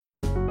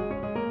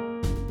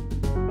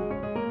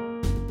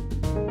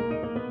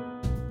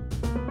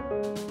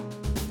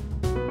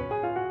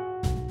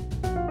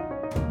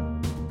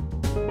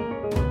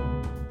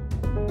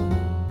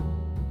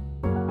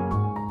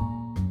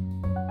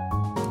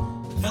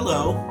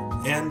Hello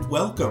and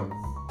welcome.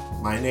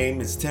 My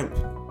name is Timp.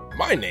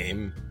 My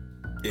name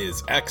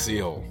is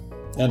Axial.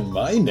 And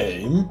my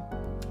name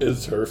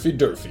is Herfy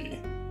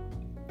Durfy.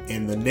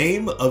 And the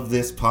name of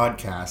this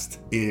podcast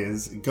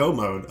is Go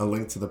Mode, a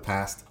Link to the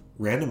Past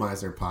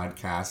randomizer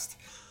podcast.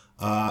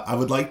 I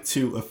would like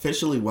to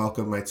officially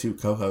welcome my two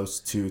co-hosts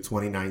to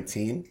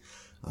 2019.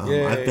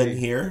 I've been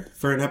here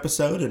for an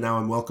episode, and now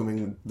I'm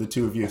welcoming the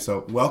two of you.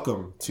 So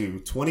welcome to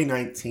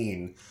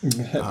 2019.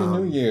 Happy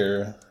New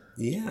Year.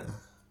 Yeah.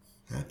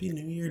 Happy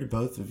New Year to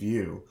both of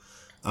you.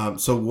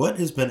 So what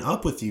has been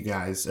up with you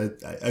guys?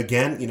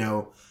 Again,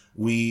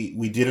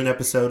 we did an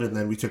episode and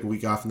then we took a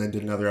week off and then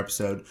did another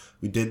episode.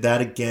 We did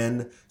that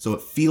again. So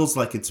it feels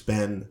like it's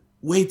been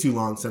way too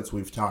long since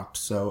we've talked.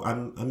 So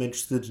I'm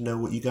interested to know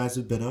what you guys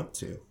have been up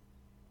to.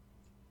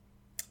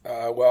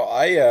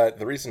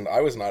 The reason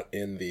I was not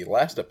in the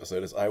last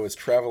episode is I was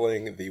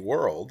traveling the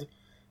world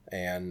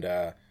and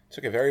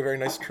took a very, very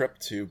nice trip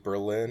to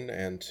Berlin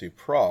and to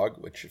Prague,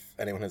 which if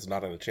anyone has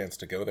not had a chance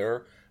to go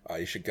there,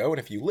 you should go. And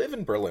if you live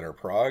in Berlin or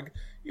Prague,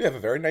 you have a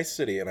very nice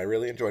city, and I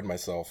really enjoyed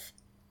myself.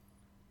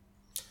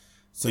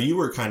 So you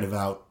were kind of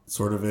out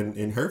sort of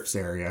in Herf's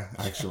area,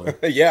 actually.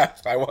 Yeah,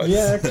 I was.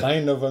 Yeah,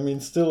 kind of. I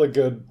mean, still a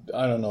good,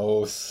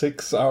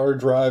 6-hour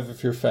drive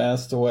if you're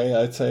fast away,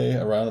 I'd say,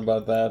 around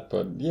about that.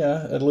 But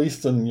yeah, at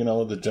least in,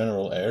 the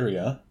general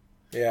area.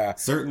 Yeah.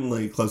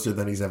 Certainly closer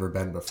than he's ever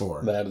been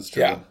before. That is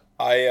true. Yeah.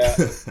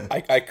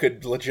 I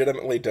could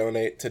legitimately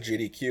donate to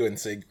GDQ and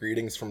say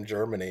greetings from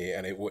Germany,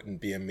 and it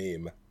wouldn't be a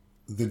meme.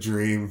 The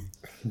dream.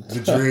 The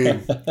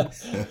dream.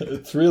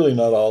 It's really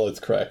not all it's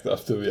cracked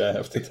up to be, I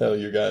have to tell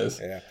you guys.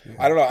 Yeah.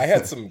 I don't know. I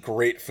had some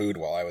great food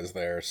while I was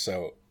there.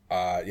 So,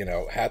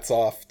 hats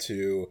off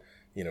to,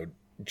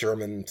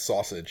 German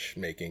sausage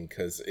making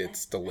because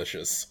it's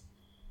delicious.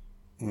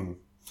 Mm.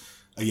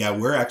 Yeah,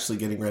 we're actually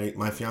getting ready.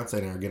 My fiance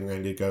and I are getting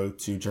ready to go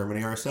to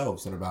Germany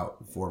ourselves in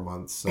about 4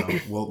 months. So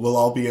we'll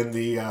all be in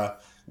the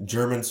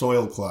German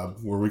Soil Club,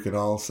 where we could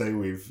all say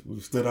we've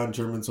stood on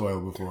German soil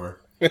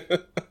before.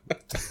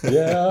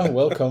 Yeah,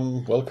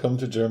 welcome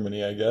to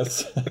Germany, I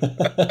guess.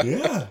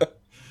 Yeah.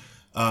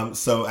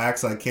 So,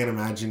 Ax, I can't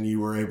imagine you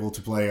were able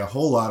to play a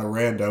whole lot of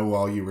rando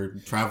while you were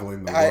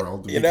traveling the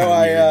world.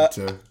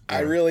 I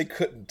really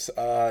couldn't.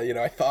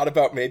 I thought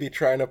about maybe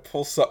trying to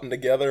pull something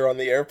together on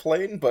the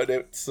airplane, but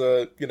it's,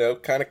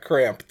 kind of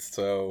cramped,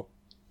 so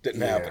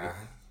didn't happen.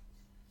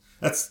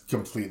 That's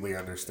completely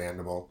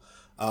understandable.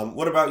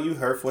 What about you,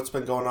 Herf? What's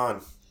been going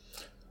on?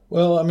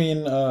 Well, I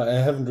mean, I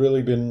haven't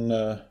really been,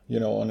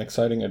 on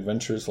exciting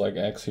adventures like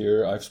Axe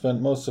here. I've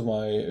spent most of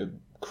my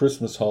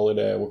Christmas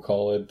holiday, I would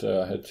call it.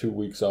 I had 2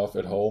 weeks off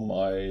at home.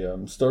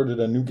 I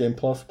started a New Game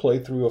Plus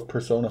playthrough of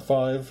Persona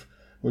 5,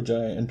 which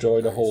I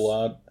enjoyed a whole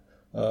lot.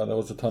 That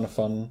was a ton of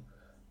fun.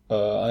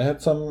 I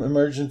had some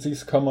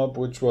emergencies come up,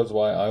 which was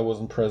why I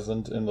wasn't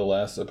present in the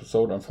last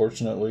episode.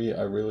 Unfortunately,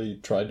 I really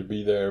tried to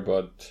be there,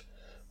 but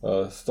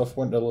stuff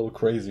went a little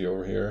crazy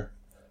over here.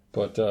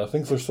 But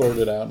things are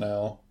sorted out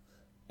now.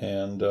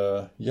 And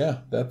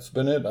that's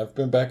been it. I've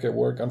been back at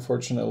work,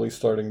 unfortunately,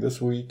 starting this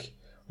week,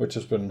 which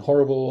has been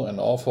horrible and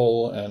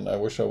awful, and I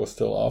wish I was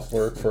still off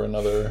work for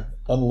another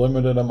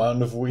unlimited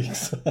amount of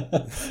weeks.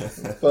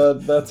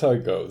 But that's how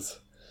it goes.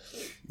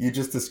 You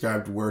just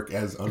described work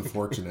as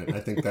unfortunate. I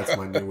think that's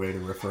my new way to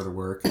refer to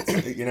work.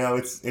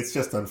 It's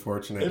just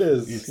unfortunate. It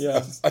is,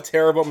 yeah. A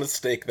terrible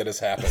mistake that has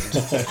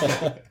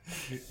happened.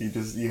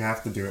 You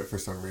have to do it for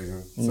some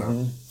reason. So.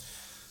 Mm-hmm.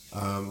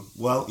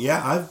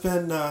 I've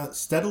been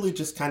steadily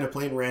just kind of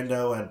playing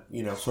rando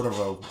at, sort of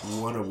a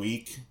one a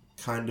week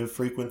kind of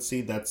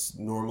frequency. That's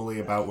normally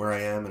about where I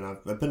am, and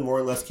I've been more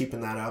or less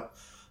keeping that up.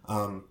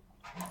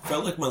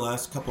 Felt like my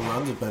last couple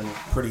runs have been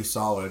pretty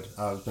solid.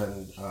 I've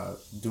been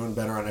doing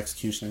better on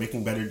execution,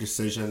 making better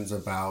decisions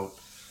about,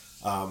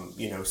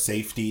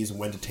 safeties and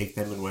when to take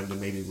them and when to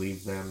maybe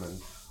leave them, and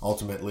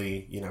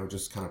ultimately,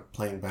 just kind of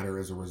playing better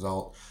as a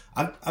result.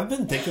 I've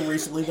been thinking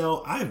recently,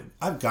 though,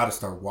 I've got to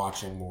start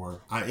watching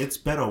more. It's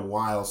been a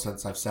while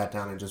since I've sat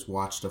down and just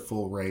watched a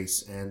full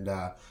race, and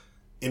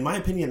in my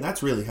opinion,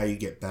 that's really how you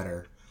get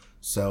better.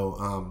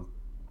 So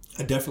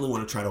I definitely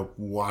want to try to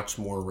watch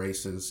more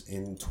races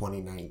in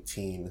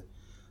 2019,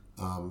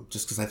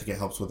 just because I think it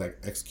helps with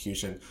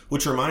execution.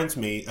 Which reminds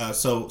me,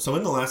 so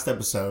in the last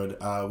episode,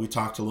 we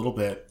talked a little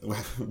bit,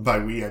 by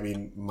we, I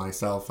mean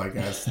myself, I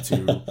guess,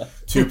 to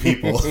two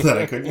people that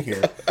I couldn't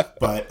hear.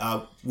 But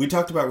we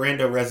talked about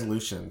rando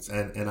resolutions,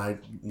 and I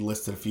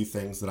listed a few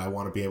things that I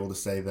want to be able to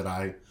say that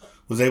I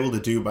was able to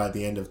do by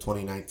the end of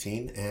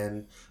 2019.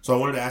 And so I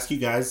wanted to ask you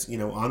guys,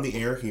 on the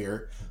air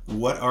here,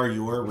 what are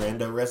your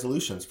rando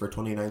resolutions for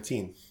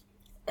 2019?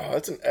 Oh,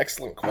 that's an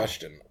excellent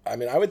question. I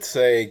mean, I would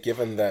say,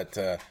 given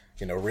that,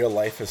 real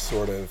life has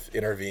sort of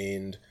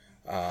intervened,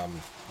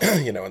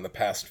 in the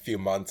past few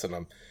months, and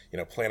I'm,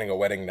 planning a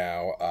wedding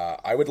now,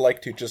 I would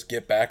like to just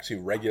get back to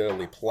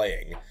regularly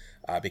playing,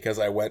 because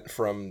I went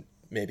from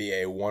maybe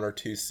a 1 or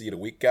 2 seat a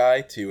week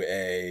guy to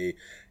a,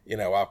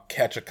 I'll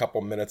catch a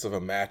couple minutes of a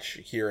match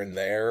here and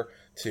there,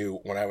 to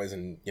when I was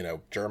in,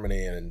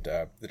 Germany and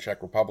the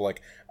Czech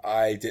Republic,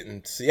 I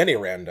didn't see any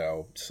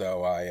rando.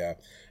 So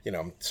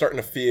I'm starting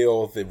to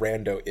feel the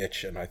rando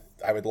itch, and I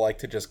would like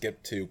to just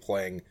get to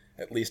playing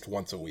at least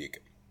once a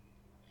week.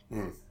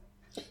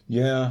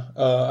 Yeah,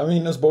 I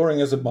mean, as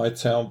boring as it might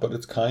sound, but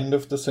it's kind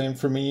of the same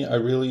for me. I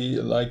really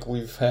like,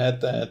 we've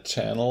had that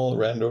channel,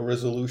 Rando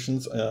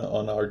Resolutions,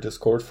 on our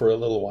Discord for a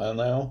little while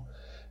now.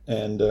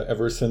 And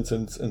ever since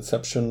its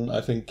inception, I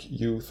think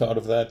you thought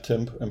of that,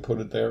 Tim, and put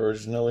it there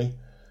originally.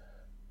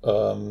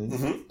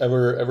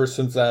 Ever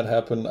since that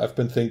happened, I've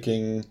been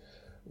thinking,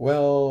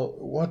 well,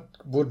 what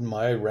would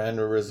my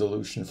Rando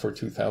resolution for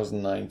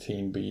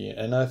 2019 be?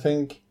 And I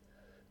think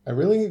I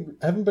really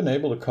haven't been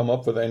able to come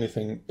up with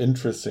anything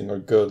interesting or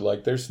good.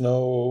 Like, there's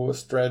no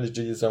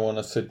strategies I want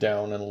to sit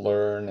down and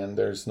learn, and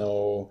there's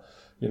no,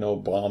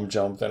 bomb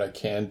jump that I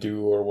can't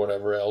do or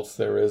whatever else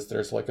there is.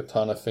 There's like a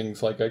ton of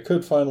things. Like, I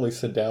could finally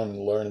sit down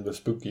and learn the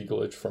spooky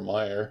glitch from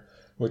Meyer,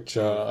 which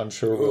I'm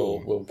sure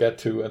we'll get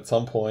to at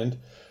some point.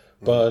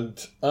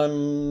 But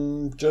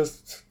I'm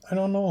just, I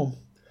don't know.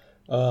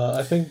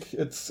 I think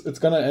it's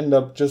gonna end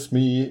up just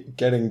me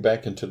getting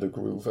back into the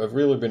groove. I've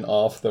really been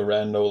off the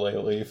rando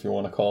lately, if you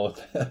want to call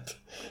it that.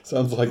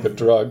 Sounds like a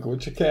drug,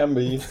 which it can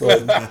be,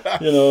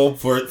 but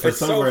for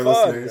some of our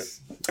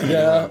listeners,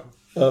 yeah.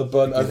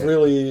 But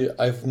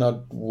I've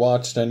not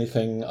watched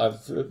anything.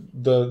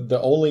 The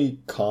only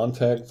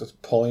contact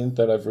point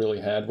that I've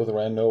really had with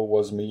rando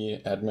was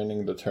me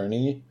adminning the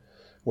tourney,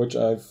 which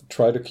I've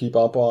tried to keep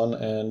up on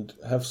and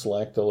have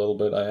slacked a little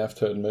bit, I have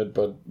to admit,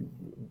 but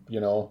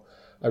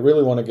I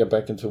really want to get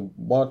back into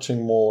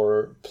watching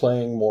more,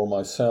 playing more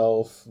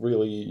myself,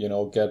 really,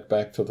 get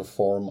back to the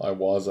form I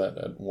was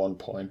at one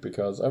point,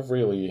 because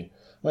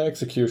my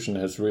execution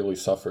has really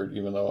suffered,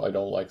 even though I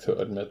don't like to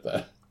admit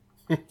that.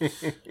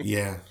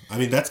 Yeah. I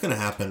mean, that's going to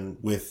happen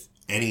with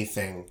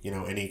anything,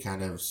 any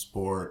kind of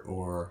sport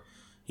or,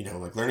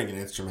 like learning an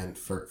instrument,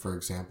 for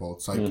example.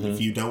 It's like, if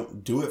you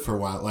don't do it for a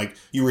while, like,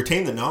 you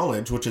retain the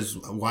knowledge, which is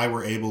why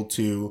we're able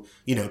to,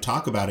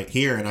 talk about it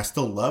here. And I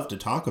still love to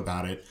talk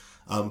about it.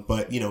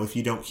 But if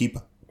you don't keep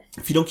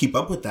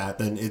up with that,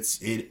 then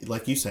it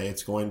like you say,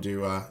 it's going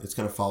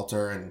to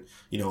falter, and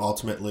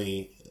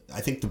ultimately, I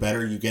think the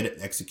better you get at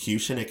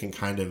execution, it can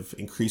kind of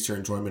increase your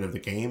enjoyment of the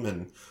game.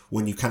 And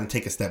when you kind of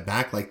take a step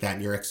back like that,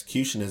 and your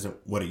execution isn't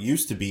what it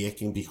used to be, it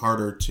can be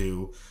harder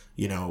to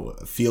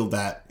feel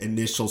that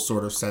initial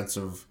sort of sense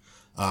of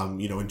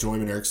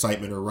enjoyment or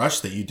excitement or rush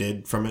that you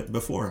did from it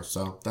before.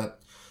 So that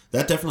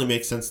definitely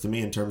makes sense to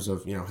me in terms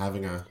of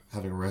having a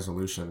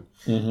resolution.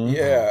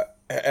 Yeah.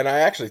 And I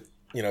actually,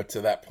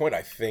 to that point,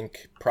 I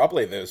think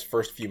probably those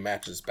first few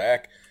matches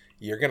back,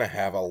 you're going to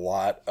have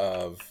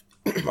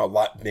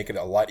make it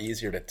a lot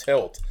easier to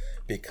tilt,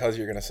 because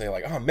you're going to say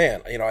like, oh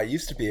man, I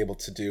used to be able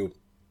to do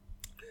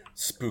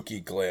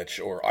spooky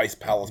glitch or ice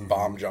palace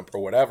bomb jump or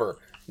whatever,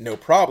 no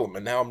problem.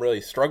 And now I'm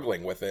really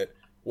struggling with it.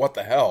 What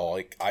the hell?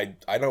 Like,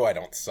 I know I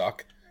don't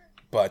suck,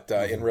 but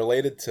in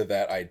related to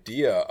that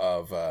idea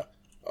of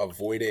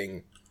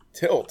avoiding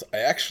tilt, I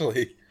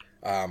actually...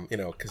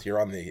 because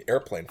you're on the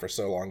airplane for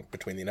so long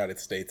between the United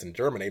States and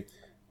Germany,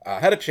 I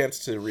had a chance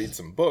to read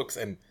some books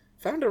and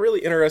found a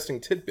really interesting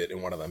tidbit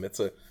in one of them. It's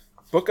a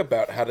book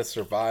about how to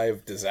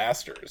survive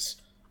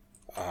disasters,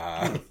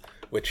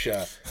 which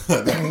is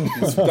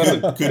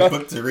a good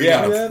book to read.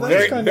 Yeah,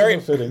 that's kind of a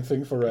fitting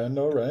thing for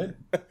rando, right?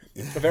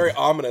 A very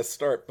ominous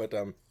start, but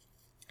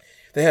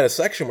they had a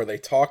section where they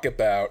talk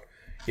about,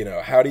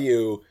 how do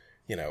you,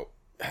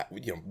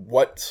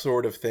 what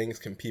sort of things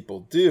can people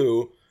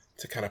do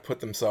to kind of put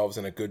themselves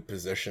in a good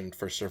position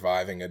for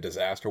surviving a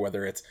disaster,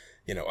 whether it's,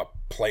 a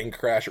plane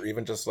crash or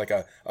even just like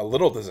a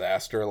little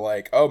disaster,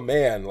 like, oh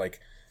man, like,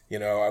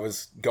 I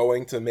was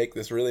going to make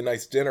this really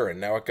nice dinner and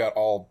now it got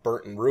all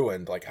burnt and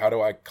ruined. Like, how do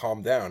I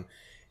calm down?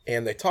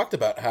 And they talked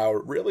about how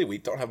really we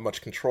don't have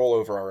much control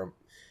over our,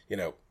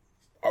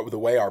 the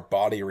way our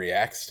body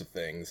reacts to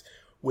things,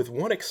 with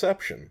one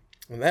exception.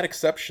 And that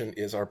exception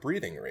is our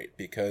breathing rate,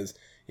 because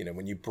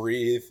when you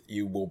breathe,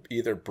 you will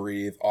either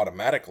breathe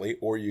automatically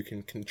or you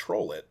can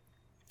control it.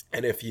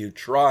 And if you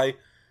try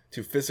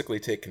to physically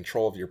take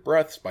control of your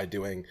breaths by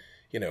doing,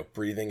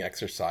 breathing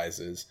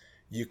exercises,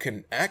 you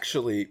can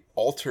actually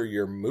alter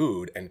your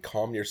mood and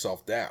calm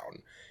yourself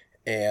down.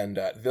 And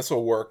this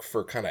will work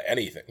for kind of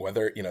anything,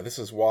 whether, this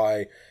is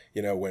why,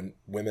 when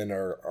women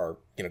are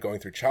going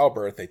through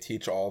childbirth, they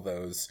teach all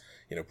those,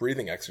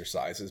 breathing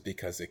exercises,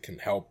 because it can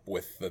help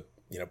with the,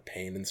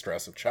 pain and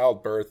stress of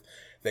childbirth.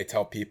 They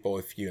tell people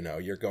if you're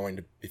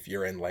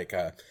in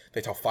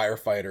they tell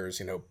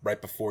firefighters,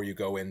 right before you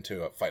go in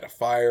to fight a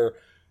fire,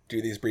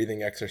 do these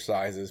breathing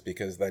exercises,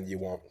 because then you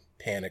won't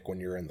panic when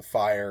you're in the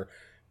fire.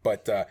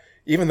 But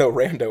even though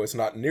rando is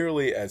not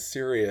nearly as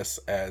serious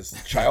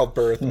as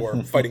childbirth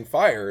or fighting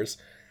fires,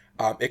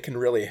 it can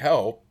really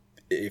help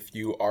if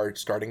you are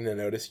starting to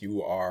notice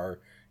you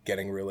are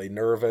getting really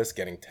nervous,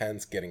 getting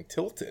tense, getting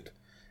tilted.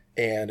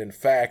 And in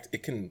fact,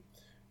 it can,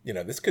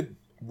 this could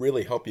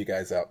really help you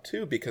guys out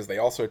too, because they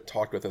also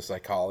talked with a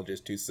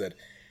psychologist who said,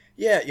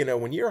 yeah,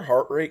 when your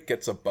heart rate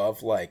gets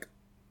above like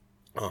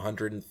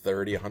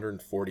 130,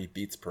 140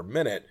 beats per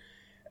minute,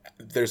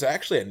 there's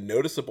actually a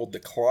noticeable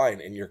decline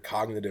in your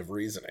cognitive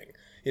reasoning.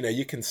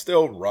 You can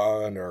still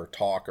run or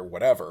talk or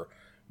whatever,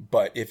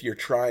 but if you're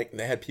trying,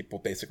 they had people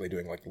basically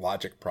doing like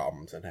logic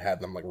problems and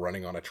had them like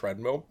running on a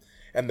treadmill,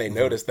 and they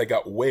noticed they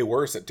got way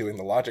worse at doing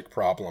the logic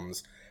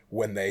problems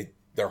when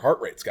their heart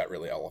rates got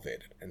really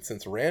elevated. And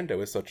since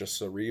Rando is such a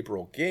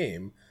cerebral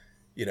game,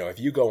 if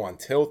you go on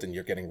tilt and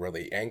you're getting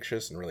really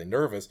anxious and really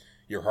nervous,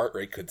 your heart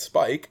rate could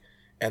spike,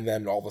 and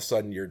then all of a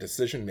sudden your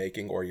decision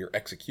making or your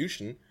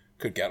execution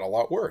could get a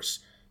lot worse.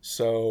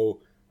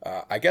 So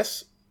I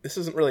guess this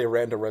isn't really a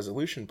rando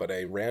resolution, but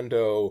a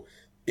rando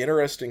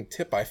interesting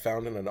tip I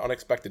found in an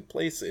unexpected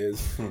place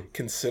is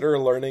consider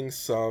learning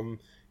some,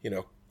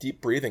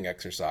 deep breathing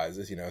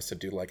exercises, so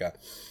do like a,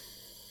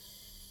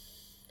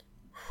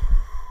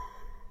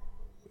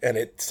 and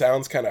it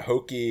sounds kind of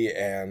hokey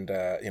and,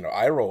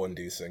 eye roll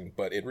inducing,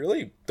 but it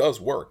really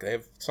does work. They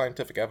have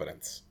scientific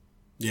evidence.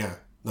 Yeah,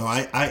 no,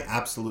 I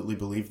absolutely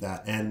believe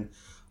that. And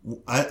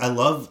I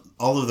love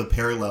all of the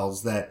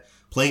parallels that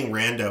playing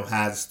rando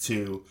has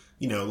to,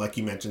 like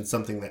you mentioned,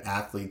 something that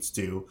athletes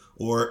do,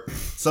 or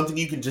something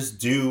you can just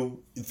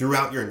do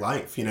throughout your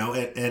life,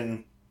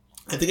 and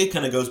I think it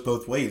kind of goes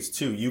both ways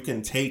too. You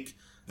can take,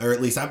 or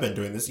at least I've been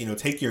doing this,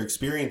 take your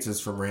experiences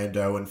from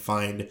rando and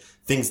find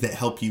things that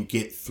help you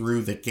get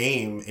through the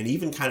game, and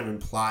even kind of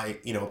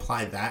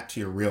apply that to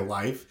your real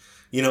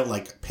life.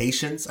 Like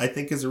patience, I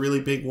think, is a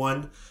really big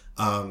one.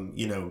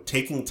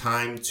 Taking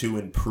time to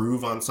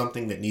improve on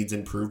something that needs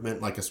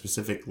improvement, like a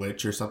specific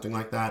glitch or something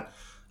like that.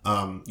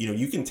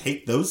 You can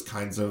take those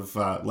kinds of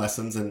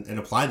lessons and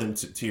apply them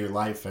to your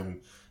life.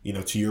 And,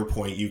 to your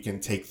point, you can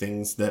take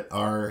things that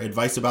are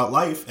advice about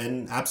life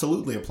and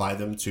absolutely apply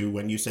them to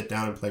when you sit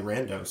down and play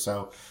rando.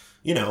 So,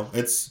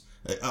 it's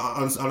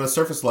on a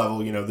surface level,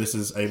 this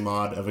is a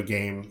mod of a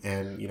game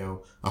and,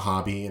 a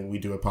hobby, and we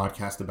do a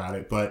podcast about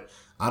it. But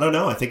I don't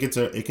know. I think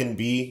it can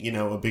be,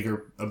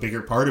 a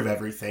bigger part of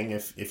everything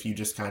if you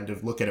just kind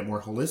of look at it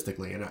more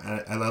holistically. And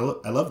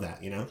I love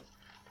that,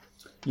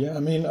 Yeah, I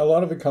mean, a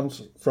lot of it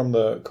comes from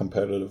the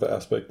competitive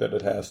aspect that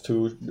it has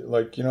too.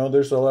 Like,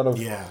 there's a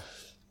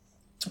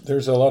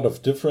lot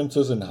of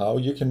differences in how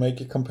you can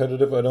make it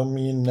competitive. I don't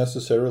mean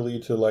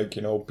necessarily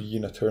to be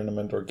in a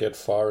tournament or get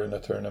far in a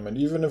tournament,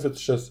 even if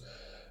it's just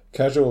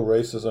casual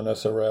races on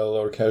SRL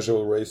or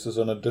casual races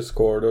on a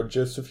Discord, or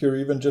just if you're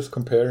even just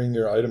comparing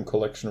your item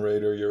collection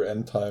rate or your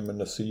end time in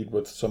a seed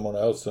with someone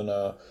else in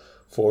a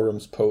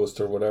forums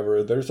post or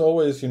whatever. There's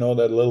always, that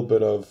little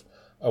bit of,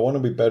 I want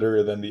to be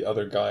better than the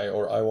other guy,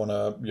 or I want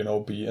to,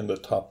 be in the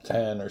top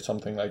 10 or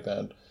something like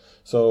that.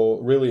 So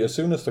really, as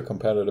soon as the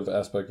competitive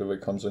aspect of it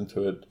comes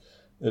into it,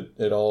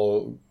 it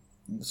all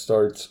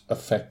starts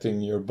affecting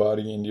your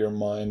body and your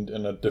mind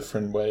in a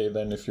different way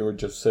than if you were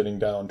just sitting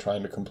down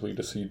trying to complete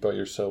a seed by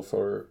yourself,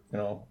 or,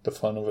 the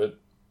fun of it.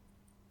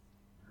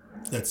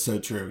 That's so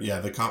true. Yeah,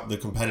 the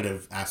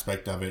competitive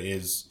aspect of it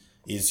is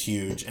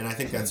huge. And I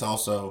think that's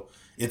also,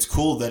 it's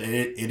cool that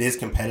it is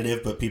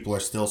competitive, but people are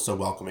still so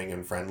welcoming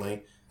and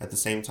friendly at the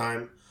same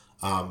time.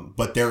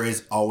 But there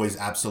is always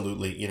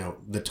absolutely,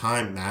 the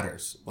time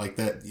matters. Like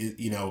that,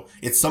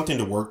 it's something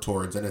to work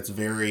towards, and it's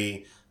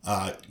very,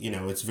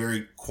 it's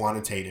very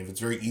quantitative.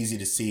 It's very easy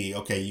to see,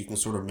 okay, you can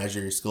sort of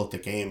measure your skill at the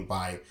game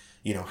by,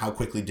 how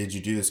quickly did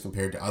you do this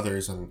compared to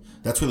others. And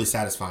that's really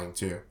satisfying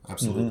too.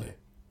 Absolutely.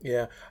 Mm-hmm.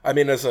 Yeah. I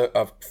mean, as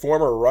a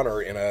former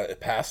runner in a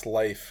past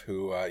life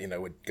who,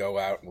 would go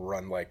out and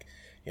run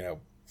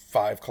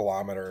 5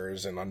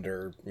 kilometers in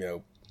under,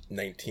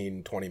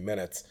 19, 20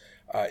 minutes,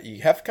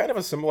 you have kind of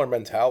a similar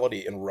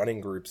mentality in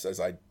running groups as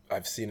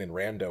I've seen in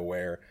rando,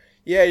 where,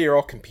 yeah, you're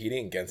all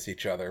competing against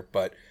each other,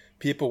 but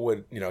people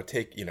would,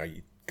 take,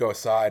 you go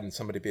aside and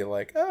somebody be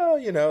like,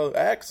 oh,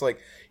 X,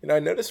 I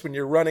noticed when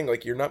you're running,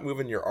 you're not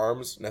moving your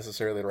arms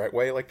necessarily the right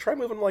way. Try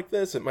moving them like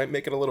this. It might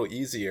make it a little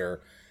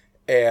easier.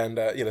 And,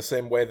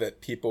 same way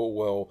that people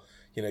will,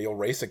 you'll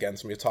race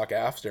against them, you talk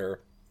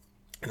after,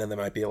 and then they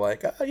might be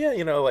like, oh, yeah,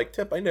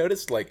 Tip, I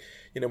noticed,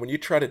 when you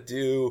try to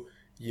do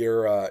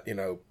your,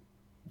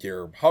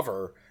 your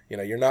hover,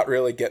 you're not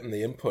really getting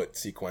the input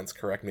sequence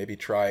correct. Maybe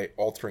try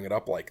altering it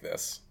up like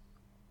this.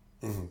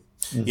 Mm-hmm.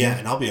 Mm-hmm. Yeah,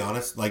 and I'll be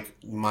honest,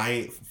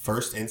 my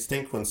first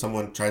instinct when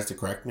someone tries to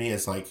correct me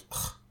is ugh.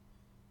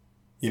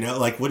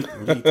 What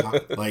are you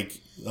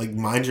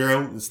talking, mind your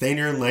own, stay in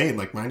your own lane,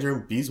 mind your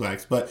own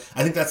beeswax. But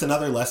I think that's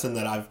another lesson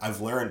that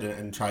I've learned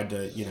and tried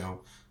to,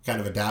 kind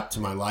of adapt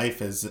to my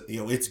life is,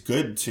 it's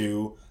good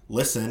to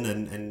listen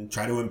and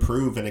try to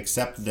improve and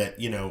accept that,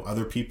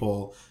 other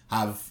people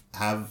have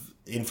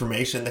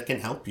information that can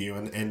help you.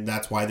 And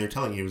that's why they're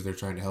telling you, is they're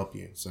trying to help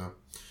you. So,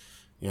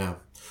 yeah.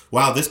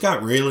 Wow, this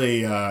got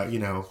really,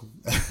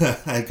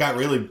 it got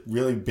really,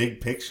 really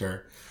big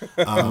picture.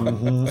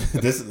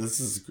 This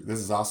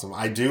is awesome.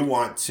 I do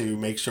want to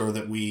make sure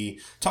that we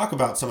talk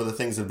about some of the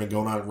things that have been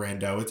going on at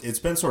rando. It's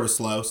been sort of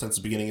slow since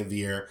the beginning of the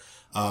year.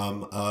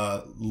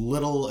 A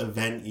little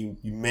event you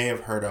may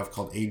have heard of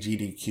called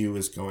AGDQ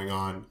is going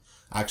on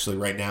actually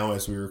right now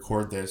as we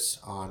record this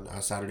on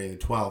Saturday the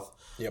 12th.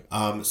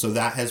 Yep. So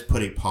that has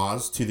put a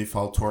pause to the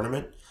fall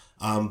tournament.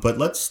 But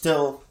let's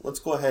go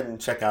ahead and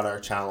check out our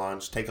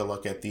challenge, take a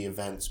look at the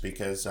events,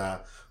 because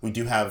we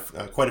do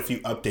have quite a few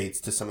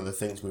updates to some of the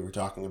things we were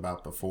talking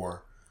about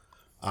before.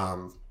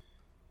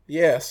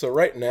 Yeah, so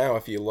right now,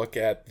 if you look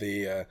at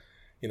the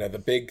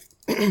big,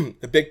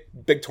 the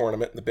big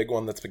tournament, the big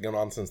one that's been going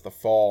on since the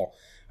fall,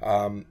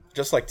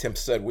 just like Tim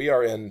said, we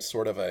are in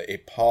sort of a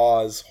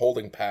pause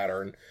holding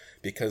pattern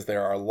because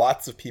there are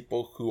lots of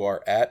people who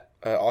are at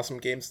Awesome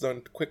Games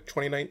Done Quick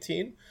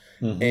 2019,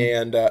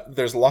 and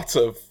there's lots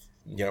of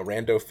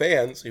rando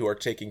fans who are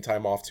taking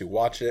time off to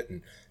watch it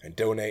and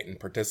donate and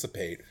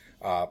participate.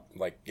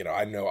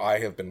 I know I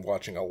have been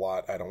watching a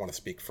lot. I don't want to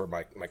speak for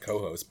my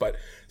co-host, but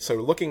so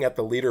looking at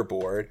the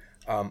leaderboard,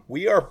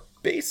 we are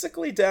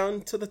basically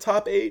down to the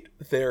top 8.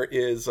 There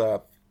is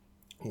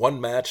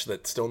one match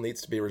that still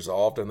needs to be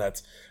resolved, and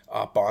that's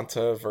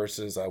Bonta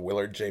versus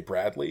Willard J.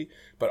 Bradley.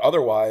 But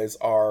otherwise,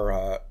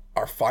 our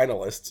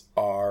finalists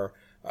are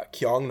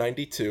Kyong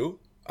 92.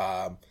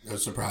 No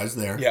surprise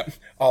there. Yeah,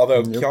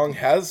 although Kyong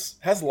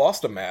has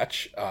lost a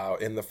match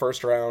in the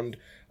first round.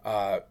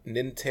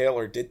 Nin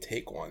Taylor did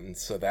take one,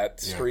 so that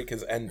streak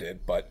has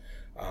ended. But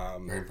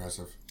very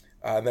impressive.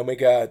 And then we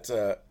got.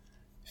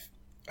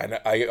 And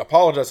I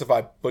apologize if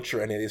I butcher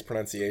any of these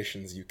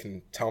pronunciations. You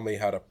can tell me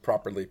how to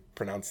properly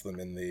pronounce them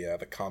in the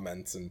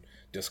comments and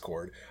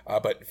Discord.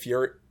 But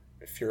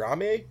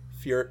Furami.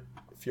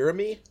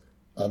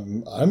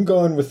 I'm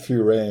going with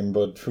Furame,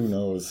 but who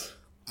knows?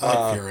 I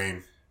like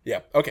Furame.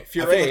 Yeah. Okay. I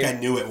feel like I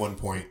knew at one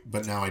point,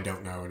 but now I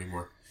don't know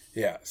anymore.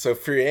 Yeah. So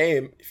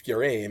Furame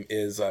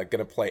is going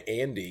to play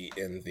Andy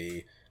in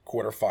the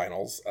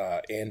quarterfinals.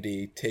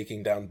 Andy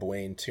taking down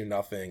Bwayne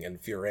 2-0,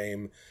 and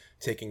Furame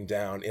taking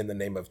down In the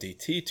Name of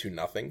DT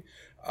 2-0.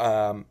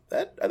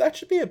 That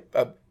should be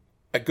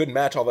a good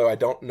match, although I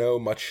don't know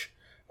much.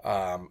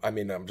 I'm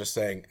just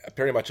saying,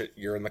 pretty much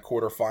you're in the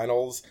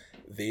quarterfinals.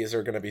 These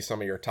are going to be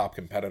some of your top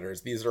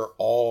competitors. These are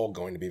all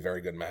going to be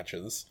very good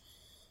matches.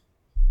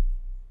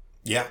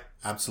 Yeah,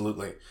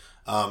 absolutely.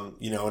 And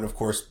of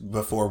course,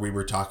 before we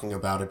were talking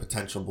about a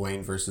potential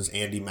Bwayne versus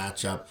Andy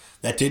matchup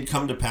that did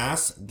come to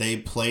pass. They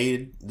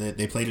played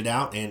it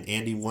out, and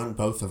Andy won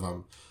both of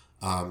them.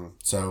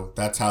 So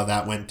that's how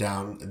that went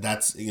down.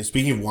 That's,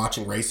 speaking of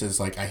watching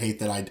races, like, I hate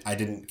that I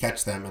didn't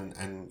catch them,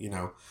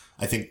 and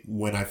I think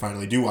when I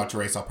finally do watch a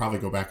race, I'll probably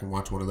go back and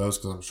watch one of those,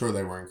 because I'm sure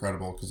they were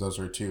incredible, because those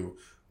are two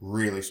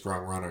really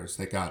strong runners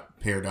that got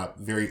paired up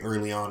very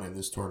early on in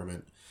this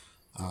tournament.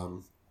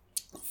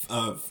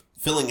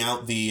 Filling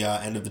out the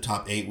end of the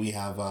top 8, we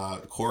have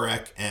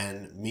Korek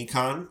and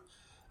Mikan,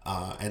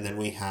 and then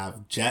we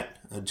have Jet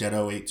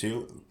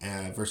 082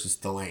 versus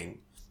Delane.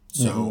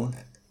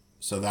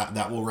 So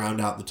that will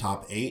round out the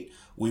top 8.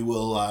 We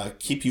will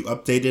keep you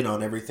updated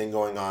on everything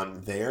going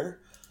on there.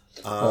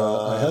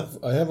 I have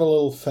a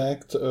little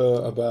fact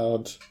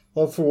about.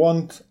 Well, for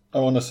one, I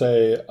want to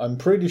say I'm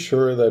pretty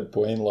sure that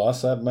Bwayne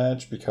lost that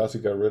match because he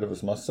got rid of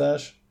his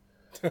mustache.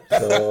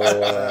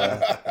 So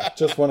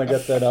just want to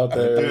get that out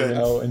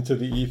there, into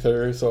the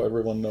ether, so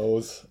everyone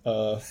knows.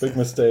 Big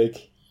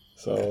mistake.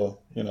 So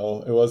it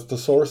was the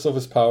source of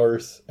his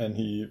powers, and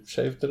he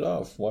shaved it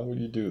off. Why would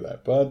you do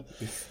that? But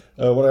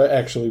what I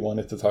actually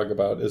wanted to talk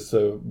about is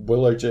the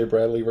Willard J.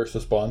 Bradley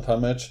versus Bonta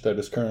match that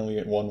is currently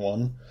at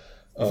 1-1.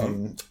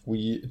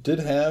 We did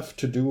have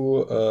to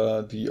do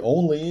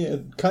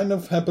it kind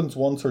of happens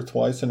once or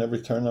twice in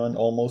every tournament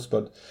almost,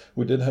 but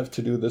we did have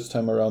to do this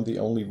time around the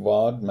only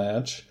VOD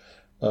match,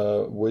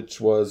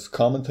 which was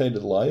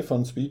commentated live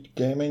on Speed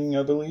Gaming,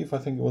 I believe. I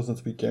think it was on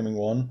Speed Gaming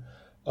 1,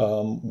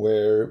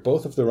 where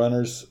both of the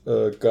runners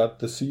got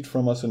the seed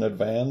from us in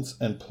advance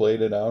and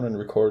played it out and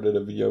recorded a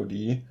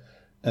VOD,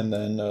 and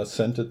then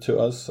sent it to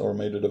us or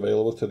made it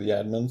available to the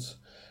admins.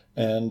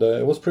 And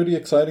it was pretty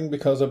exciting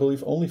because I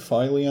believe only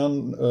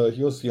Phileon,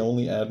 he was the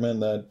only admin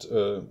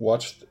that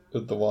watched the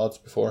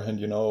VODs beforehand,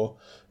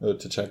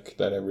 to check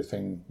that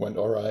everything went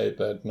all right,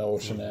 that no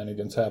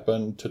shenanigans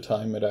happened, to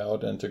time it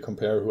out and to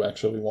compare who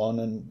actually won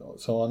and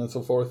so on and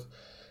so forth.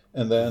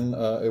 And then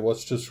it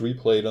was just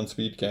replayed on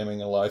Speed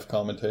Gaming and live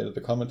commentated.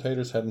 The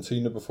commentators hadn't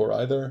seen it before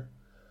either.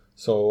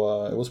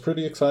 So it was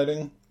pretty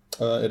exciting.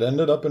 It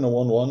ended up in a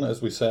 1-1,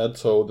 as we said,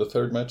 so the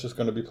third match is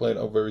going to be played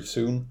out very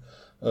soon.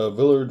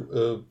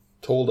 Willard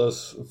told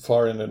us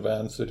far in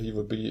advance that he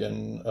would be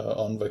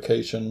on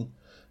vacation,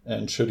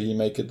 and should he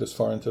make it this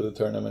far into the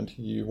tournament,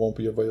 he won't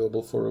be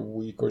available for a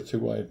week or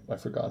two. I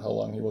forgot how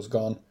long he was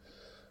gone.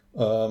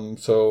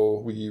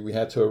 So we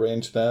had to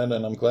arrange that,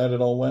 and I'm glad it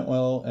all went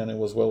well, and it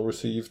was well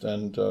received,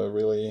 and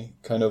really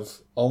kind of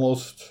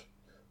almost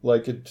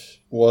like it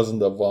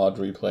wasn't a VOD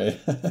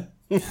replay.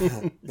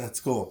 That's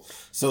cool.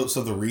 So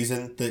the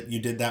reason that you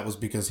did that was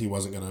because he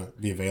wasn't going to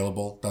be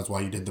available. That's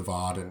why you did the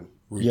VOD and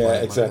replay. Yeah,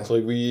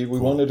 exactly. We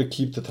wanted to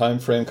keep the time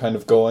frame kind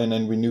of going,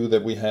 and we knew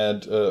that we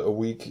had a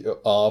week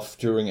off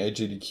during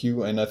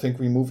AGDQ, and I think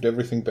we moved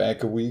everything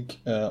back a week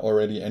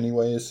already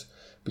anyways,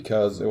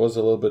 because it was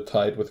a little bit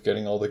tight with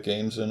getting all the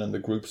games in the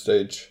group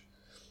stage.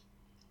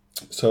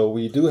 So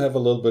we do have a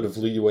little bit of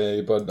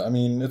leeway, but I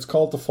mean, it's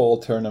called the fall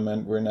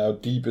tournament. We're now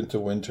deep into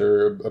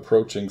winter,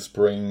 approaching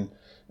spring,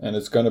 and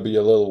it's going to be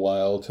a little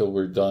while till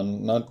we're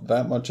done. Not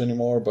that much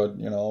anymore, but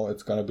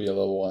it's going to be a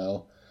little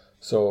while.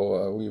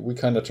 So we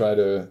kind of try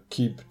to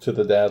keep to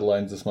the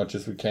deadlines as much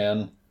as we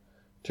can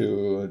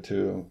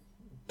to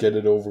get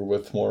it over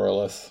with, more or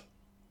less.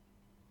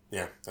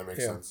 Yeah, that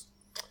makes sense.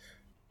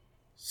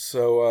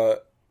 So,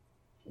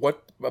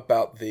 what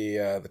about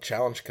the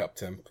Challenge Cup,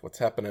 Tim? What's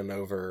happening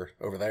over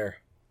there?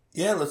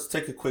 Yeah, let's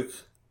take a quick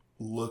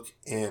look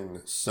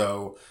in.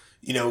 So,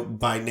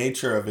 by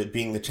nature of it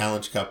being the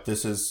Challenge Cup,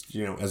 this is,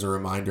 as a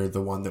reminder,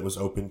 the one that was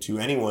open to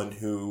anyone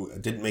who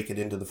didn't make it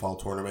into the fall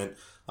tournament.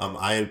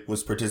 I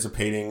was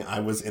participating. I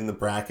was in the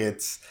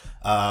brackets.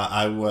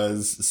 I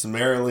was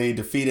summarily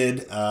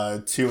defeated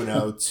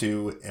 2-0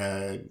 to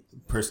a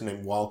person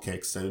named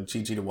Wallkicks, so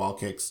GG to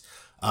Wallkicks.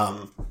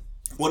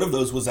 One of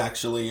those was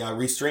actually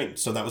restreamed,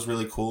 so that was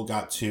really cool.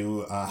 Got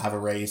to have a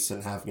race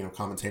and have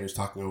commentators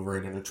talking over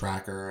it and a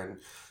tracker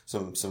and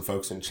some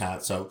folks in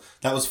chat. So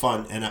that was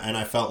fun, and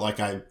I felt like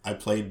I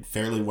played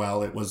fairly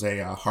well. It was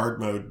a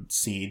hard mode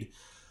seed,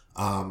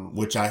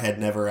 which I had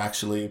never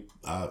actually.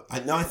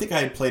 I think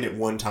I had played it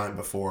one time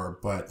before,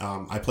 but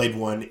I played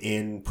one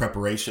in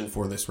preparation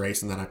for this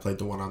race, and then I played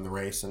the one on the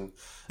race, and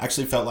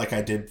actually felt like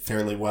I did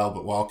fairly well.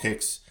 But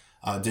Wallkicks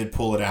did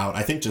pull it out.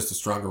 I think just a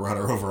stronger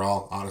runner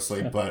overall,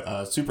 honestly,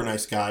 but super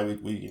nice guy.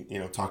 We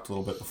talked a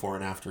little bit before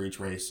and after each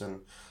race,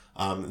 and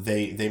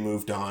they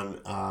moved on,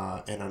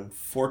 and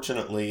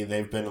unfortunately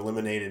they've been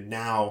eliminated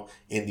now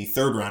in the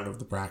third round of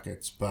the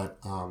brackets. But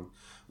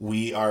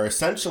we are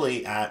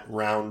essentially at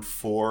round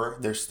 4.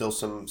 There's still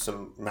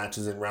some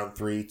matches in round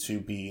 3 to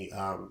be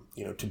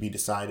to be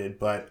decided,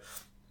 but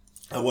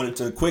I wanted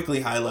to quickly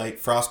highlight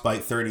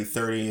Frostbite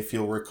 3030. If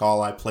you'll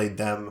recall, I played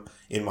them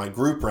in my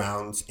group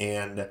rounds,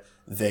 and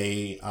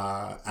they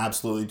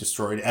absolutely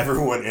destroyed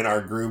everyone in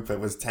our group.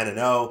 It was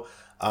 10-0.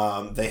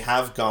 They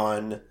have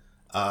gone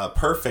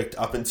perfect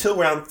up until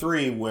round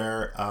 3,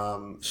 where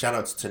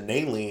shoutouts to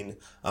Naileen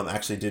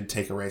actually did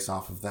take a race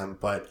off of them.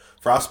 But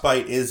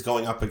Frostbite is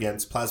going up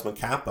against Plasma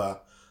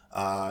Kappa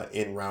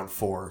in round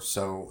 4,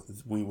 so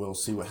we will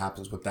see what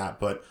happens with that.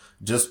 But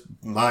just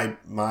my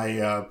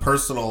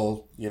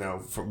personal,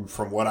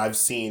 from what I've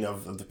seen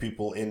of the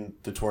people in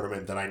the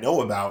tournament that I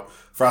know about,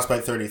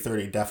 Frostbite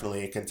 3030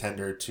 definitely a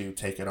contender to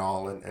take it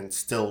all, and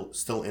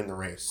still in the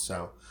race.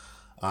 So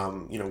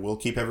we'll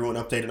keep everyone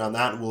updated on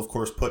that, and we'll of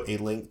course put a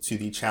link to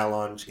the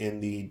challenge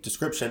in the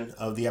description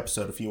of the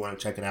episode if you want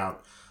to check it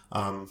out.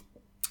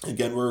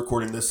 Again, we're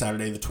recording this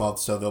Saturday the 12th,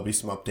 so there'll be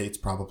some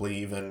updates, probably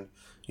even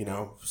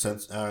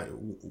since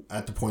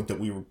at the point that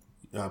we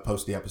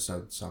post the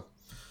episode. So,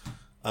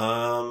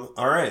 all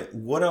right,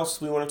 what else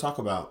do we want to talk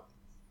about?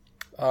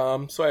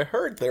 So I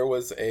heard there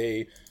was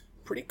a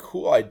pretty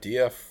cool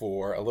idea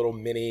for a little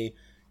mini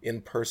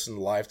in-person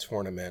live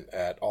tournament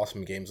at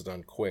Awesome Games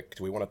Done Quick.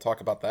 Do we want to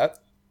talk about that?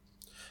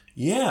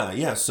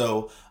 Yeah.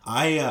 So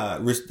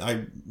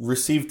I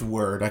received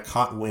word. I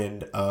caught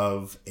wind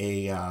of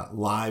a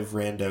live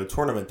rando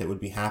tournament that would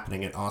be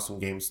happening at Awesome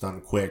Games Done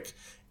Quick.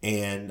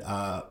 And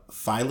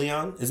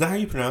Phyleon, is that how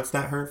you pronounce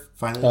that, Herf?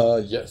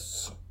 Phyleon?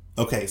 Yes.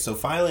 Okay, so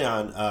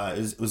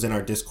Phyleon was in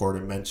our Discord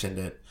and mentioned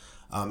it.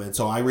 And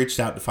so I reached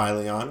out to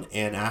Phyleon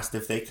and asked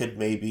if they could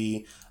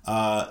maybe,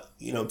 tell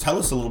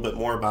us a little bit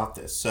more about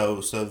this.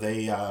 So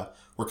they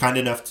were kind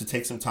enough to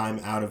take some time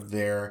out of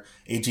their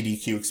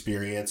AGDQ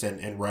experience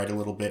and write a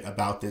little bit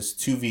about this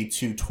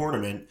 2v2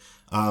 tournament.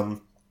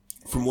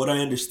 From what I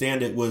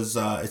understand, it was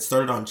it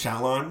started on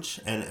Challenge,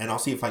 and I'll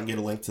see if I can get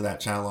a link to that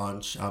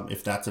challenge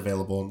if that's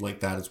available, and link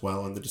that as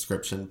well in the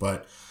description.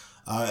 But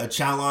a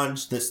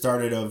challenge that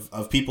started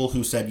of people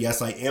who said,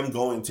 yes, I am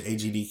going to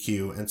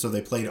AGDQ, and so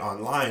they played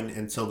online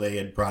until they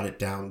had brought it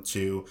down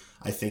to,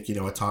 I think,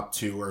 a top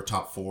 2 or a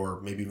top 4,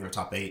 maybe even a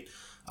top 8.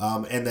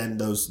 And then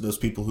those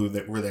people who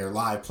were there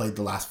live played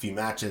the last few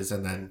matches,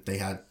 and then they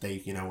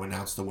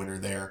announced the winner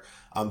there.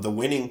 The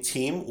winning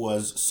team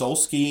was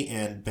Solsky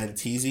and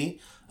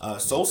Bentizi.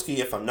 Solsky,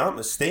 if I'm not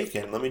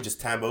mistaken, let me just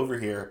tab over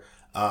here.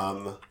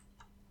 I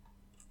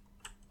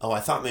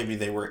thought maybe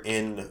they were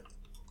in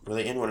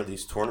one of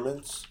these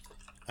tournaments?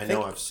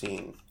 I've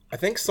seen. I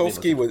think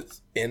Solsky was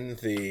in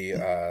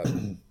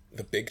the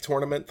big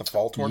tournament, the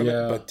fall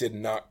tournament, but did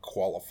not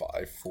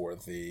qualify for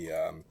the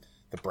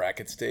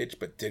bracket stage,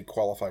 but did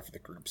qualify for the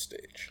group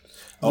stage.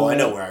 Oh, I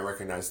know where I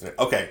recognized it.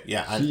 Okay,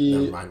 yeah,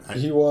 never mind.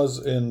 He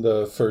was in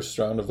the first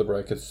round of the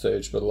bracket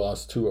stage, but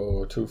lost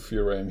 2-0 to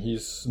Furame.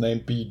 He's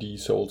named BD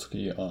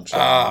Solsky on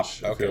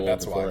Challenge. Okay,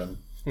 that's why.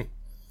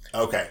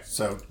 Okay,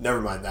 so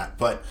never mind that.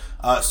 But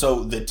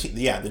so the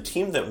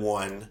team that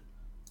won,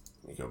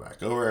 let me go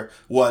back over,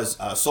 was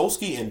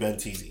Solsky and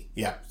Bentizi.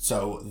 Yeah,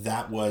 so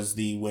that was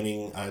the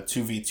winning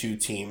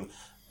 2v2 team.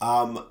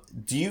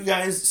 Do you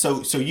guys,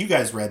 so you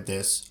guys read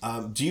this,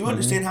 do you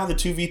understand how the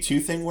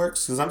 2v2 thing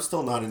works? Because I'm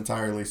still not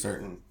entirely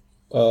certain.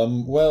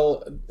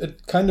 Well,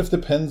 it kind of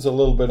depends a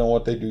little bit on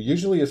what they do.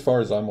 Usually, as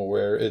far as I'm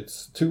aware,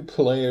 it's two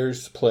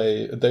players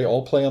play. They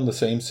all play on the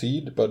same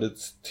seed, but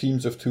it's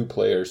teams of two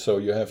players. So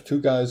you have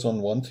two guys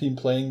on one team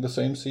playing the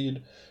same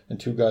seed and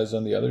two guys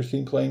on the other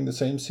team playing the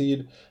same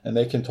seed, and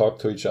they can talk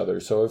to each other.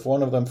 So if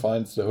one of them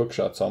finds the hook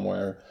shot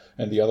somewhere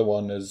and the other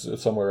one is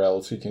somewhere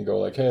else, he can go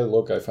like, "Hey,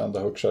 look, I found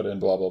the hook shot in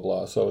blah blah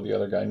blah." So the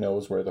other guy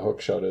knows where the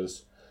hook shot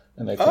is,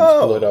 and they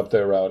can split up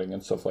their routing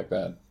and stuff like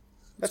that.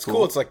 That's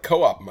cool. It's like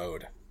co-op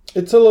mode.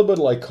 It's a little bit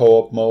like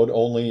co-op mode,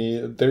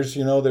 only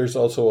there's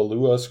also a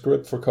Lua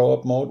script for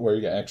co-op mode where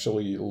you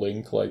actually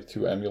link like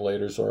two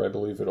emulators, or I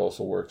believe it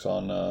also works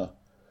on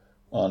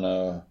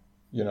the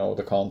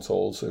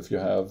consoles if you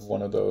have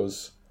one of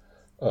those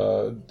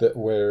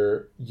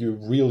where you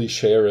really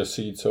share a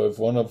seed. So if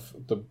one of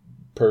the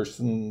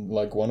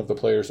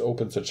players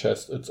opens a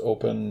chest, it's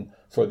open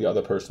for the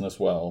other person as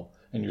well,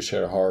 and you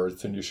share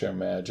hearts and you share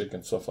magic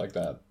and stuff like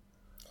that.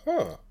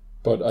 Huh.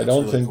 But I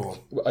don't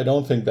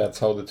think that's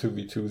how the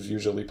 2v2s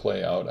usually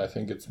play out. I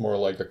think it's more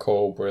like a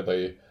co-op where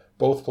they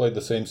both play the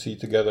same seed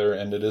together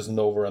and it isn't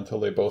over until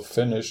they both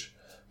finish,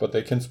 but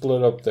they can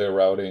split up their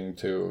routing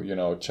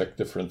to, check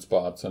different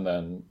spots and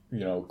then,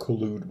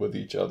 collude with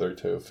each other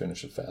to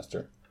finish it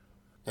faster.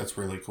 That's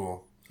really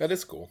cool. That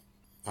is cool.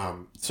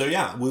 So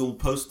yeah, we'll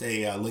post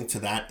a link to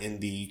that in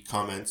the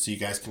comments so you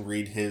guys can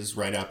read his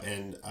write-up,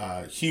 and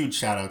huge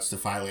shout-outs to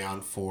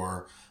Phileon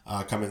for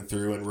coming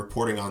through and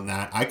reporting on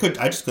that. I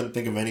just couldn't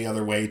think of any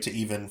other way to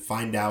even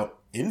find out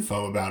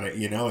info about it.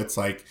 It's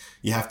like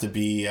you have to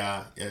be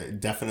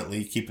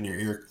definitely keeping your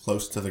ear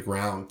close to the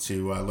ground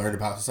to learn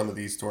about some of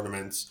these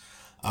tournaments.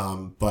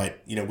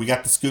 But we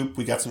got the scoop,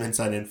 we got some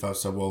inside info,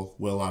 so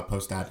we'll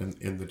post that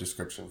in the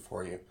description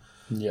for you.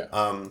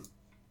 Yeah.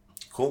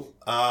 Cool.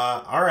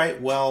 All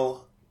right.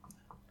 Well,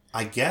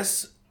 I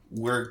guess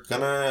we're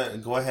gonna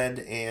go ahead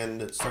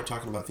and start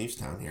talking about Thieves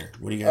Town here.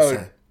 What do you guys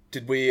say?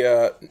 Did we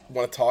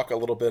want to talk a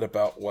little bit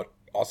about what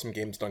Awesome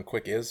Games Done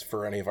Quick is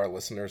for any of our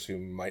listeners who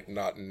might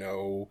not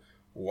know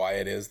why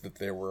it is that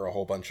there were a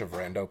whole bunch of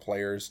rando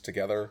players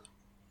together?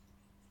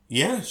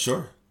 Yeah,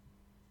 sure.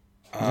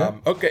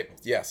 Okay.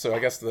 Yeah. So I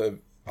guess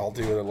I'll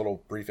do a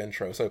little brief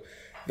intro. So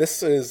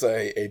this is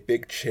a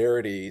big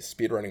charity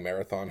speedrunning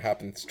marathon.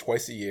 Happens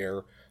twice a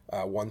year.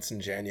 Once in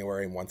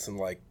January and once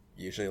in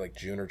usually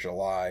June or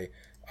July,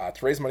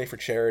 to raise money for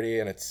charity,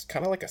 and it's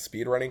kind of like a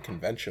speedrunning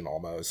convention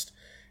almost.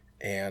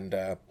 And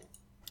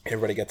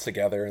everybody gets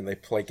together and they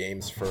play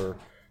games for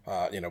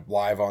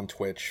live on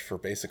Twitch for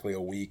basically a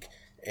week.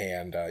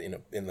 And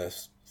in the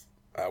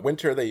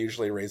winter they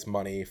usually raise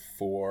money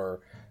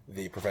for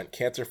the Prevent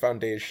Cancer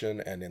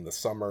Foundation, and in the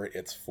summer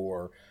it's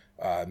for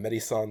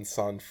Médecins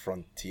Sans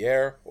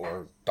Frontières,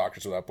 or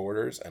Doctors Without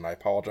Borders. And I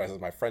apologize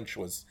if my French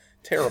was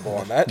terrible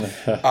on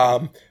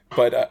that.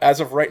 But as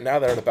of right now,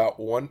 they're at about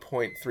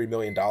 $1.3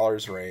 million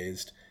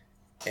raised.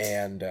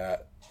 And,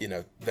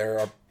 there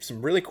are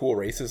some really cool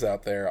races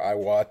out there.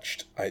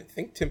 I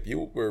think, Tim,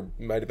 you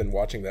might have been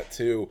watching that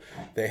too.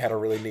 They had a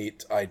really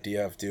neat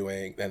idea of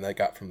doing, and they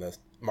got from the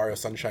Mario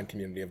Sunshine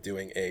community, of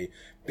doing a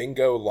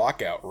bingo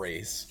lockout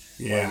race.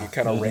 Yeah. Where you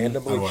kind of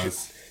randomly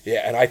choose.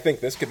 Yeah, and I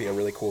think this could be a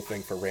really cool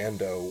thing for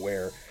rando,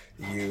 where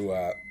you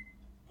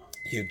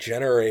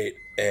generate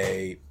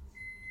a...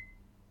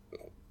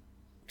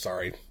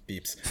 Sorry,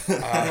 beeps.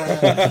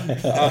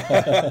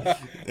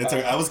 It's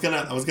okay. I was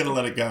gonna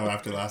let it go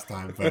after last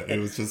time, but it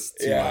was just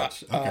too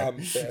much.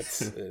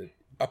 Okay.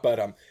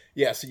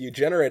 So you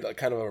generate a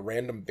kind of a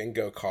random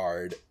bingo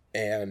card,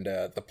 and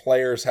the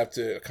players have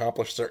to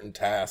accomplish certain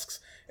tasks,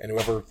 and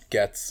whoever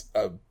gets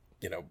the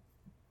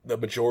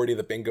majority of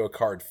the bingo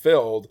card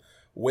filled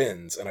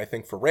wins. And I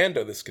think for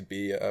rando this could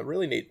be a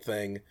really neat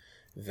thing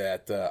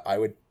that I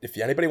would, if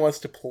anybody wants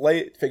to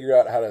figure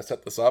out how to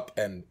set this up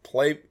and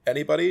play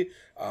anybody,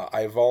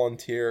 I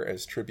volunteer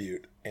as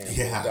tribute. And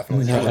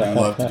definitely I would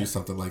love to do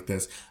something like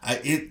this.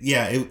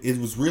 It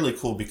was really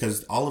cool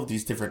because all of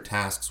these different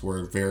tasks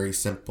were very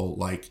simple.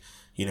 Like,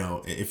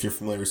 if you're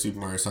familiar with Super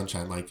Mario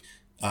Sunshine,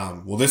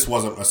 this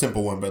wasn't a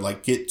simple one,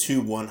 but get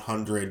to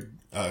 100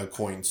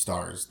 coin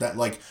stars. That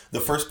the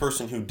first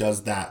person who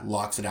does that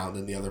locks it out, and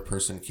then the other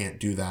person can't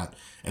do that.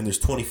 And there's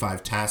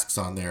 25 tasks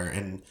on there,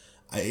 and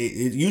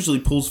it usually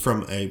pulls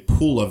from a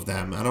pool of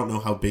them. I don't know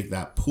how big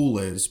that pool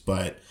is,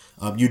 but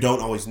you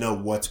don't always know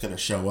what's going to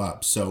show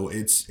up. So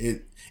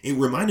it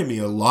reminded me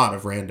a lot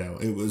of rando.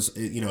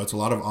 It's a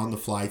lot of on the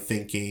fly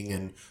thinking,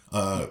 and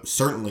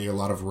certainly a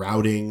lot of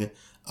routing.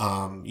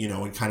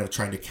 And kind of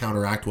trying to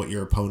counteract what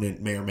your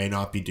opponent may or may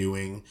not be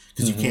doing,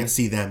 because you can't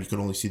see them, you can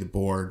only see the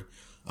board.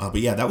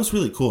 But yeah, that was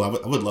really cool. I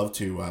would love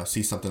to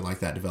see something like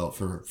that develop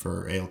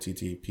for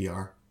ALTT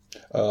PR.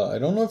 I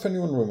don't know if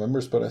anyone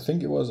remembers, but I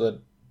think it was at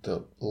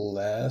the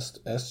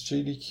last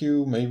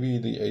SGDQ, maybe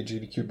the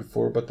AGDQ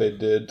before, but they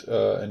did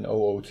an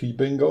OOT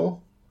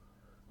bingo.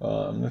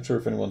 I'm not sure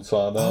if anyone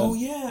saw that. Oh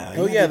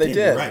yeah, they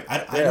did. Right,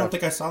 I don't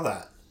think I saw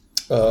that.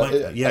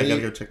 I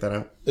gotta go check that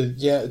out.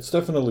 It's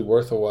definitely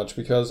worth a watch,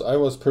 because I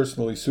was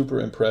personally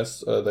super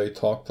impressed. They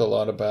talked a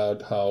lot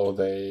about how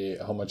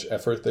much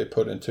effort they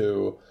put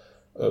into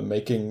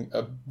making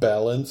a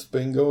balanced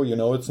bingo. You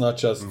know, it's not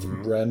just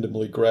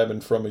randomly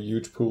grabbing from a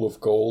huge pool of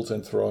goals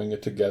and throwing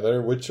it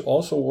together, which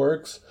also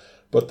works,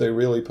 but they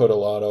really put a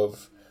lot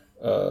of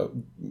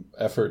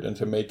effort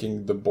into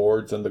making the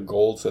boards and the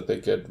goals that they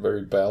get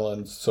very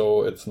balanced,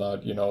 so it's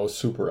not, you know,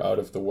 super out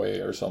of the way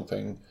or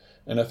something.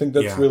 And I think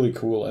that's really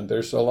cool, and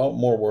there's a lot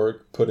more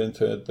work put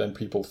into it than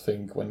people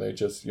think when they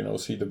just, you know,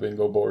 see the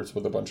bingo boards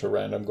with a bunch of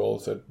random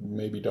goals that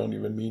maybe don't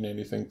even mean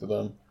anything to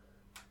them.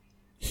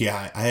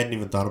 Yeah, I hadn't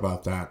even thought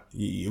about that.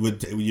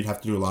 You'd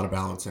have to do a lot of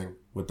balancing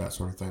with that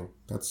sort of thing.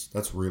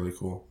 That's really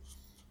cool.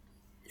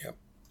 Yep.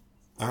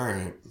 All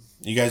right,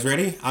 you guys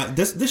ready?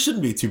 This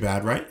shouldn't be too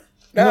bad, right?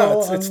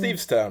 No, it's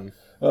Thieves Town.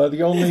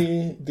 The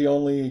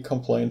only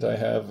complaint I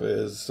have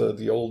is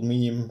the old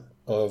meme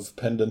of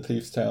Pendant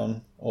Thieves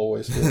Town.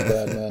 Always feels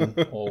bad,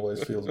 man.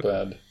 Always feels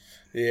bad.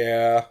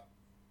 Yeah.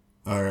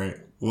 All right.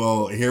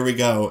 Well, here we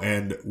go,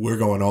 and we're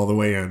going all the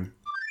way in.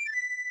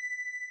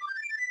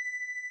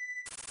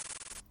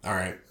 All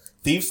right.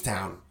 Thieves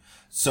Town.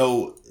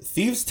 So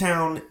Thieves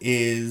Town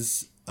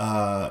is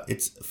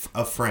it's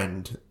a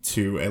friend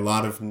to a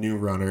lot of new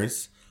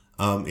runners.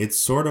 It's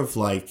sort of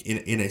like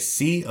in a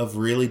sea of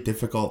really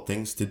difficult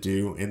things to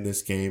do in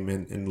this game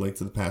and Link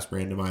to the Past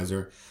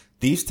randomizer,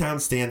 Thieves Town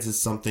stands as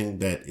something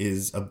that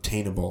is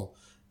obtainable,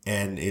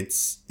 and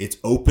it's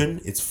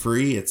open, it's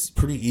free, it's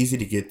pretty easy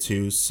to get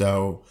to.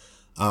 So,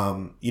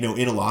 you know,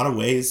 in a lot of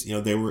ways, you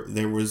know,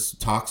 there was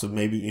talks of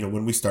maybe, you know,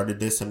 when we started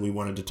this and we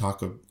wanted to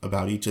talk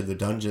about each of the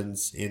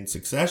dungeons in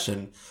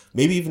succession,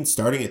 maybe even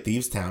starting at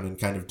Thieves Town and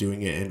kind of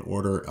doing it in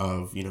order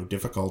of, you know,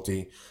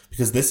 difficulty,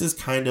 because this is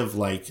kind of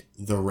like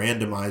the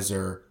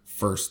randomizer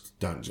first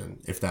dungeon,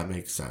 if that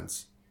makes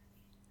sense.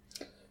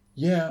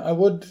 Yeah, I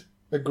would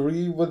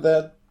agree with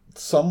that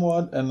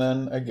somewhat, and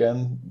then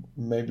again,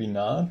 maybe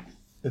not.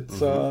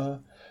 It's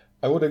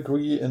I would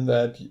agree in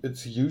that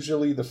it's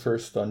usually the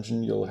first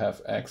dungeon you'll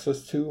have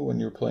access to when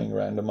you're playing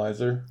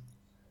randomizer,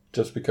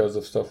 just because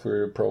of stuff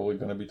we're probably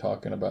going to be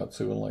talking about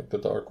soon, like the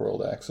Dark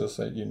World access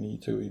that you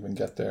need to even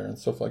get there and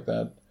stuff like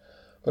that.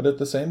 But at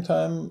the same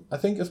time, I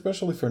think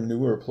especially for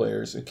newer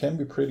players, it can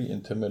be pretty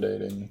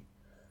intimidating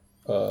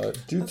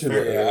due to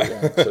the early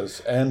access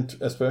and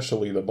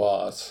especially the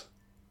boss.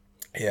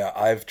 Yeah,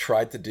 I've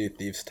tried to do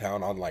Thieves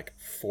Town on like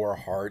 4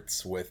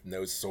 hearts with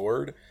no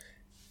sword.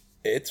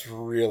 It's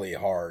really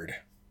hard.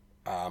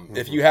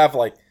 If you have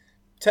like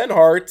 10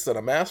 hearts and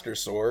a master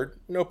sword,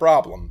 no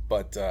problem.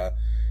 But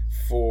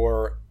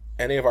for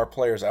any of our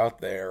players out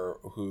there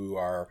who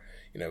are,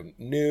 you know,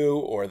 new,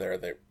 or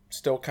they're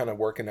still kind of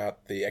working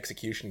out the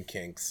execution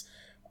kinks,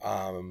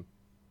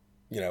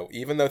 you know,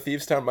 even though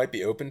Thieves Town might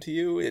be open to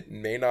you, it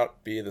may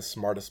not be the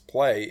smartest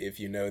play if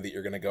you know that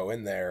you're going to go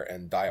in there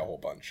and die a whole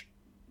bunch.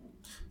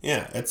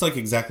 Yeah, it's like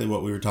exactly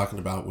what we were talking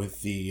about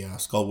with the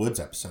Skull Woods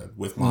episode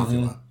with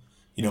Mothula.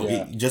 You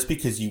know, just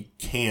because you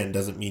can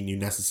doesn't mean you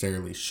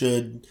necessarily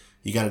should.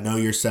 You got to know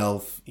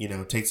yourself, you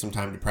know, take some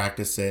time to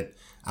practice it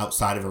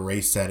outside of a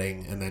race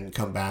setting, and then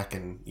come back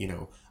and, you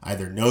know,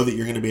 either know that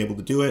you're going to be able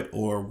to do it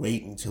or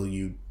wait until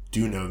you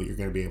do know that you're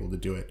going to be able to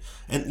do it.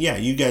 And yeah,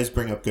 you guys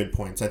bring up good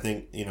points. I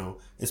think, you know,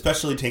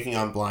 especially taking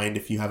on blind,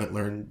 if you haven't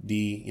learned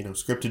the, you know,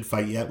 scripted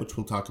fight yet, which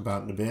we'll talk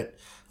about in a bit,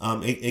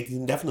 it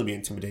can definitely be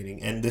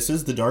intimidating. And this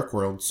is the Dark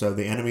World, so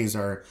the enemies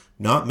are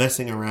not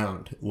messing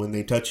around. When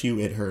they touch you,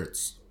 it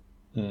hurts.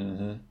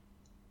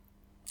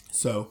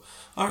 So,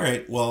 all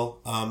right. Well,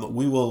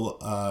 we will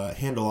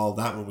handle all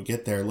that when we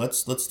get there.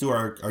 Let's do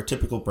our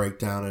typical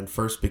breakdown and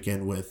first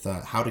begin with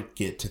how to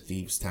get to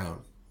Thieves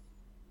Town.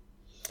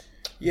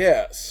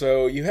 Yeah,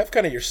 so you have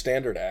kind of your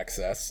standard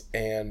access,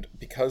 and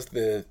because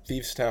the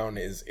Thieves Town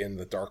is in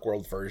the Dark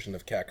World version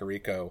of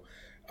Kakariko,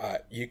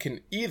 you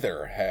can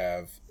either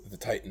have the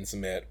Titan's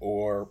Mitt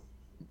or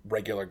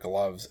regular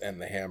gloves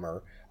and the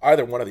hammer.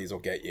 Either one of these will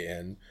get you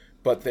in.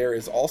 But there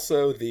is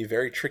also the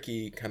very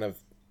tricky kind of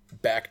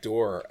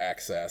backdoor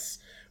access,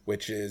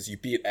 which is you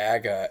beat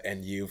Aga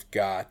and you've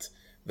got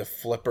the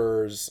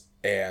flippers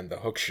and the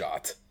hook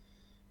shot.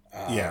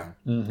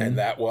 And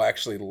that will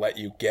actually let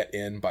you get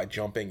in by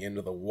jumping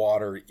into the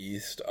water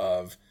east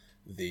of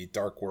the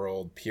Dark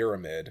World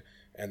pyramid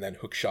and then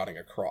hook shotting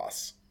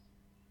across.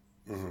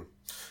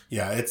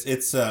 Yeah,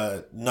 it's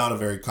not a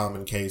very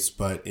common case,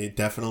 but it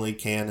definitely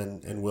can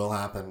and will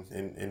happen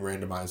in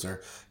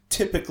randomizer.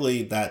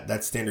 Typically,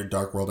 that standard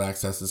Dark World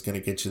access is going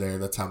to get you there.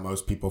 That's how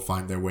most people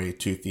find their way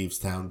to Thieves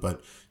Town.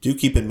 But do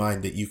keep in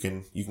mind that you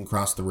can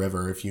cross the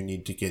river if you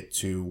need to get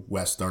to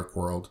West Dark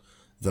World,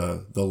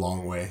 the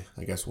long way,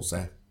 I guess we'll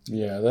say.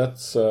 Yeah,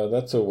 that's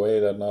a way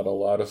that not a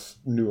lot of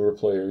newer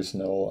players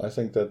know. I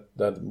think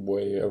that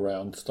way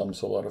around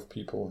stumps a lot of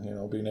people. You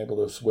know, being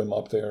able to swim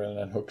up there and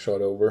then hookshot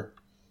over.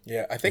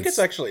 Yeah, I think it's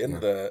actually in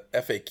the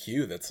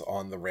FAQ that's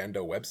on the Rando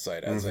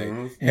website as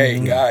hey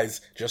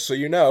guys, just so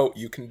you know,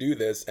 you can do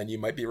this and you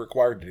might be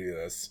required to do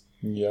this.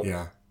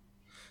 Yep.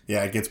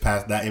 Yeah, it gets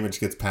passed. That image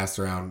gets passed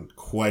around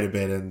quite a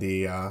bit in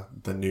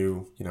the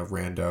new, you know,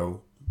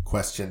 Rando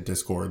question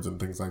discords and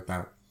things like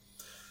that.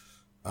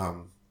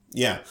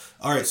 Yeah.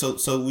 All right.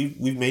 So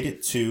we've made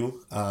it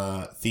to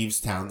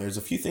Thieves Town. There's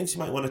a few things you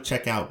might want to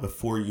check out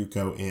before you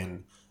go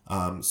in.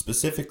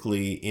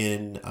 Specifically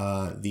in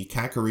the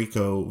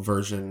Kakariko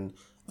version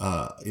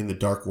in the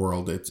Dark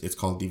World, it's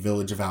called the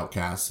Village of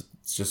Outcasts. It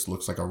just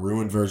looks like a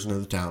ruined version of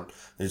the town.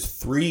 There's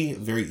 3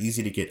 very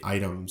easy to get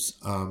items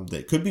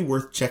that could be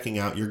worth checking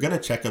out. You're gonna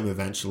check them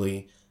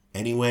eventually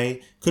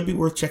anyway. Could be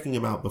worth checking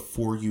them out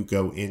before you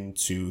go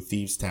into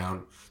Thieves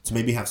Town to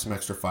maybe have some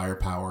extra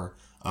firepower.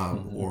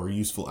 Or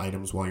useful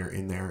items while you're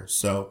in there.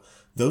 So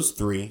those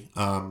 3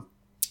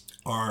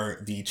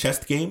 are the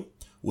chest game,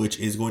 which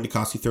is going to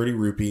cost you 30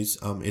 rupees.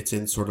 It's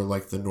in sort of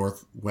like the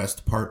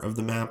northwest part of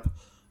the map.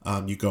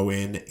 You go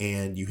in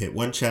and you hit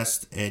 1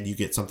 chest and you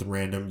get something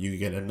random. You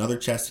get another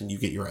chest and you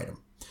get your item.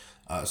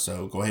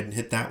 So go ahead and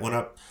hit that one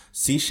up.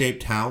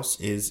 C-shaped house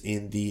is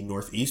in the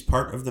northeast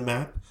part of the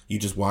map. You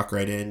just walk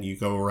right in. You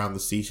go around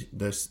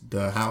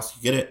the house.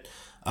 You get it.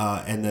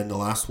 And then the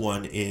last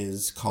one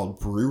is called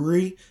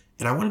Brewery.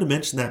 And I wanted to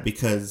mention that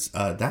because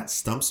that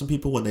stumps some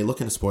people when they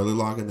look in a spoiler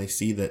log and they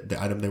see that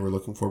the item they were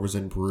looking for was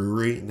in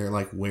Brewery. And they're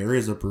like, where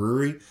is a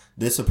brewery?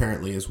 This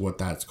apparently is what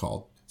that's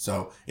called.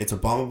 So it's a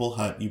bombable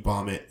hut. You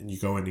bomb it and you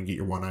go in and get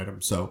your 1 item.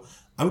 So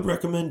I would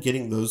recommend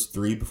getting those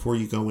 3 before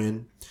you go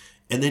in.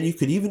 And then you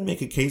could even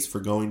make a case for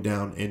going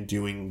down and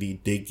doing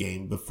the dig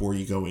game before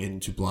you go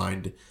into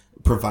blind,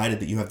 provided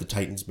that you have the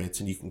Titan's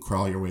mitts and you can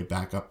crawl your way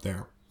back up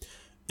there.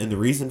 And the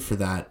reason for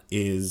that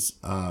is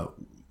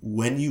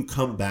when you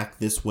come back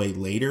this way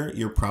later,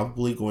 you're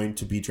probably going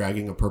to be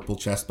dragging a purple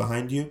chest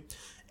behind you.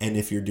 And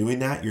if you're doing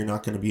that, you're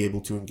not going to be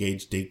able to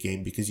engage dig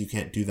game because you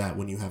can't do that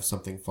when you have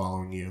something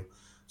following you.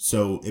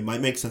 So it might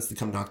make sense to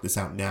come knock this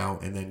out now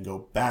and then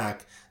go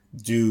back,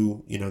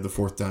 do, the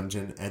 4th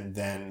dungeon, and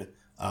then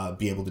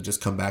be able to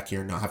just come back here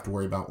and not have to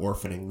worry about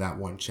orphaning that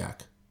 1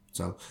 check.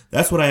 So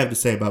that's what I have to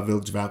say about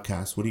Village of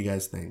Outcasts. What do you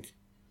guys think?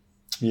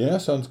 Yeah,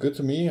 sounds good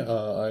to me.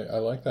 I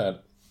like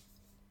that.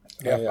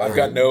 Yeah, I've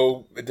got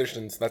no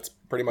additions. That's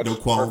pretty much no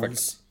qualms.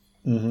 Perfect.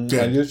 Mm-hmm.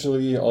 I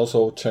usually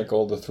also check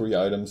all the 3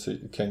 items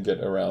that you can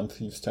get around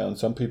Thieves Town.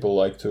 Some people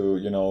like to,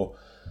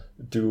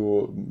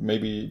 do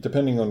maybe,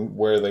 depending on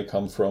where they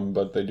come from,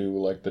 but they do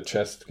like the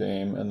chest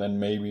game and then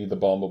maybe the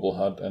bombable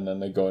hut, and then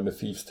they go into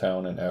Thieves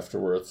Town, and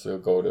afterwards they'll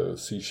go to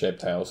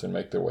C-shaped house and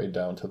make their way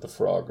down to the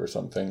frog or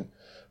something.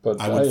 But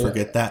I would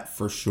forget that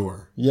for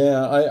sure.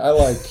 Yeah, I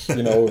like,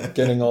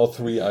 getting all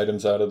 3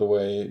 items out of the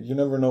way. You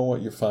never know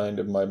what you find.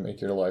 It might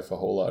make your life a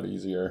whole lot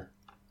easier.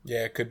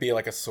 Yeah, it could be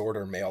like a sword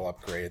or mail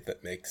upgrade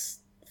that makes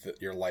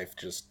your life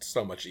just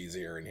so much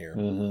easier in here.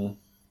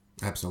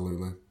 Mm-hmm.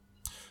 Absolutely.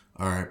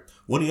 All right.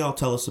 What do y'all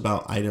tell us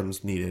about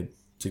items needed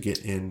to get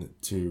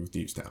into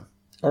Thieves Town?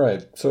 All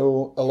right.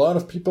 So a lot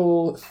of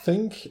people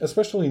think,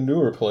 especially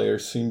newer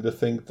players, seem to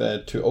think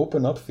that to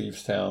open up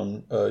Thieves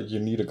Town, you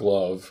need a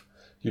glove.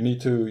 You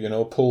need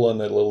to, pull on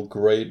that little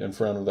grate in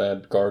front of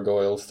that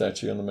gargoyle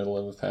statue in the middle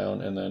of the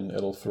town, and then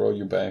it'll throw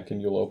you back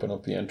and you'll open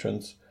up the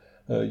entrance.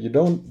 You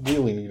don't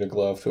really need a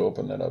glove to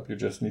open that up. You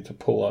just need to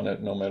pull on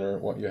it no matter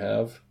what you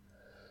have.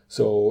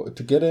 So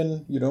to get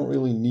in, you don't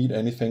really need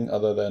anything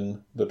other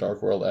than the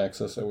Dark World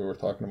access that we were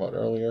talking about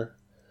earlier.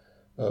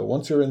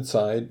 Once you're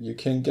inside, you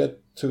can get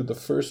to the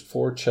first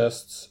 4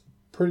 chests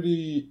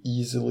pretty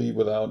easily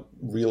without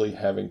really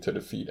having to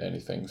defeat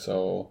anything.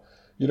 So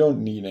you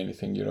don't need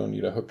anything. You don't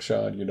need a hook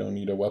shot. You don't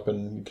need a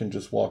weapon. You can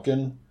just walk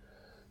in.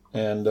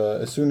 And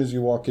as soon as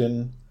you walk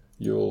in,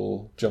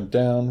 you'll jump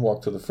down,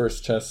 walk to the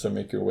first chest, and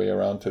make your way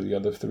around to the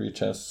other 3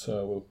 chests.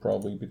 We'll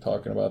probably be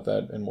talking about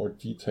that in more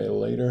detail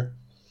later.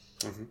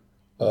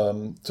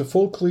 Mm-hmm. To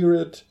full clear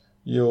it,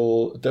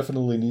 you'll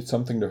definitely need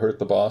something to hurt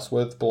the boss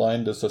with.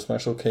 Blind is a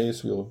special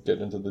case. We'll get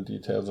into the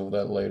details of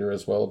that later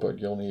as well, but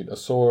you'll need a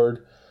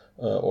sword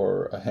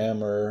or a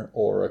hammer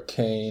or a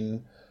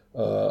cane.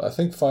 I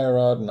think Fire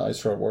Rod and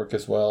Ice Rod work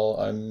as well.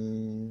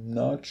 I'm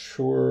not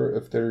sure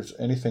if there's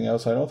anything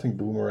else. I don't think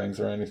boomerangs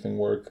or anything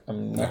work.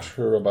 I'm not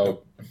sure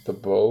about the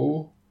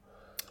bow.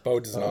 Bow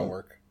does not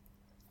work.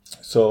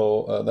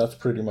 So that's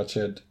pretty much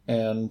it.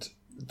 And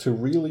to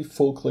really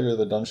full clear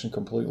the dungeon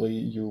completely,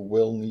 you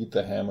will need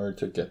the hammer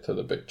to get to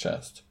the big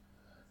chest.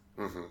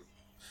 Mm-hmm.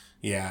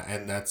 Yeah,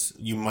 and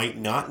you might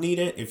not need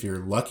it if you're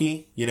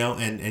lucky,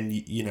 and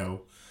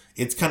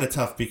it's kind of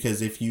tough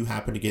because if you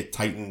happen to get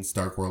Titan's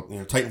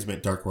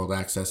Mint Dark World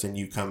access, and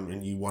you come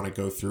and you want to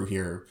go through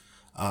here,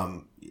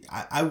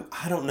 I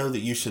don't know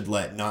that you should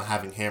let not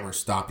having hammer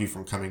stop you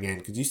from coming in,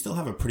 because you still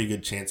have a pretty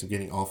good chance of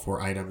getting all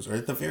 4 items, or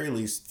at the very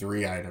least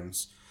 3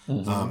 items.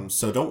 Mm-hmm.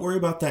 So don't worry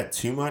about that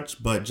too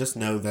much, but just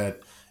know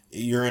that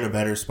you're in a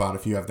better spot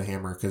if you have the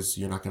hammer, because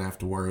you're not going to have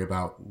to worry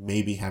about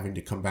maybe having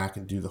to come back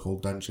and do the whole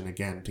dungeon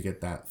again to get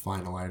that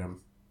final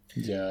item.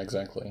 Yeah,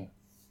 exactly.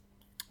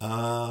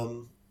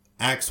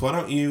 Axe, why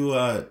don't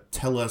you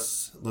tell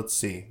us, let's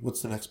see,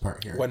 what's the next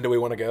part here? When do we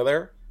want to go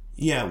there?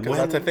 Yeah, because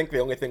that's, I think, the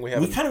only thing we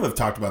have. We kind of have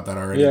talked about that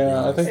already.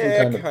 Yeah, I think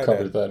we kind of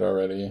covered that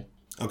already.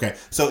 Okay,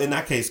 so in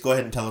that case, go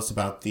ahead and tell us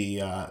about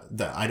the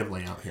item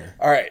layout here.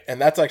 All right,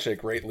 and that's actually a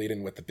great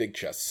lead-in with the big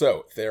chest.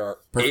 So there are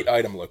 8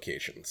 item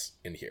locations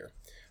in here.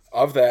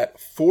 Of that,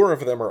 4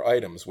 of them are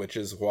items, which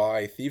is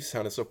why Thieves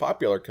Town is so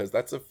popular, because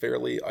that's a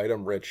fairly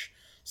item-rich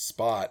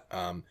spot.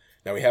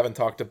 Now, we haven't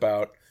talked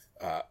about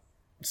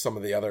some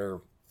of the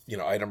other,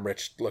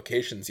 item-rich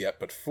locations yet,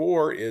 but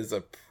 4 is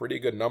a pretty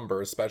good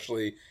number,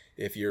 especially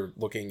if you're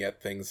looking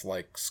at things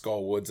like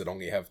Skull Woods that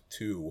only have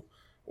 2,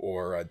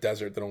 or a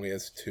Desert that only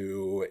has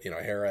 2.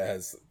 Hera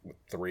has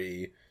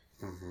 3.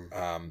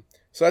 Mm-hmm.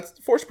 So that's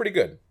 4's pretty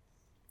good.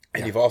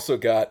 And you've also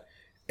got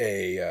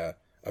a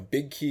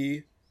big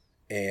key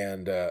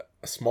and a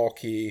small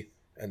key,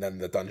 and then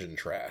the dungeon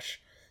trash.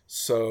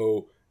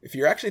 So if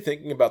you're actually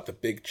thinking about the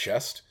big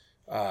chest,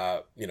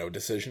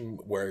 decision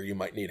where you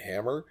might need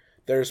hammer,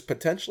 there's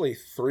potentially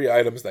 3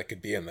 items that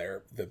could be in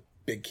there. The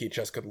big key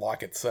chest could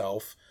lock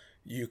itself.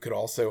 You could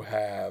also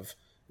have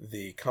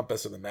the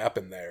compass and the map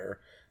in there.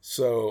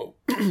 So,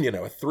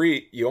 a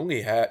 3,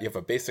 you have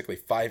a basically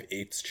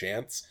 5/8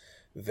 chance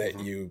that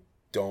you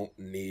don't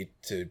need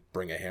to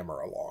bring a hammer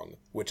along,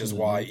 which is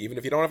why even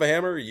if you don't have a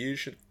hammer, you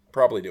should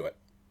probably do it.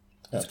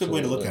 That's a good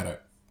way to look at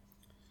it.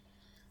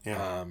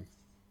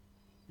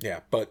 Yeah.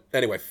 But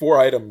anyway, 4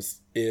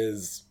 items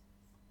is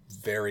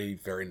very,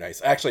 very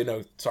nice. Actually,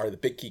 no, sorry, the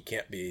big key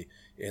can't be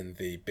in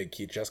the big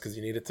key chest because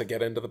you need it to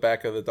get into the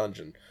back of the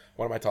dungeon.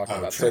 What am I talking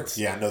about? Sure.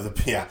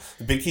 The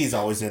big key is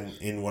always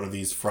in one of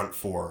these front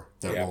 4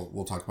 that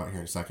we'll talk about here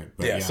in a second.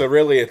 But so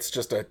really it's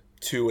just a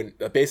 2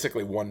 and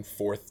basically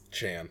 1/4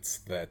 chance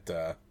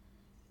that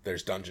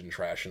there's dungeon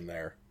trash in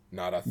there,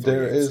 not a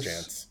 3/8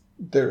 chance.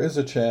 There is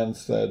a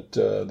chance that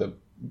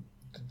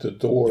the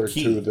door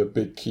to the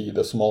big key,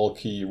 the small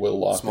key, will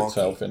lock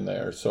itself in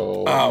there.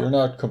 So you're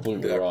not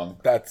completely wrong.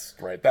 That's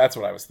right. That's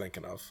what I was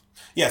thinking of.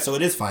 Yeah, so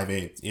it is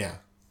 5/8. Yeah.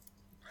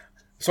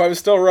 So I was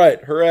still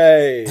right.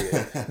 Hooray!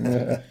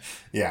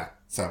 Yeah.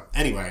 So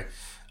anyway,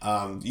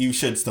 you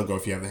should still go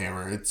if you have the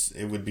hammer.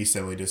 It would be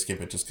silly to skip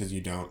it just because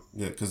you don't,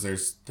 because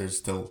there's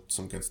still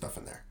some good stuff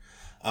in there.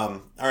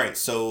 All right,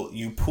 so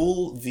you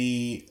pull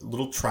the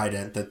little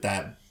trident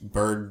that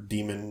bird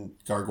demon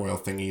gargoyle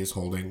thingy is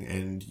holding,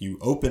 and you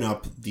open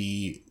up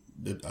the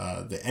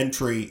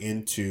entry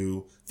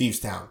into Thieves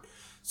Town.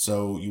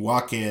 So you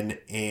walk in,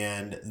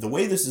 and the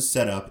way this is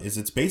set up is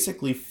it's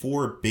basically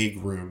 4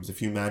 big rooms.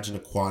 If you imagine a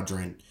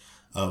quadrant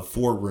of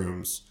 4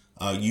 rooms,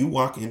 you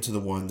walk into the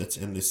one that's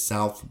in the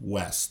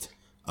southwest.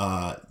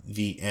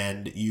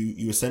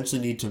 You essentially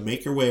need to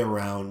make your way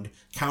around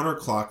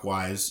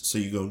counterclockwise. So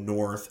you go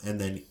north and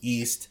then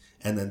east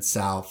and then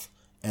south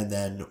and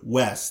then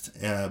west,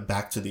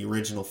 back to the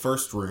original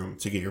first room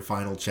to get your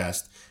final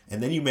chest.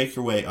 And then you make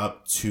your way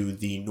up to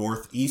the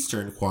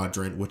northeastern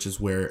quadrant, which is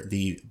where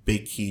the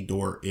big key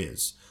door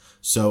is.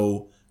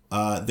 So,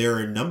 there are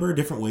a number of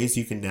different ways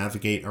you can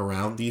navigate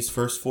around these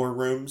first 4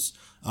 rooms.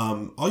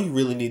 All you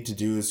really need to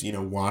do is,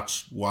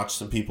 watch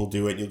some people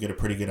do it. You'll get a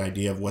pretty good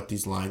idea of what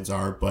these lines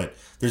are, but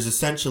there's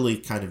essentially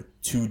kind of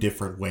 2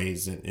 different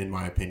ways in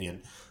my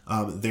opinion.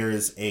 There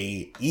is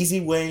a easy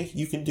way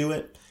you can do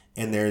it,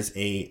 and there's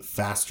a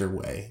faster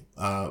way.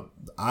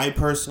 I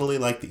personally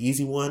like the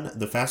easy one.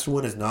 The faster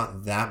one is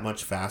not that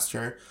much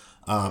faster.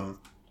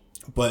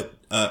 But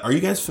are you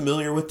guys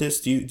familiar with this?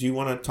 Do you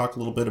want to talk a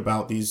little bit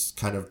about these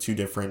kind of 2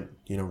 different,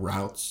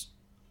 routes?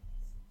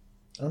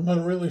 I'm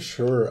not really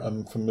sure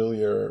I'm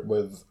familiar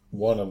with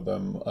one of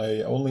them.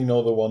 I only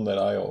know the one that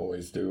I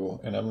always do,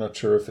 and I'm not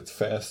sure if it's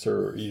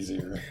faster or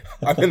easier.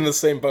 I'm in the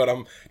same boat.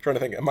 I'm trying to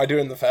think, am I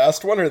doing the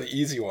fast one or the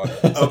easy one?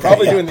 I'm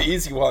probably doing the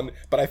easy one,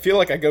 but I feel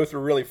like I go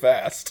through really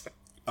fast.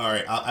 All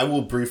right, I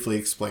will briefly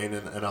explain,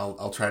 and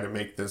I'll try to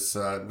make this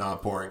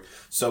not boring.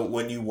 So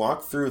when you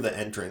walk through the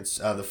entrance,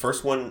 the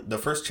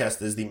first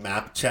chest is the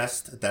map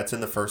chest that's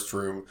in the first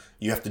room.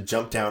 You have to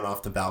jump down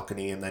off the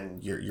balcony, and then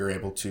you're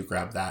able to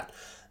grab that.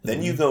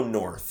 Then you go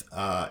north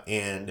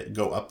and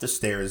go up the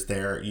stairs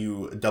there.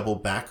 You double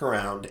back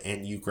around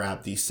and you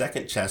grab the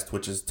second chest,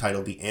 which is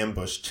titled the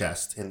ambush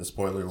chest in the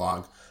spoiler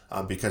log,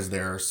 because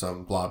there are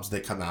some blobs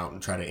that come out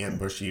and try to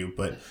ambush you,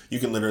 but you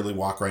can literally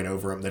walk right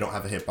over them. They don't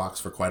have a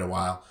hitbox for quite a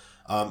while.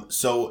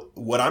 So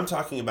what I'm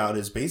talking about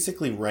is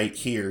basically right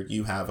here,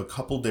 you have a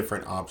couple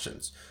different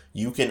options.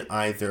 You can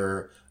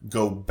either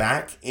go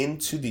back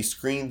into the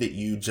screen that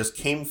you just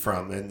came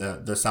from in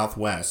the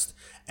southwest,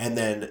 and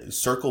then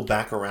circle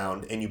back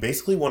around, and you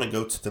basically want to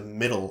go to the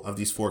middle of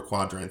these 4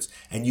 quadrants,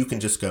 and you can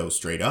just go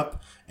straight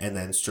up, and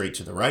then straight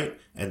to the right,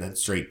 and then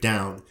straight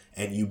down,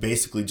 and you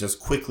basically just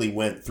quickly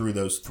went through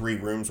those 3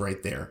 rooms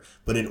right there.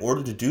 But in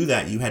order to do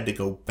that, you had to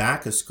go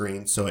back a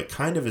screen, so it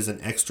kind of is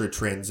an extra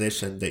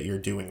transition that you're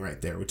doing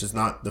right there, which is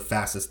not the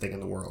fastest thing in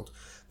the world.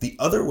 The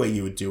other way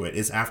you would do it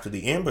is after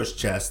the ambush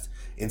chest.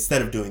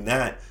 Instead of doing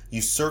that,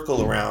 you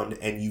circle around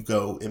and you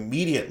go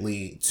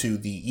immediately to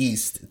the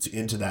east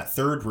into that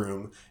 3rd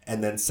room,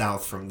 and then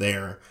south from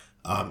there.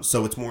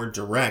 So it's more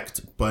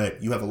direct,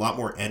 but you have a lot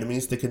more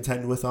enemies to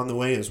contend with on the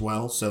way as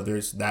well. So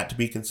there's that to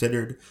be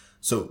considered.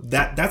 So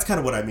that's kind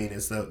of what I mean,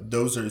 is that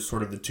those are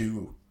sort of the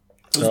two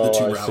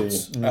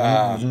routes.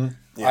 Mm-hmm.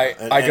 Yeah.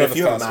 I go if the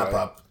you have a fast map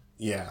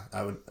way. up,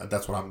 I would.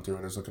 That's what I'm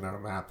doing, is looking at a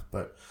map.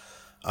 But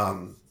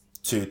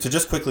to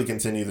just quickly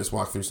continue this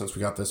walkthrough since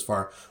we got this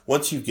far.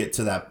 Once you get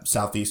to that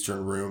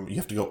southeastern room, you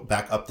have to go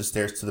back up the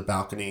stairs to the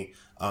balcony.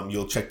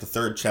 You'll check the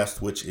third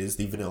chest, which is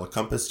the Vanilla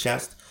Compass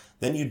chest.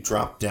 Then you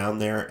drop down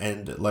there,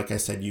 and like I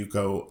said, you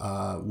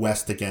go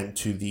west again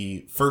to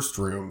the first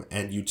room,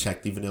 and you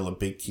check the Vanilla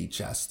Big Key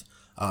chest.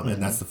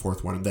 And that's the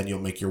fourth one. And then you'll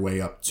make your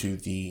way up to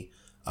the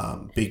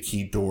Big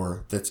Key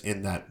door that's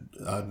in that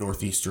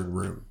northeastern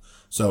room.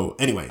 So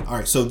anyway, all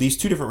right. So these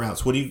two different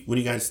routes. What do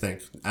you guys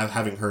think?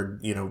 Having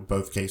heard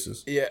both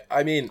cases. Yeah,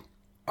 I mean,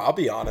 I'll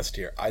be honest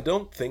here. I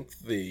don't think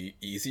the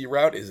easy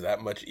route is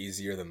that much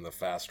easier than the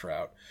fast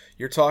route.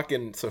 You're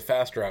talking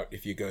fast route.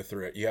 If you go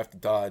through it, you have to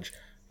dodge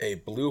a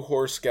blue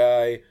horse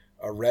guy,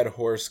 a red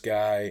horse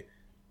guy,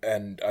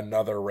 and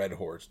another red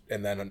horse,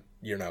 and then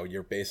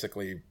you're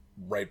basically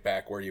right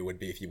back where you would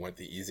be if you went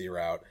the easy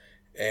route.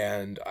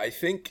 And I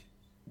think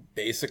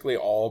basically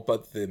all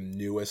but the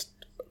newest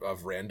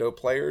of rando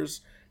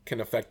players can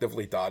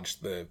effectively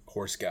dodge the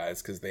horse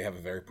guys because they have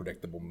a very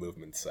predictable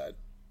movement set.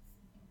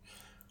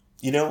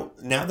 Now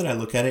that I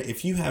look at it,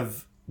 if you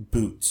have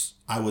boots,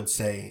 I would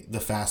say the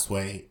fast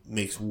way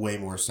makes way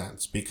more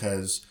sense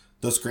because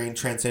those screen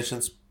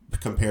transitions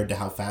compared to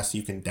how fast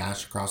you can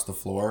dash across the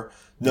floor,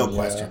 no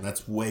question,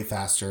 that's way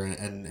faster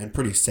and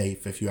pretty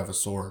safe if you have a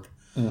sword.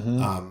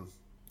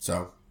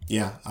 So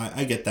yeah,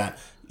 I get that.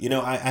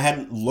 I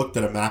hadn't looked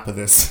at a map of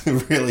this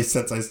really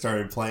since I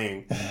started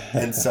playing,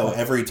 and so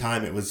every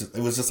time it was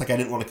just like I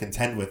didn't want to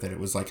contend with it. It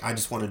was like I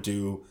just want to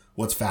do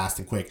what's fast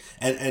and quick.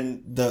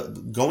 And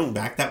the going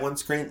back that one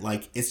screen,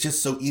 like it's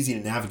just so easy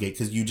to navigate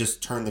because you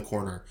just turn the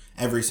corner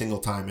every single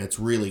time. It's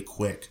really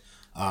quick.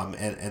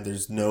 And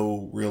there's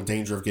no real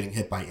danger of getting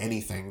hit by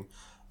anything.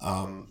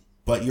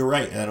 But you're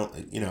right.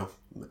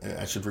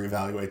 I should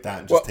reevaluate that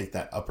and just take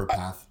that upper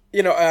path.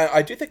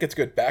 I do think it's a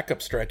good backup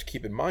strat to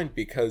keep in mind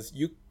because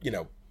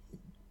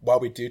while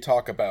we do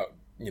talk about,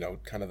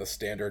 kind of the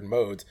standard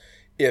modes,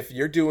 if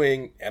you're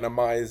doing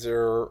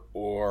Enemizer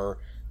or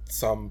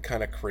some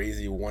kind of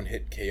crazy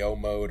one-hit KO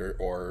mode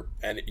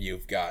and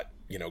you've got,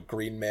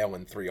 green mail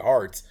and 3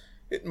 hearts,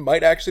 it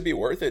might actually be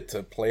worth it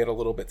to play it a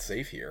little bit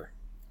safe here.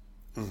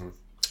 Mm-hmm.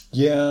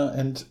 Yeah,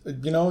 and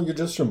you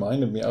just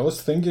reminded me. I was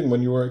thinking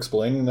when you were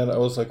explaining that, I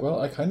was like, well,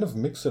 I kind of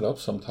mix it up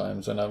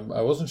sometimes, and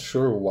I wasn't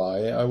sure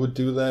why I would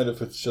do that,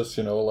 if it's just,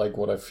 like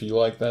what I feel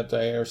like that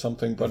day or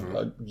something.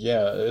 But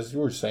yeah, as you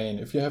were saying,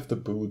 if you have the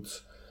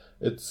boots,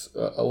 it's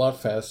a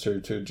lot faster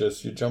to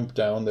you jump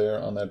down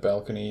there on that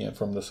balcony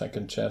from the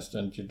second chest,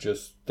 and you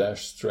just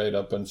dash straight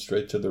up and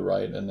straight to the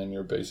right, and then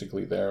you're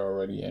basically there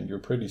already, and you're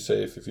pretty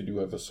safe if you do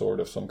have a sword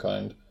of some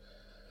kind.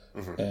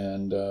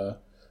 And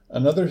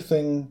another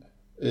thing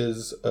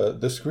is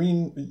the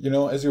screen,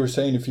 as you were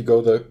saying, if you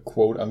go the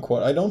quote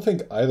unquote, I don't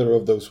think either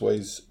of those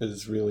ways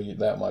is really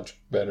that much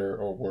better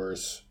or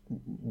worse,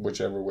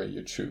 whichever way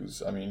you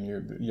choose. I mean,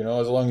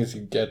 as long as you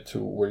get to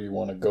where you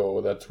want to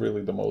go, that's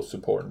really the most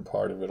important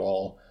part of it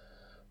all.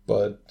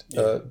 But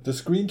the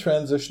screen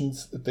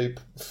transitions, they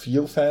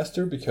feel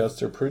faster because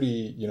they're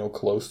pretty,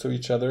 close to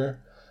each other,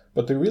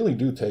 but they really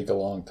do take a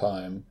long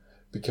time.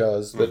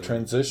 Because the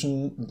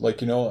transition,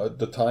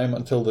 the time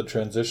until the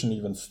transition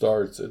even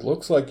starts, it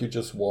looks like you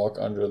just walk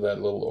under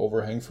that little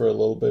overhang for a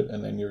little bit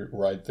and then you're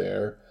right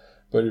there.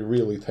 But it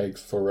really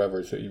takes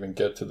forever to even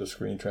get to the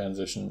screen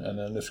transition. And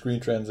then the screen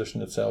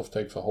transition itself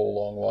takes a whole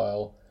long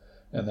while.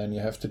 And then you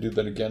have to do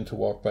that again to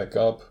walk back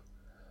up.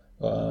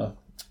 I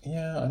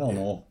don't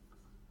know.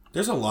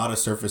 There's a lot of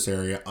surface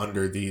area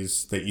under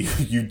these that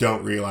you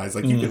don't realize.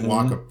 Like, you can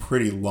walk a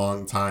pretty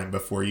long time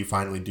before you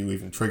finally do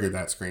even trigger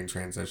that screen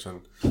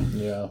transition.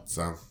 Yeah.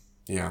 So,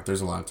 yeah, there's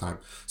a lot of time.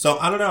 So,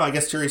 I don't know. I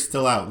guess jury's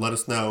still out. Let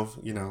us know,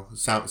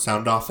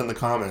 sound off in the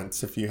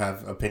comments if you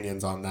have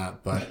opinions on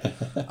that. But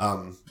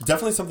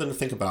definitely something to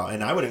think about.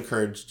 And I would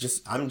encourage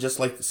I'm just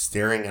like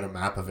staring at a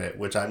map of it,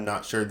 which I'm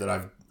not sure that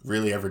I've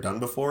really ever done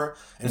before,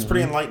 and it's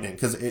pretty enlightening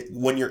because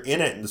when you're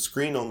in it and the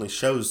screen only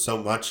shows so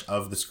much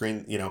of the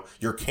screen,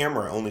 your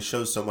camera only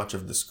shows so much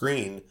of the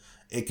screen,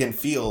 it can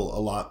feel a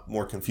lot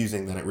more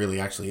confusing than it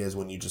really actually is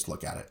when you just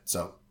look at it.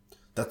 So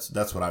that's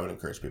what I would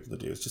encourage people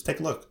to do, is just take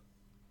a look.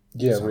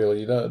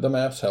 Really, the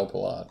maps help a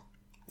lot.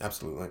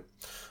 Absolutely.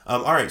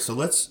 All right, so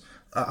let's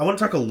I want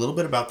to talk a little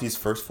bit about these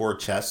first 4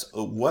 chests.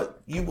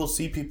 What you will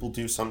see people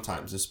do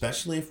sometimes,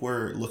 especially if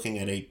we're looking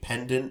at a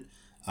pendant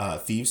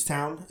Thieves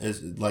Town,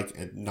 is like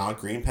a not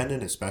green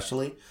pendant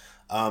especially,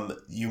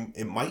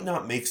 it might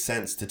not make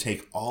sense to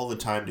take all the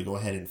time to go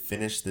ahead and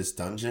finish this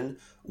dungeon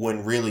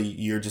when really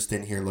you're just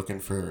in here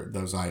looking for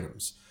those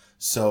items.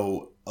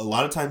 So a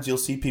lot of times you'll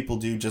see people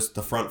do just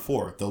the front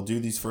 4. They'll do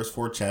these first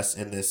 4 chests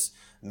in this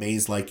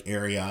maze-like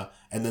area,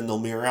 and then they'll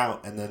mirror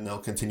out, and then they'll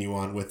continue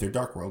on with their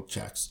Dark World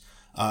checks.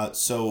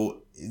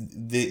 So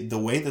the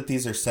way that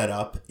these are set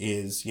up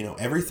is,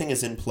 everything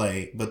is in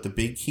play, but the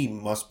big key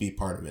must be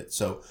part of it.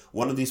 So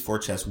one of these 4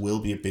 chests will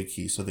be a big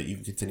key so that you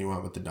can continue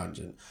on with the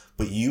dungeon.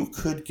 But you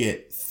could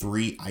get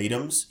 3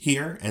 items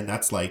here, and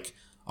that's like,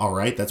 all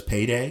right, that's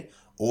payday.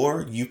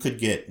 Or you could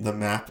get the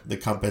map, the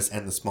compass,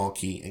 and the small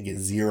key and get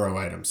 0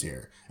 items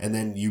here. And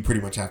then you pretty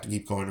much have to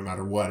keep going no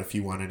matter what if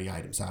you want any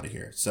items out of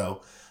here.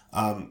 So,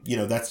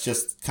 that's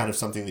just kind of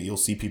something that you'll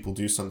see people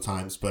do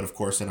sometimes. But of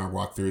course, in our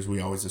walkthroughs, we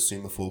always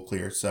assume a full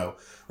clear. So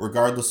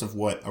regardless of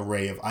what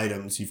array of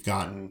items you've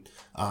gotten,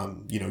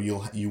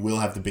 you will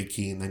have the big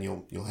key, and then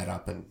you'll head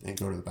up and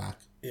go to the back.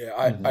 Yeah,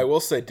 I will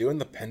say doing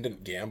the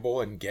pendant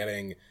gamble and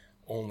getting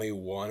only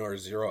 1 or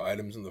 0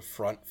 items in the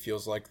front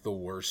feels like the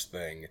worst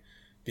thing.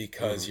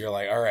 Because you're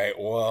like, all right,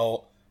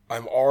 well,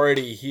 I'm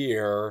already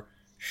here.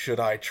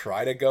 Should I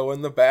try to go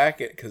in the back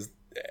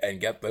and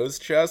get those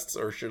chests,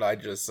 or should I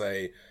just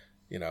say,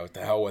 to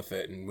hell with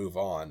it and move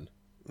on?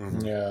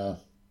 Mm-hmm. Yeah.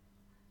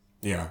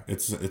 Yeah,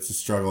 it's a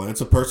struggle. And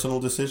it's a personal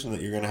decision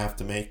that you're going to have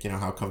to make.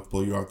 How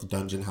comfortable you are with the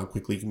dungeon, how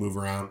quickly you can move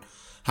around,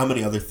 how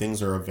many other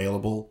things are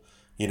available.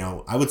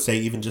 I would say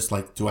even just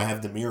like, do I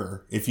have the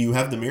mirror? If you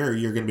have the mirror,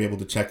 you're going to be able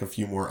to check a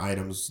few more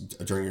items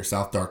during your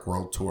South Dark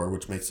World tour,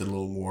 which makes it a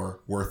little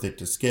more worth it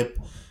to skip.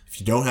 If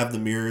you don't have the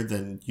mirror,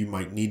 then you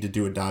might need to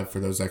do a dive for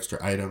those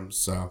extra items.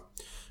 So,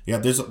 yeah,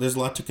 there's a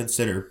lot to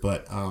consider.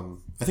 But I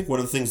think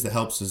one of the things that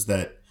helps is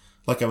that,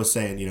 like I was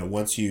saying,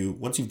 once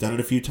you've done it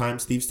a few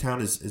times, Thieves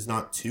Town is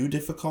not too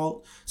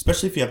difficult,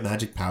 especially if you have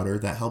magic powder.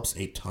 That helps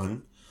a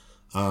ton.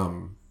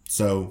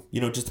 So,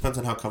 it just depends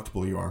on how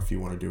comfortable you are if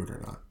you want to do it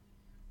or not.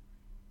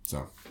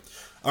 So,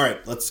 all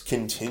right, let's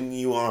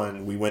continue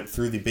on. We went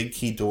through the big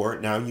key door.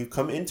 Now you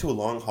come into a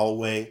long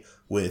hallway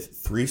with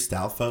 3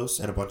 Stalfos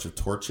and a bunch of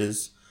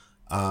torches.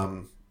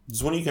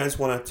 Does one of you guys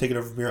want to take it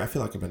over from here? I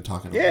feel like I've been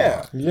talking a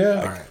lot.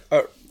 Yeah. All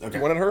right. Okay.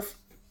 You want it,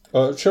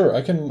 Herf? Sure,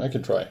 I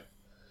can try.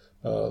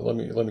 Let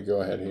me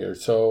go ahead here.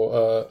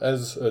 So,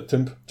 as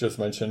Tim just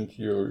mentioned,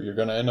 you're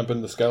going to end up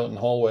in the skeleton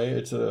hallway.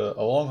 It's a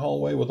long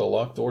hallway with a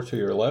locked door to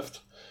your left.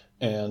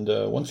 And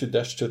once you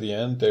dash to the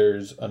end,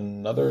 there's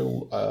another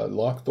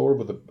locked door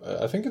with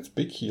I think it's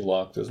big key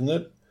locked, isn't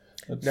it?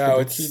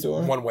 It's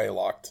one-way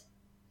locked.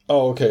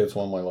 Oh, okay, it's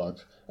one-way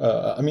locked.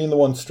 I mean the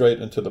one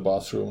straight into the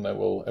boss room that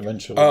will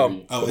eventually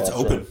be the it's boss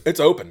open. room. It's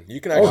open.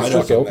 You can actually it's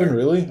just open, there.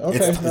 Really?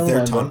 Okay,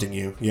 they're taunting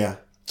you, yeah.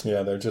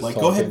 Yeah, they're just like,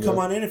 go ahead and come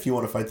on in if you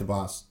want to fight the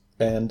boss.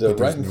 And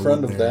right in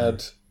front of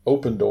that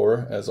open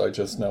door, as I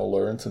just now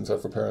learned, since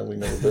I've apparently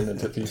never been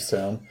into Thieves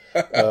Town,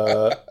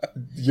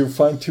 you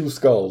find 2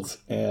 skulls,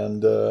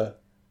 and to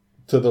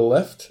the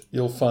left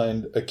you'll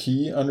find a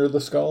key under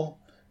the skull,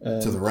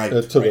 and to the right,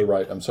 the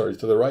right. I'm sorry,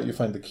 to the right you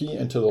find the key,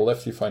 and to the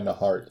left you find a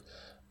heart.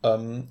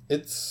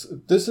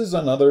 This is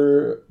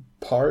another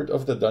part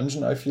of the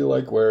dungeon, I feel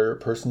like, where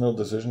personal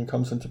decision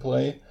comes into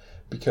play,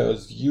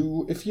 because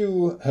if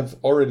you have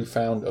already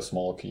found a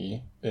small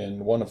key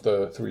in one of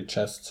the 3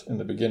 chests in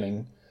the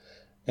beginning,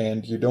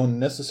 and you don't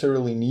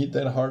necessarily need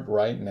that heart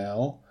right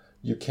now,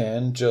 you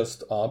can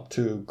just opt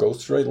to go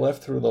straight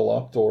left through the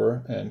locked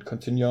door and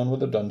continue on with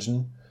the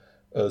dungeon,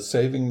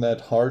 saving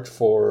that heart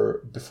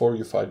for before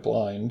you fight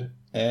Blind,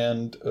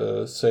 and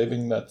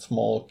saving that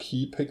small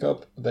key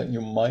pickup that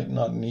you might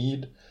not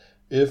need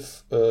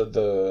if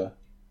the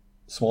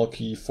small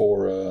key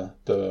for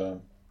the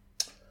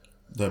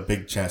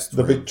big chest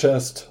big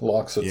chest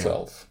locks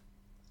itself.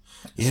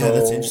 Yeah,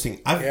 that's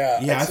interesting.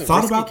 I've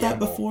thought about that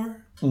before.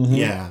 Mm-hmm.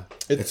 Yeah,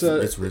 it's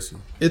risky.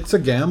 It's a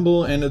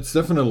gamble, and it's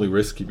definitely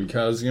risky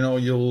because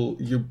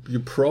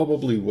you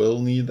probably will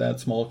need that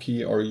small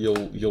key, or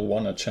you'll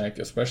want to check,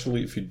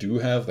 especially if you do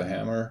have the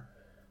hammer.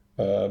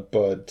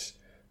 But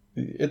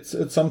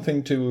it's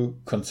something to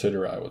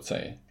consider, I would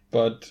say.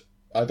 But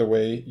either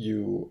way,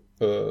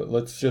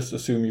 let's just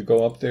assume you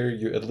go up there.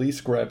 You at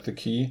least grab the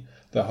key.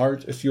 The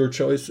heart is your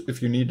choice.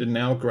 If you need it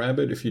now, grab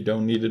it. If you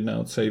don't need it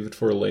now, save it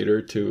for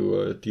later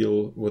to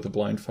deal with a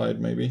blind fight,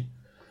 maybe.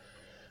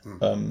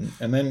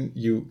 And then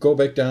you go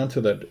back down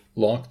to that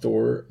locked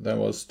door that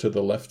was to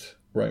the left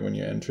right when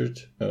you entered.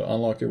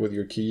 Unlock it with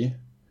your key.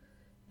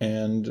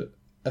 And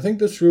I think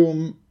this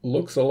room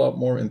looks a lot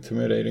more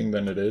intimidating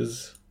than it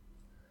is.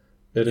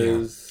 It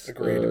is.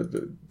 Agreed.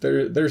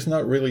 There's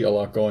not really a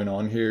lot going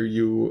on here.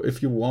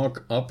 If you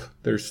walk up,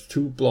 there's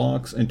 2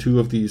 blocks and 2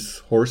 of these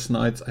horse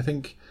knights. I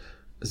think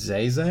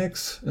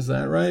Zazax, is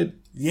that right?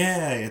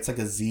 Yeah, it's like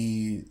a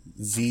Z.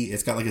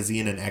 It's got like a Z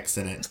and an X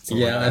in it.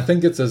 Yeah, like I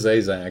think it's a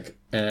Zazak,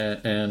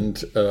 and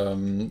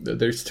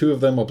there's 2 of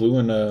them, a blue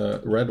and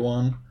a red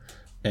one,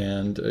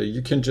 and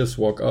you can just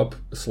walk up,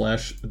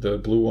 slash the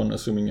blue one,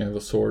 assuming you have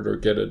a sword, or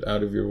get it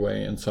out of your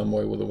way in some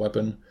way with a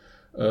weapon.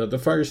 The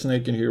fire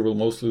snake in here will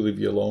mostly leave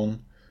you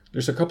alone.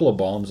 There's a couple of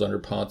bombs under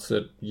pots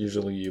that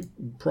usually you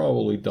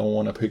probably don't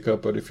want to pick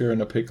up, but if you're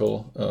in a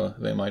pickle,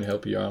 they might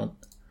help you out.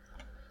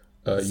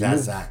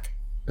 Zazak.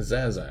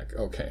 Zazak.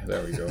 Okay,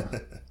 there we go.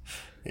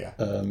 Yeah.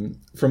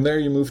 From there,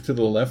 you move to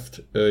the left.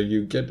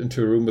 You get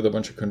into a room with a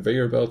bunch of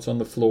conveyor belts on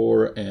the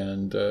floor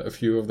and a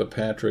few of the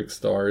Patrick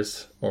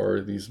stars,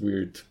 or these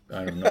weird,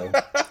 I don't know.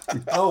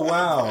 Oh,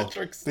 wow.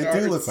 They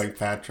do look like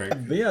Patrick.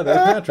 Yeah,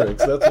 they're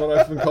Patricks. That's what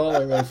I've been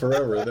calling them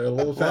forever. They're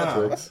little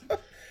Patricks.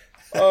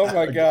 Oh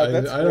my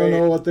god, I don't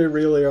know what they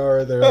really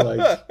are. They're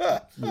like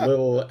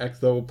little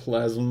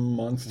ectoplasm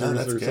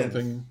monsters or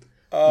something.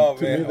 Oh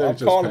To me, man, they're I'm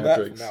just calling that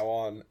from Patricks. now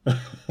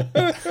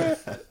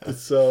on.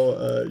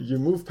 So you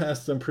move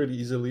past them pretty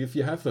easily. If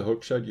you have the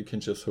hook shot, you can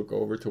just hook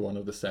over to one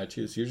of the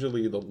statues.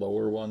 Usually the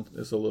lower one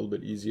is a little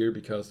bit easier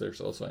because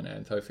there's also an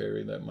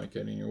anti-fairy that might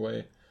get in your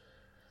way.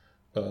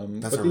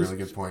 That's a really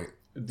good point.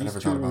 I never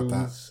thought about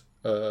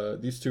that.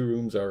 These two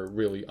rooms are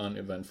really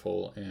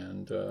uneventful,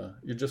 and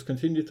you just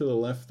continue to the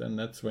left, and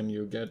that's when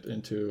you get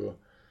into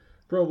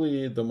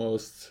probably the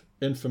most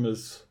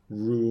infamous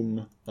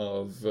room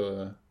of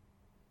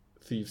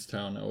Thieves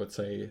Town, I would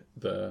say,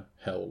 the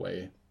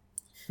Hellway.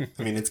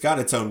 I mean, it's got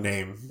its own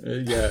name.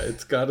 Yeah,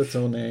 it's got its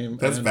own name.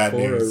 That's and bad for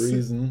news. a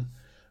reason.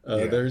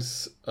 Yeah.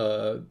 There's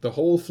the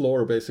whole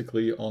floor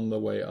basically on the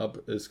way up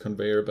is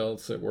conveyor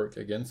belts that work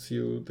against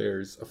you.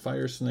 There's a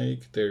fire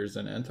snake, there's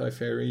an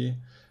anti-fairy,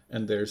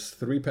 and there's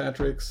 3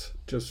 Patricks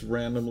just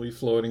randomly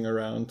floating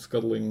around,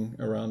 scuttling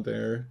around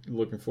there,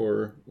 looking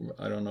for,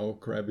 I don't know,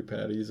 Krabby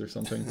Patties or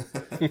something.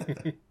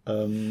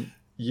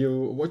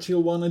 What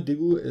you'll want to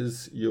do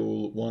is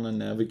you'll want to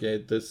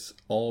navigate this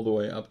all the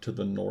way up to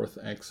the north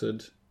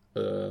exit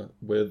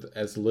with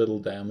as little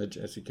damage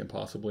as you can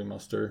possibly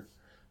muster.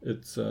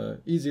 It's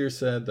easier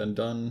said than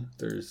done.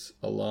 There's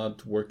a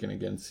lot working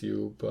against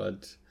you,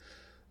 but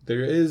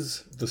there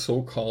is the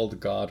so-called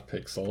God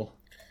Pixel.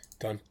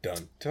 Dun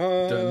dun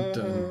dun. Dun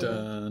dun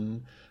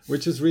dun.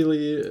 Which is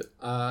really,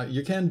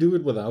 you can do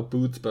it without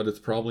boots, but it's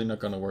probably not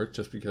going to work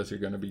just because you're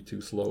going to be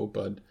too slow.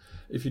 But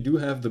if you do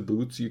have the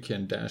boots, you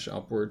can dash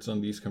upwards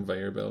on these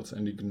conveyor belts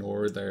and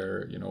ignore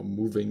their,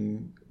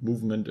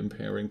 movement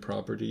impairing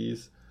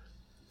properties.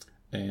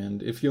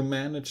 And if you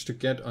manage to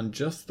get on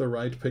just the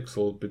right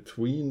pixel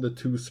between the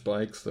 2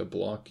 spikes that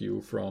block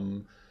you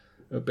from,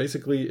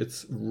 basically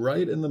it's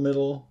right in the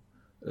middle,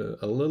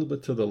 a little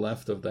bit to the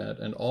left of that,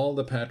 and all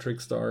the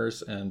Patrick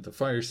stars and the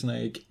fire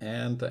snake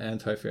and the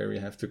anti-fairy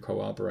have to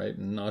cooperate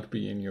and not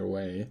be in your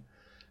way.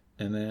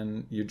 And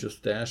then you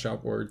just dash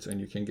upwards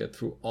and you can get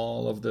through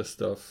all of this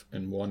stuff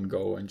in one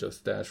go and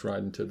just dash right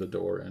into the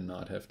door and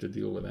not have to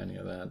deal with any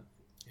of that.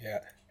 Yeah.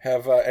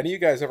 Have any of you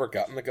guys ever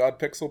gotten the God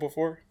Pixel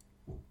before?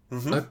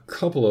 Mm-hmm. A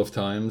couple of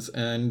times,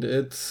 and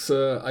it's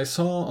I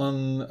saw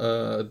on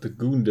the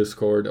Goon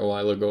Discord a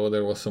while ago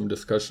there was some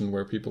discussion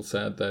where people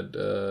said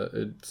that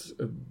it's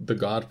the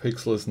God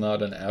Pixel is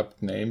not an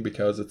apt name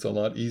because it's a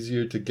lot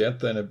easier to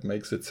get than it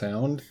makes it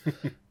sound.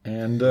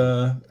 And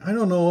I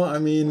don't know, I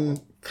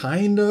mean,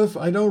 kind of.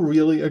 I don't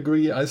really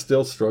agree. I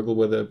still struggle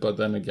with it, but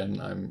then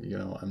again,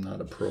 I'm not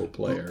a pro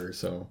player,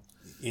 so.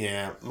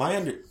 Yeah,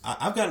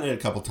 I've gotten it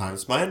a couple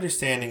times. My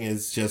understanding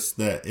is just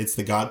that it's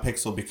the God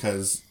Pixel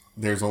because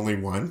there's only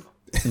one.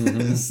 Mm-hmm.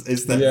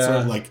 is that Yeah.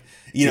 sort of like,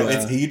 Yeah.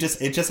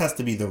 it just has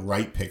to be the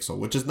right pixel,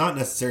 which is not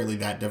necessarily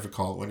that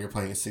difficult when you're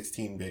playing a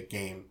 16-bit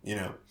game,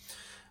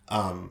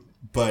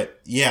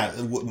 but yeah,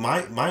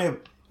 my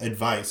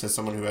advice as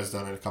someone who has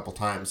done it a couple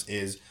times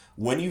is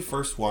when you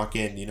first walk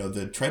in,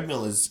 the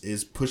treadmill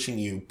is pushing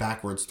you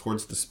backwards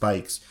towards the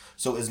spikes.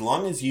 So as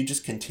long as you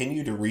just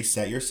continue to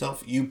reset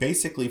yourself, you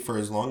basically, for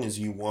as long as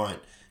you want,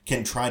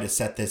 can try to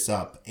set this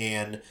up.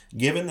 And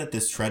given that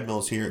this treadmill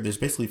is here, there's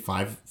basically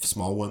 5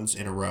 small ones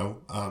in a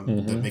row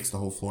that makes the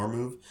whole floor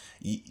move.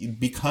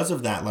 Because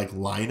of that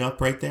lineup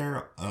right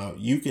there,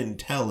 you can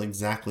tell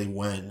exactly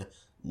when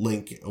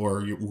Link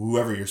or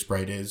whoever your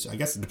sprite is, I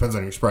guess it depends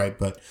on your sprite,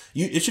 but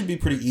it should be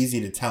pretty easy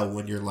to tell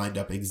when you're lined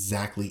up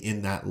exactly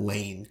in that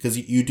lane, because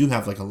you do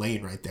have a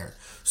lane right there.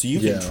 So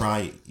you can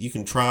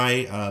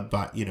try,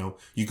 but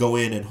you go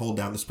in and hold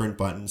down the sprint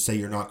button, say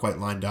you're not quite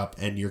lined up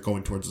and you're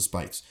going towards the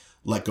spikes.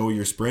 Let go of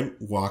your sprint,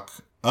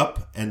 walk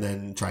up, and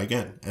then try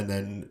again, and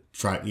then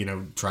try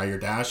your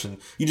dash, and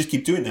you just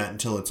keep doing that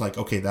until it's like,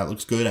 okay, that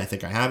looks good, I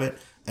think I have it,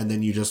 and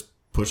then you just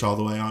push all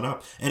the way on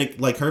up. And it,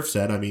 like Herf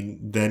said, I mean,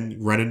 then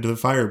run into the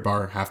fire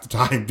bar half the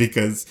time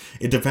because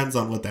it depends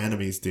on what the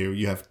enemies do.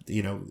 You have,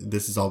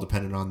 this is all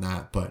dependent on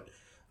that, but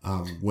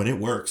when it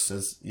works,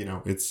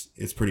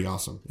 it's pretty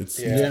awesome. It's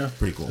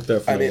pretty cool.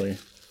 Definitely.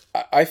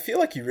 I feel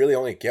like you really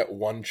only get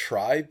one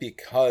try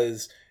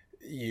because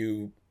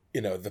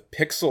the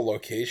pixel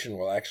location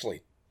will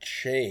actually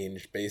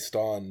change based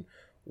on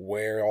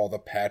where all the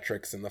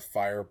Patricks and the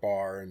fire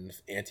bar and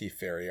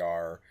anti-fairy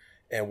are.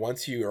 And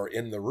once you are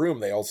in the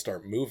room, they all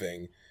start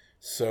moving.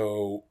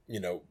 So,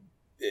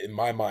 in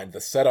my mind, the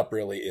setup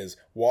really is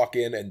walk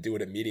in and do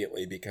it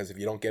immediately, because if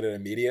you don't get it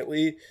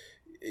immediately,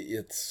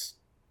 it's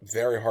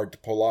very hard to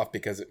pull off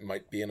because it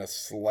might be in a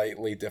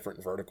slightly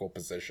different vertical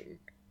position.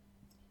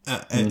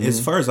 As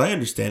far as I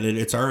understand it,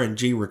 it's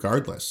RNG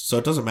regardless. So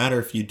it doesn't matter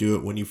if you do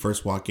it when you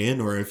first walk in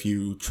or if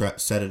you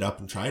set it up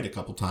and try it a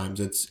couple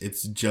times.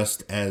 It's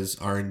just as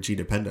RNG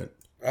dependent.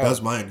 Oh.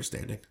 That's my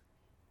understanding.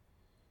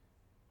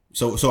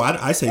 So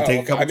I say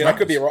take a couple tries. I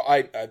could be wrong.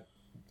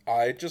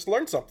 I just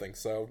learned something,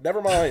 so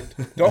never mind.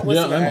 Don't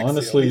listen to I'm Axiom.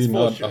 honestly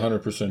not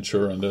 100%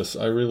 sure on this.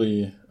 I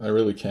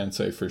really can't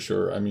say for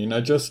sure. I mean, I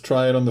just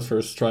try it on the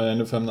first try,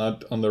 and if I'm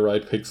not on the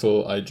right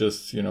pixel, I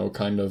just,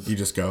 you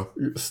just go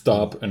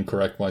stop and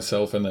correct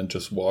myself and then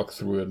just walk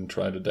through it and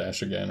try to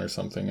dash again or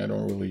something. I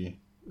don't really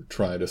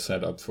try to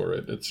set up for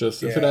it. It's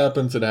just, if it Yeah.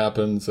 happens, it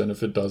happens, and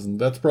if it doesn't,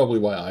 that's probably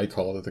why I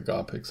call it the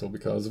God Pixel,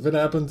 because if it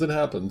happens, it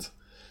happens.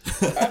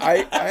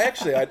 I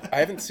actually I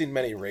haven't seen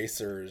many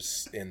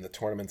racers in the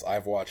tournaments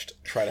I've watched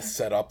try to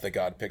set up the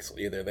God Pixel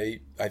either.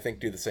 They, I think,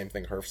 do the same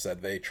thing Herf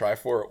said. They try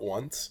for it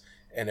once,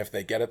 and if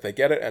they get it, they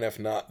get it, and if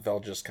not, they'll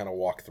just kind of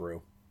walk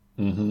through.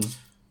 Mm-hmm.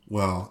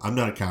 Well, I'm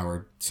not a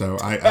coward, so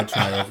I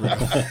try over.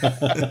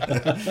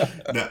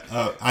 No,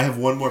 I have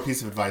one more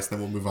piece of advice, then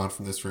we'll move on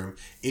from this room.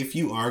 If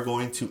you are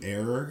going to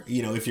error,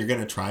 if you're going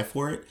to try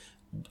for it,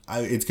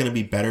 it's going to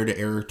be better to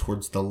error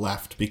towards the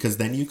left, because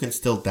then you can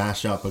still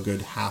dash up a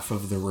good half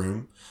of the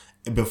room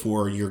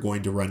before you're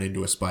going to run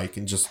into a spike,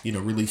 and just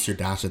release your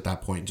dash at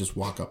that point and just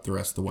walk up the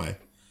rest of the way.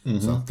 Mm-hmm.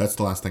 So that's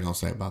the last thing I'll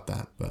say about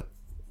that. But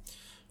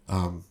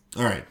all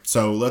right,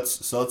 so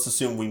let's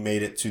assume we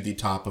made it to the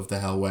top of the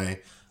Hellway.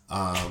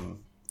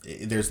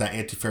 There's that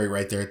anti-fairy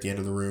right there at the end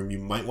of the room. You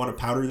might want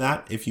to powder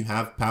that if you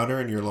have powder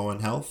and you're low on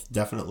health.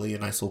 Definitely a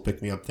nice little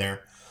pick-me-up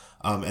there.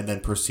 And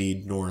then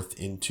proceed north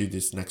into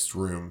this next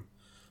room.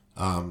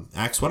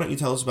 Axe, why don't you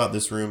tell us about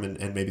this room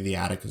and maybe the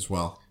attic as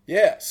well?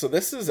 Yeah, so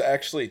this has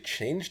actually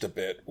changed a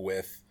bit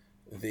with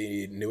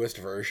the newest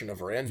version of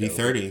Rando.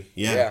 V30,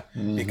 yeah.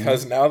 Yeah,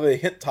 because now the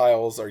hit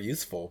tiles are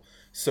useful.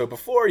 So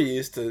before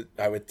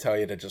I would tell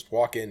you to just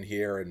walk in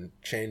here and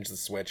change the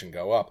switch and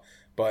go up.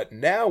 But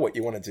now what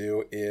you want to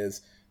do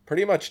is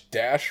pretty much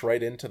dash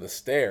right into the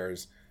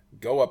stairs,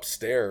 go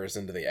upstairs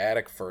into the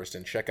attic first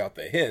and check out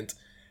the hint,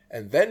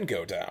 and then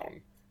go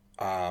down.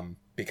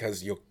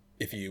 Because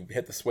if you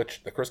hit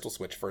the crystal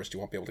switch first, you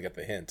won't be able to get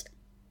the hint.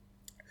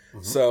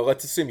 Mm-hmm. So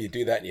let's assume you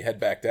do that and you head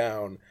back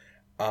down.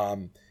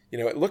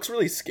 It looks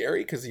really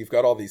scary because you've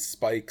got all these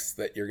spikes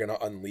that you're going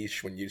to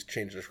unleash when you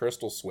change the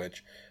crystal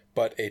switch.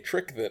 But a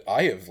trick that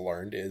I have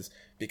learned is,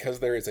 because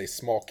there is a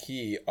small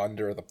key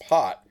under the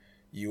pot,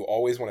 you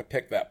always want to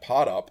pick that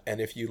pot up,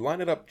 and if you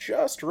line it up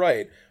just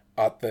right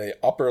at the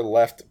upper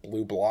left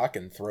blue block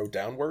and throw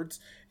downwards,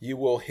 you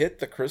will hit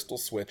the crystal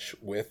switch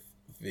with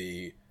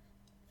the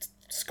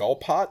skull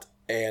pot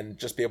and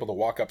just be able to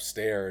walk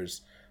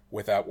upstairs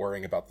without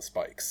worrying about the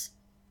spikes.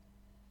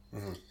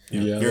 Mm-hmm.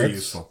 Yeah, very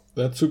useful.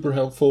 That's super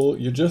helpful.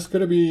 You just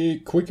gotta be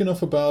quick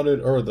enough about it,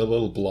 or the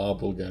little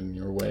blob will get in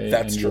your way.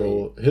 That's and true.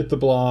 You'll hit the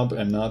blob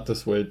and not the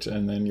switch,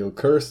 and then you'll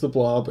curse the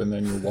blob, and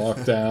then you'll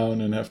walk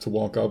down and have to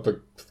walk up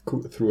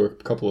through a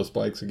couple of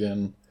spikes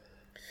again.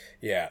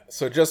 Yeah,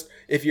 so just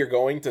if you're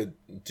going to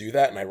do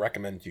that, and I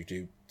recommend you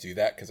do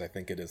that because I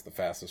think it is the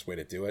fastest way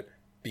to do it,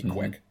 be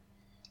quick.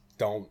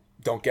 Don't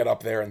get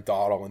up there and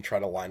dawdle and try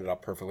to line it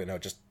up perfectly. No,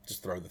 just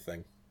throw the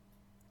thing.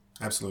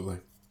 Absolutely.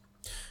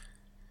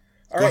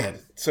 All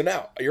right, so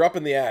now you're up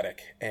in the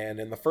attic, and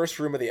in the first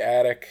room of the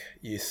attic,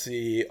 you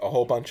see a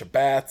whole bunch of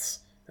bats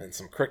and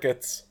some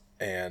crickets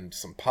and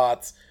some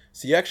pots.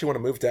 So you actually want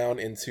to move down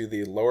into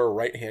the lower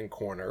right-hand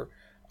corner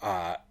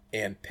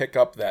and pick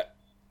up that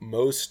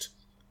most,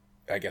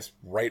 I guess,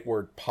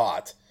 rightward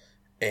pot,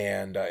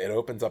 and it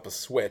opens up a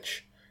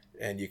switch,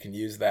 and you can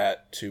use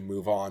that to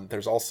move on.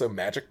 There's also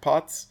magic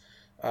pots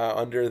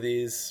under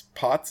these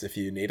pots if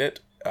you need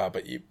it.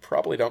 But you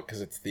probably don't because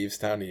it's Thieves'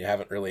 Town and you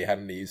haven't really had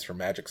any use for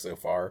magic so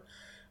far.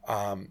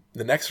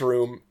 The next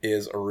room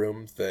is a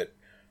room that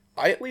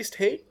I at least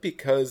hate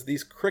because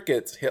these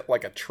crickets hit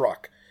like a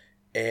truck.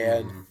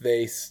 And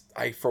they,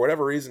 for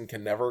whatever reason,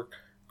 can never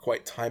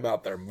quite time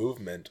out their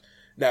movement.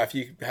 Now, if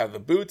you have the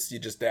boots, you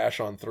just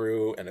dash on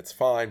through and it's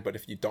fine. But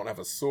if you don't have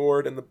a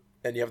sword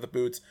and you have the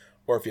boots,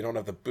 or if you don't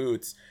have the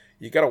boots,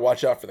 you got to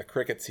watch out for the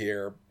crickets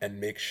here and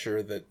make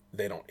sure that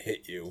they don't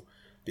hit you,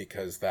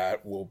 because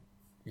that will...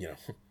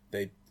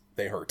 they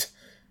hurt.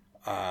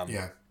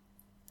 Yeah.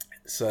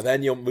 So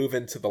then you'll move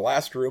into the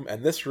last room,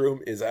 and this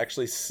room is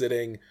actually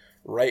sitting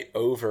right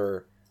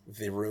over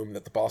the room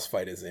that the boss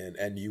fight is in,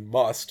 and you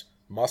must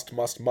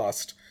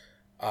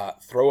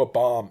throw a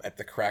bomb at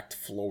the cracked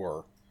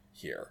floor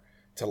here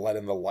to let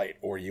in the light,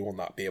 or you will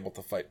not be able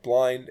to fight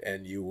blind,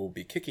 and you will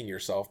be kicking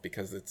yourself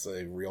because it's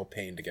a real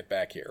pain to get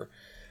back here.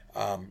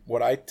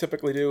 What I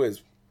typically do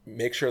is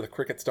make sure the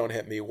crickets don't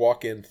hit me,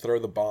 walk in, throw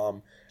the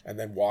bomb, and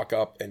then walk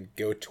up and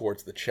go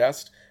towards the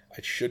chest.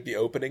 I should be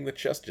opening the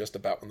chest just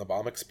about when the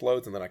bomb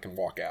explodes, and then I can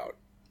walk out.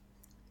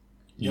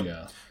 Yep.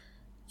 Yeah.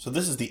 So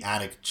this is the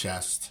attic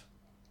chest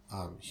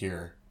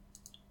here.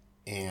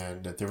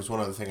 And there was one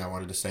other thing I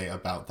wanted to say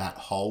about that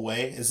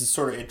hallway. This is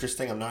sort of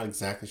interesting. I'm not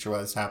exactly sure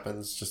why this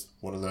happens. Just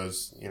one of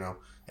those,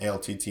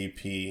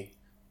 ALTTP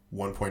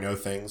 1.0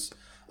 things.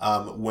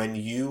 When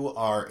you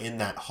are in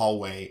that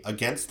hallway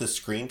against the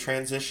screen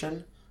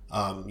transition,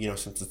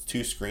 since it's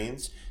two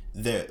screens,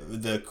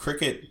 the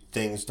cricket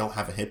things don't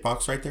have a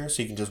hitbox right there,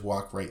 so you can just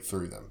walk right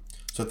through them.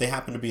 So if they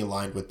happen to be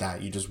aligned with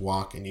that, you just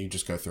walk and you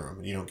just go through them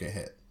and you don't get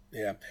hit.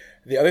 Yeah.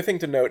 The other thing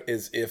to note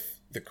is if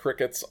the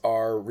crickets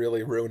are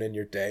really ruining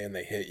your day and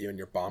they hit you and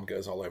your bomb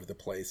goes all over the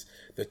place,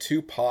 the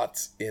two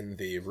pots in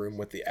the room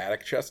with the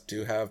attic chest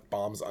do have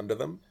bombs under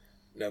them.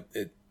 Now,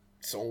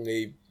 it's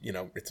only,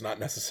 it's not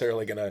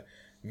necessarily going to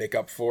make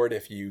up for it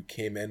if you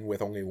came in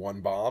with only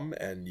one bomb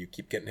and you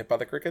keep getting hit by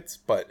the crickets,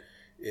 but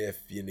if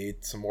you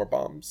need some more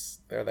bombs,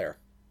 they're there.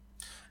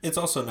 It's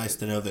also nice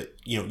to know that,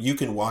 you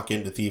can walk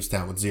into Thieves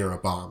Town with 0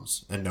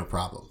 bombs and no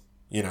problem,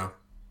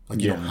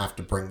 Like, you don't have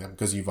to bring them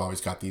because you've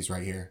always got these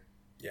right here.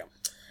 Yeah.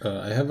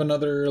 I have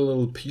another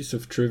little piece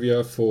of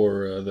trivia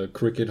for the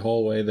cricket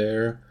hallway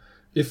there.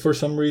 If for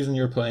some reason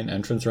you're playing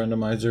Entrance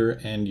Randomizer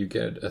and you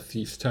get a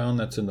Thieves Town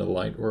that's in the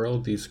light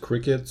world, these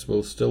crickets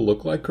will still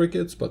look like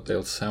crickets, but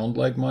they'll sound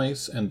like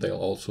mice, and they'll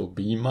also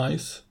be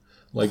mice,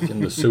 like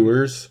in the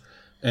sewers.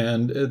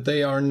 And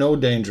they are no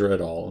danger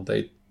at all.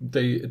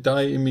 They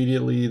die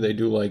immediately. They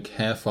do like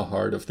half a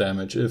heart of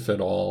damage, if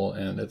at all,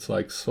 and it's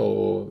like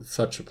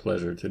such a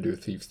pleasure to do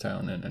Thieves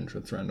Town and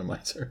Entrance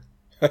Randomizer.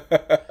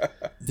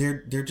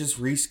 They're just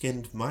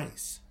reskinned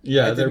mice.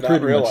 Yeah, they're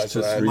pretty much just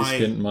that.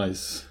 reskinned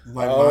mice.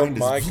 My mind is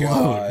blown.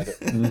 God.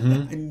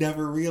 I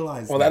never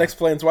realized Well, that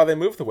explains why they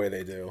move the way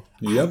they do.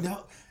 Yep. I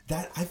know.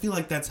 I feel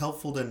like that's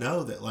helpful to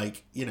know that,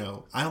 like,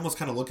 I almost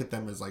kind of look at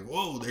them as like,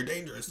 whoa, they're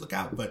dangerous, look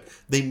out. But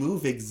they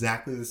move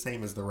exactly the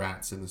same as the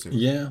rats in the sewer.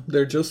 Yeah,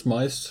 they're just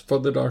mice for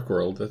the Dark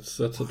World. That's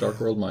the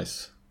Dark World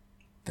mice.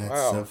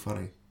 That's so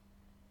funny.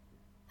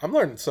 I'm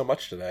learning so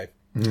much today.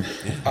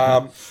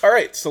 All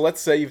right, so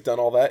let's say you've done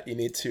all that. You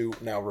need to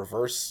now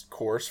reverse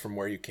course from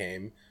where you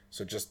came.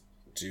 So just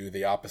do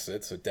the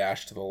opposite. So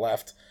dash to the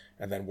left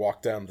and then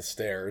walk down the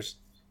stairs.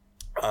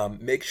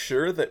 Make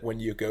sure that when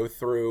you go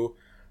through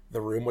the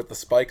room with the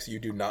spikes, you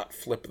do not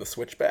flip the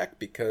switch back,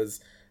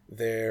 because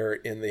there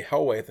in the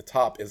hallway at the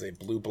top is a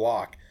blue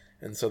block,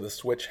 and so the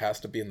switch has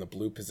to be in the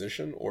blue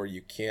position or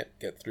you can't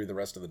get through the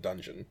rest of the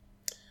dungeon.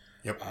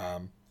 Yep.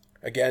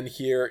 Again,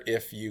 here,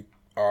 if you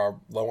are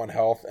low on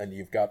health and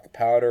you've got the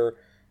powder,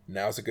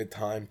 now's a good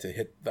time to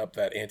hit up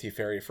that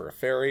anti-fairy for a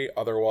fairy.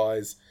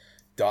 Otherwise,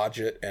 dodge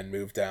it and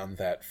move down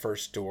that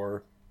first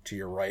door to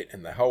your right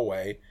in the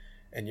hallway,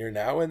 and you're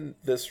now in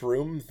this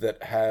room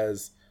that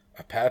has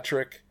a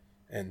Patrick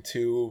and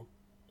 2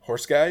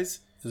 horse guys.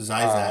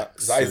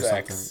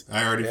 Zyzax.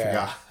 I already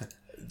forgot.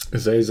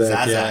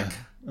 Zazak, yeah.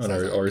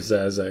 Or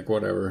Zazak,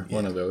 whatever. Yeah.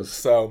 One of those.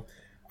 So,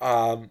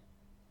 I'd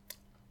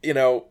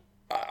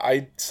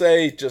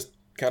say just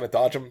kind of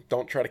dodge them.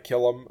 Don't try to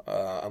kill them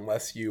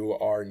unless you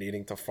are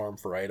needing to farm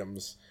for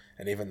items.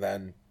 And even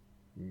then,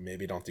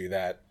 maybe don't do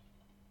that.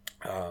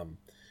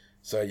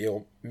 So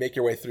you'll make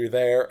your way through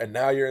there. And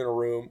now you're in a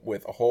room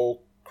with a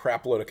whole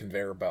crap load of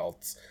conveyor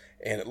belts.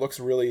 And it looks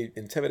really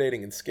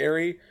intimidating and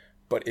scary,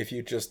 but if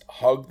you just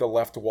hug the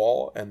left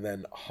wall and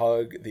then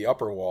hug the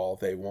upper wall,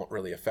 they won't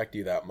really affect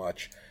you that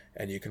much,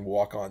 and you can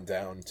walk on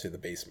down to the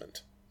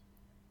basement.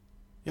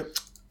 Yep.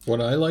 What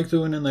I like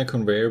doing in that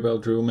conveyor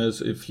belt room is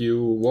if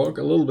you walk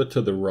a little bit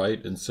to the right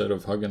instead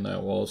of hugging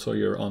that wall, so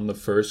you're on the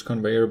first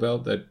conveyor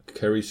belt that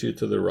carries you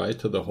to the right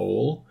to the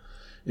hole.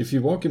 If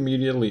you walk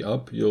immediately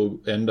up, you'll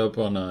end up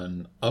on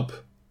an a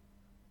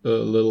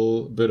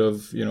little bit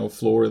of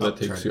floor that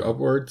takes you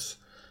upwards.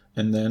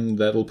 And then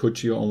that'll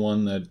put you on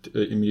one that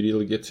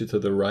immediately gets you to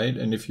the right.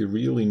 And if you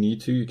really need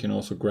to, you can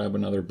also grab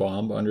another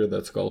bomb under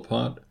that skull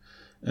pot.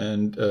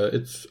 And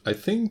it's, I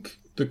think,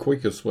 the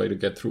quickest way to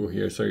get through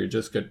here. So you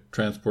just get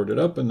transported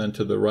up and then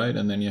to the right.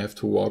 And then you have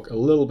to walk a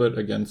little bit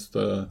against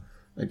the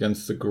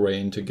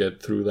grain to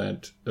get through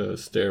that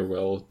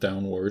stairwell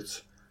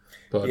downwards.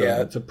 But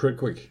it's a pretty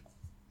quick.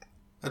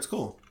 That's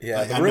cool. Yeah,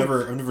 I've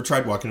never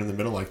tried walking in the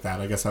middle like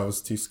that. I guess I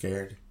was too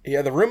scared.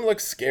 Yeah, the room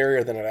looks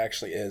scarier than it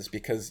actually is,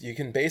 because you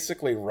can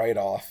basically write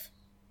off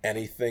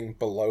anything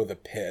below the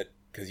pit,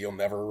 because you'll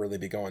never really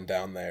be going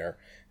down there.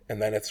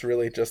 And then it's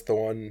really just the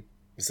one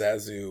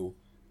Zazu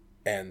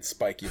and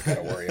Spike you've got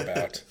to worry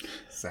about.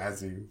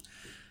 Zazu.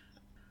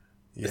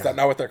 Yeah. Is that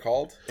not what they're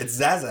called? It's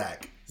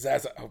Zazak.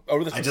 Zazu.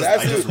 I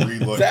just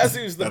re-looked.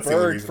 Zazu's the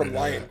bird from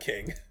Lion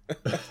King.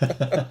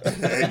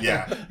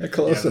 Yeah.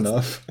 Close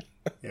enough.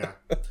 Yeah.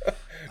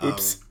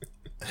 Oops.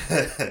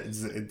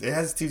 It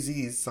has 2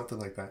 Z's, something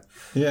like that.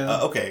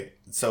 Yeah. Okay,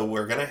 so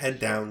we're gonna head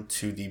down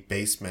to the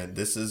basement.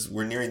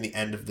 We're nearing the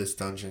end of this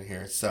dungeon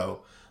here.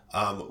 So,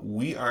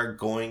 we are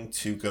going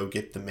to go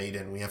get the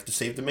maiden. We have to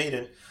save the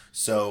maiden.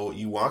 So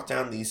you walk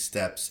down these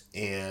steps,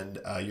 and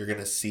you're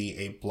gonna see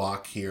a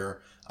block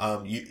here.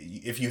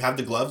 If you have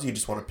the gloves, you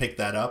just want to pick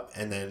that up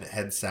and then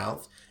head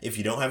south. If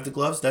you don't have the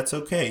gloves, that's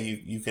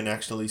okay. You can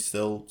actually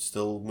still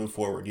move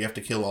forward. You have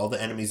to kill all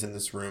the enemies in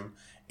this room,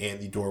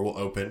 and the door will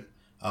open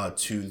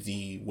to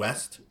the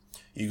west.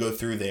 You go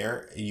through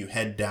there. You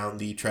head down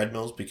the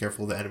treadmills. Be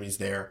careful of the enemies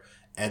there.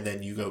 And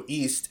then you go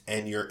east,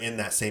 and you're in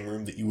that same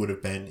room that you would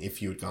have been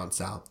if you had gone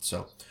south.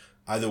 So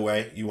either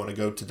way, you want to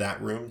go to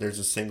that room. There's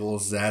a single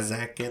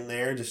Zazak in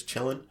there just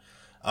chilling.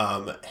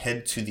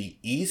 Head to the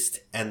east,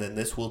 and then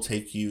this will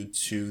take you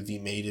to the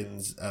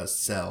maiden's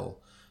cell.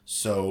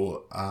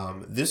 So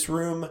this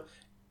room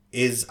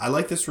I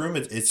like this room.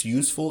 It's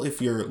useful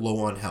if you're low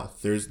on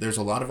health. There's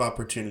a lot of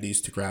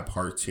opportunities to grab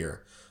hearts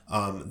here.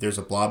 There's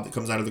a blob that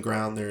comes out of the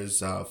ground. There's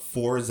 4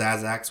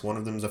 Zazaks. One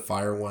of them is a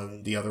fire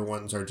one. The other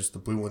ones are just the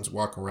blue ones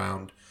walk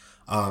around.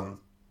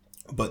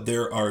 But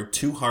there are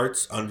 2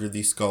 hearts under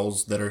the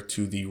skulls that are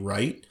to the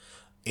right.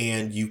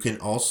 And you can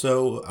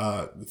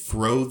also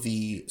throw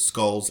the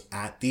skulls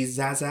at these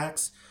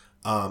Zazaks.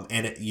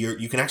 and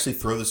you can actually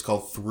throw the skull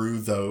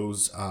through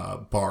those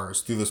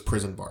bars, through those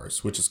prison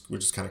bars, which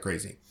is kind of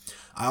crazy.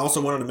 I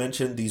also wanted to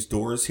mention these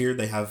doors here.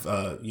 They have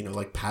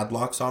like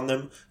padlocks on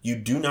them. You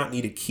do not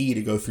need a key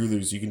to go through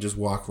these. You can just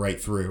walk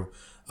right through.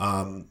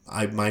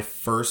 My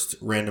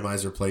first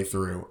randomizer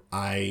playthrough,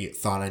 I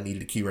thought I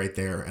needed a key right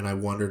there, and I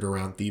wandered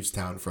around Thieves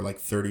Town for like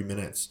 30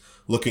 minutes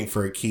looking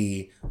for a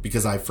key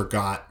because I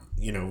forgot,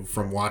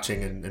 from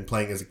watching and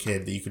playing as a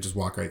kid that you could just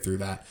walk right through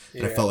that.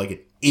 And I felt like an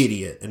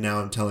idiot, and now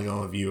I'm telling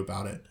all of you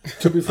about it.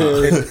 To be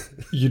fair,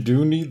 you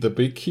do need the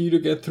big key to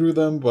get through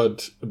them,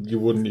 but you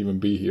wouldn't even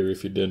be here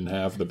if you didn't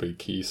have the big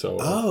key. So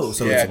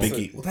it's a big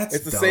key. Well, that's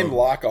it's the dumb. Same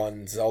lock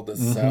on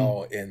Zelda's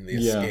cell in the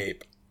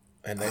Escape,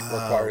 and it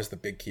requires the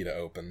big key to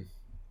open.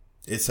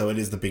 So it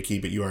is the big key,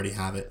 but you already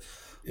have it.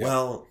 Yep.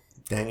 Well,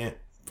 dang it.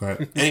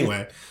 But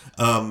anyway,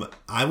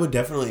 I would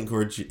definitely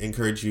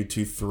encourage you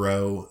to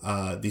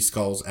throw these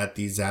skulls at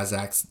these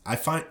Zazaks.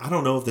 I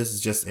don't know if this is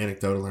just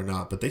anecdotal or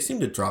not, but they seem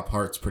to drop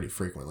hearts pretty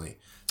frequently.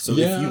 So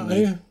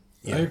I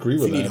agree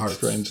with that,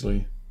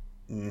 strangely.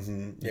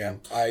 Mm-hmm. Yeah,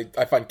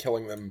 I find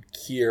killing them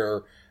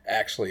here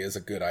actually is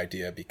a good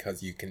idea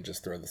because you can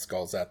just throw the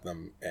skulls at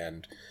them,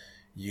 and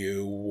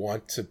you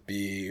want to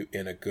be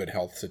in a good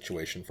health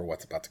situation for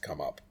what's about to come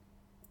up.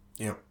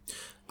 Yeah.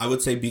 I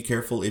would say be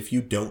careful. If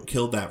you don't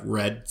kill that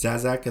red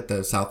Zazak at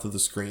the south of the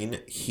screen,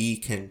 he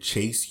can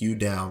chase you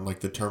down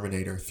like the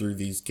Terminator through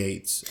these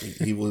gates.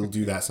 He will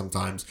do that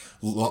sometimes,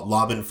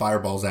 lobbing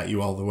fireballs at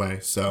you all the way.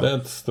 So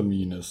that's the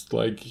meanest.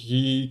 Like,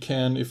 he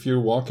can, if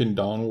you're walking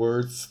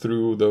downwards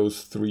through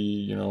those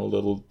three,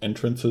 little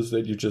entrances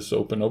that you just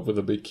open up with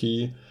a big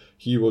key,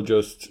 he will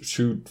just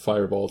shoot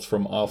fireballs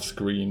from off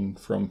screen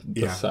from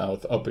the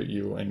south up at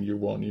you, and you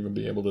won't even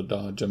be able to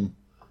dodge him.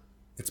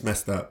 It's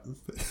messed up.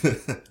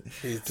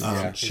 He's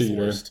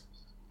cheater.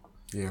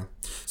 Yeah.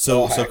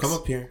 So come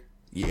up here.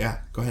 Yeah,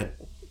 go ahead.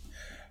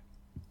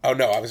 Oh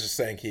no, I was just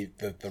saying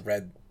the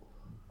red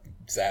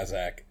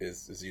Zazak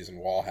is using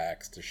wall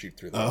hacks to shoot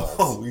through the walls.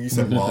 Oh, you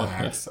said wall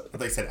hacks. I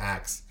thought you said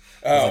axe.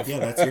 I was like, yeah,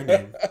 that's your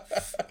name.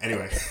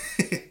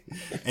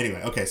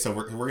 Anyway, okay, so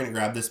we're going to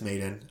grab this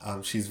maiden.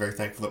 She's very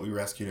thankful that we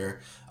rescued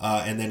her.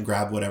 And then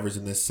grab whatever's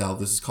in this cell.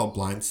 This is called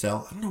Blind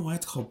Cell. I don't know why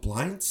it's called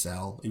Blind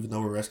Cell, even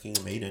though we're rescuing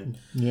a maiden.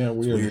 Yeah,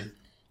 weird.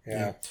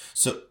 Yeah.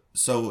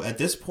 So at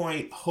this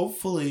point,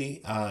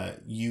 hopefully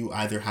you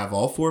either have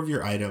all 4 of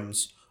your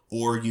items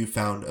or you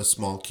found a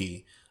small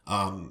key.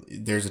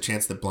 There's a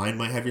chance that Blind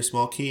might have your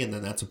small key, and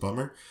then that's a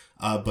bummer.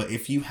 But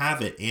if you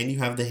have it and you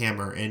have the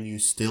hammer and you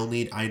still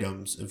need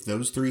items, if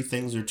those 3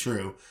 things are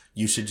true,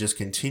 you should just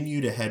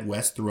continue to head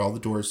west through all the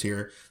doors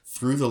here,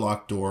 through the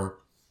locked door,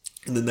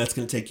 and then that's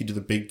going to take you to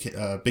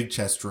the big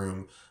chest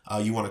room.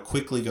 You want to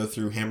quickly go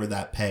through, hammer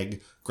that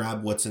peg,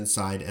 grab what's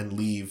inside, and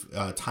leave.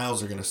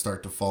 Tiles are going to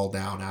start to fall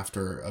down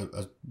after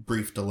a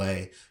brief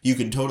delay. You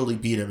can totally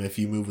beat them if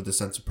you move with a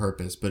sense of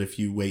purpose, but if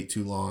you wait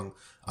too long,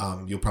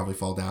 you'll probably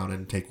fall down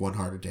and take 1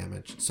 heart of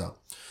damage. So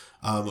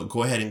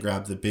go ahead and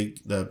grab the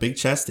big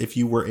chest if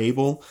you were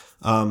able.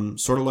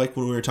 Sort of like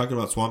when we were talking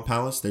about Swamp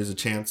Palace, there's a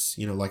chance,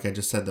 like I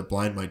just said, that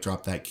Blind might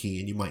drop that key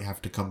and you might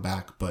have to come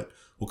back, but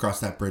we'll cross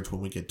that bridge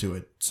when we get to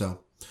it.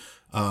 So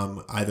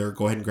either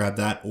go ahead and grab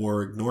that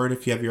or ignore it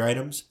if you have your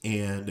items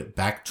and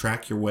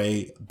backtrack your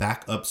way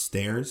back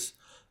upstairs,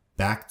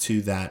 back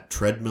to that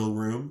treadmill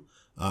room.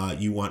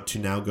 You want to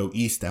now go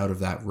east out of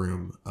that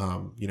room.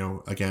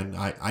 Again,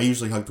 I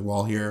usually hug the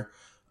wall here.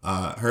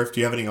 Herf,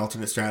 do you have any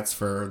alternate strats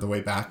for the way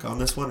back on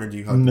this one, or do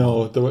you hug the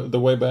wall? No, the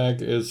way back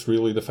is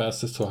really the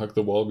fastest to hug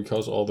the wall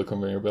because all the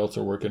conveyor belts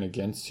are working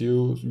against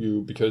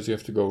you because you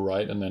have to go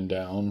right and then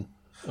down.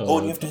 And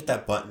you have to hit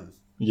that button.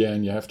 Yeah,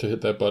 and you have to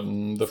hit that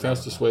button. The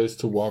fastest way is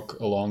to walk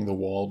along the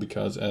wall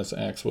because, as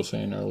Axe was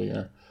saying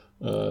earlier,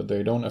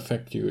 they don't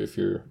affect you if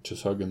you're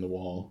just hugging the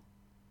wall.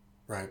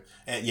 Right.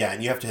 And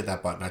you have to hit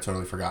that button. I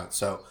totally forgot.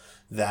 So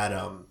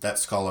that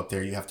skull up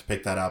there, you have to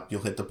pick that up.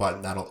 You'll hit the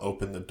button. That'll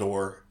open the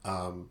door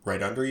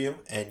right under you,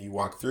 and you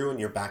walk through, and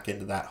you're back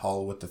into that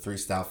hall with the 3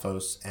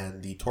 Stalfos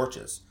and the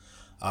torches.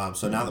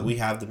 So now that we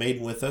have the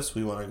maiden with us,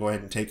 we want to go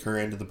ahead and take her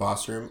into the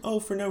boss room.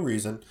 Oh, for no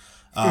reason.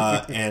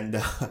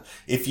 And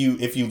if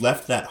you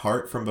left that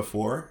heart from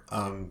before,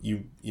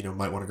 you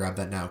might want to grab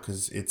that now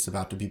because it's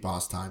about to be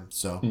boss time.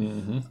 So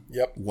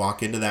Yep.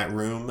 Walk into that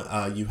room.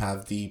 You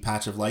have the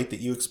patch of light that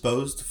you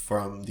exposed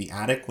from the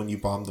attic when you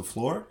bombed the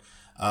floor.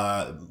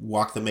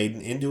 Walk the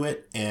maiden into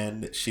it,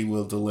 and she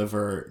will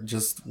deliver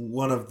just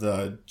one of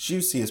the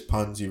juiciest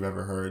puns you've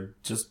ever heard.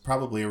 Just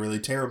probably a really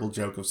terrible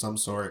joke of some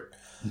sort,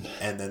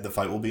 and then the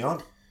fight will be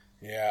on.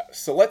 Yeah,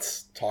 so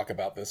let's talk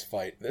about this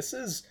fight. This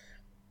is,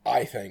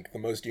 I think, the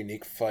most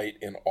unique fight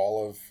in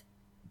all of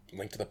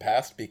Link to the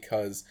Past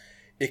because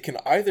it can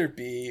either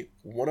be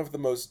one of the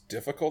most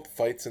difficult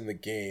fights in the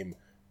game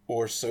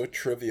or so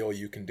trivial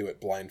you can do it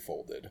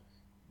blindfolded.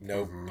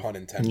 No pun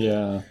intended.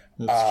 Yeah,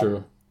 that's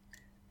true.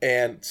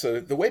 And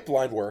so the way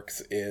Blind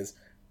works is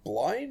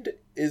Blind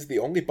is the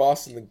only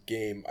boss in the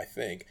game, I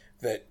think,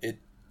 that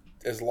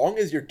as long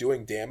as you're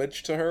doing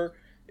damage to her,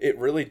 it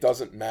really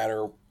doesn't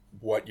matter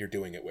what you're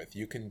doing it with.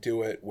 You can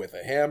do it with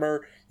a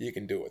hammer, you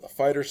can do it with a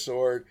fighter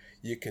sword,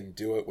 you can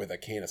do it with a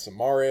cane of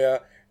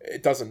Samaria.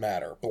 It doesn't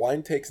matter.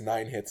 Blind takes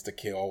 9 hits to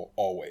kill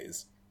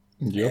always.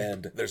 Yep.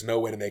 And there's no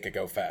way to make it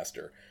go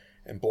faster.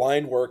 And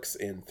blind works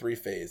in 3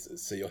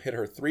 phases. So you'll hit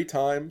her 3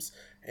 times,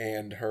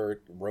 and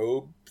her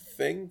robe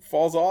thing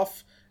falls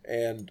off,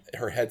 and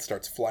her head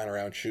starts flying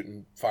around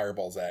shooting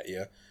fireballs at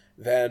you.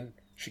 Then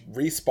she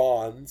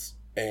respawns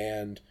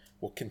and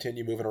will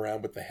continue moving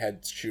around with the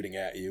head shooting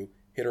at you.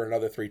 Hit her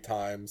another 3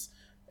 times,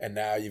 and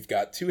now you've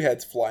got 2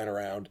 heads flying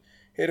around.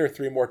 Hit her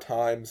 3 more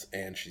times,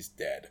 and she's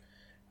dead.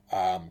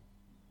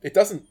 It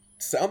doesn't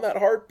sound that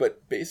hard,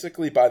 but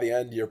basically by the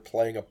end you're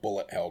playing a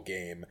bullet hell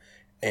game.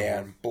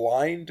 And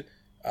blind,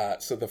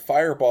 so the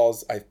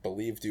fireballs I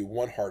believe do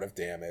 1 heart of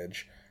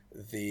damage.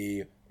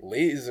 The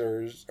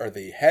lasers, or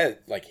the head,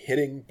 like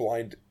hitting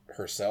blind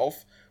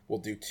herself, will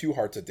do 2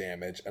 hearts of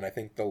damage, and I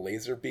think the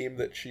laser beam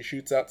that she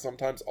shoots out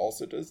sometimes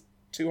also does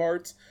 2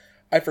 hearts.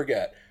 I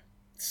forget.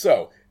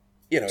 So,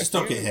 just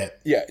don't get hit.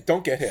 Yeah,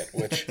 don't get hit,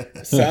 which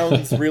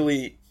sounds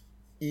really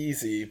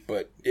easy,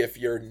 but if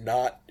you're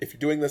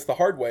doing this the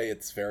hard way,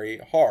 it's very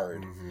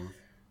hard.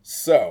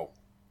 So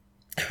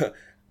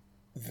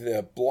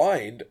the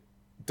blind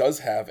does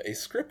have a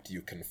script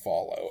you can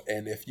follow,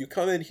 and if you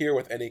come in here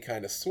with any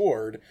kind of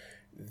sword,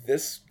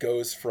 this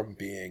goes from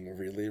being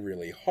really,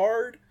 really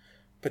hard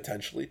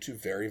potentially to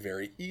very,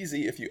 very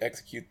easy if you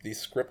execute the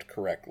script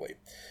correctly.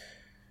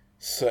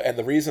 So, and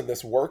the reason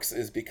this works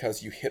is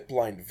because you hit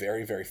blind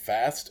very, very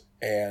fast,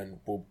 and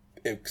will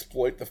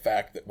exploit the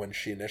fact that when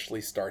she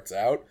initially starts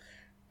out,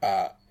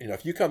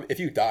 if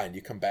you die and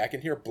you come back in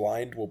here,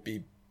 blind will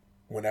be,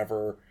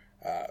 whenever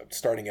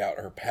starting out,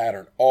 her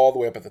pattern all the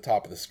way up at the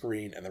top of the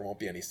screen, and there won't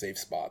be any safe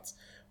spots.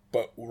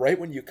 But right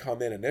when you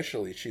come in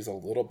initially, she's a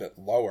little bit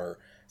lower,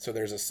 so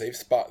there's a safe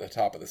spot at the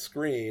top of the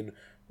screen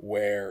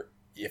where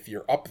if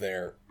you're up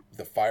there,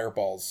 the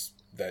fireballs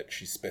that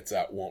she spits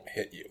out won't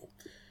hit you.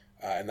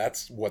 And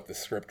that's what the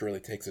script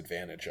really takes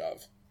advantage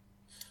of.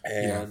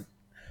 And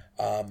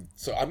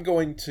so I'm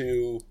going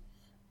to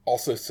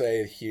also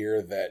say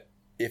here that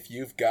if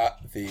you've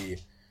got the,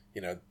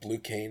 blue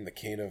cane, the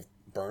cane of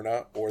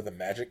Berna, or the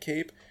magic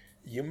cape,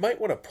 you might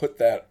want to put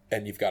that,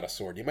 and you've got a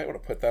sword, you might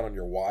want to put that on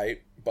your Y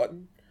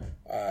button,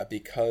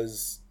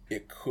 because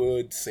it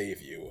could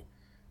save you.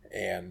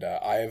 And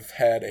I've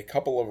had a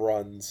couple of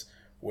runs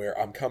where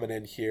I'm coming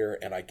in here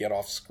and I get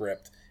off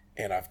script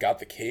and I've got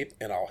the cape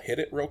and I'll hit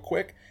it real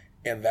quick,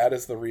 and that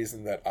is the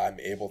reason that I'm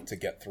able to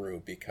get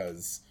through,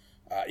 because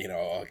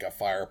like a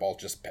fireball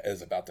just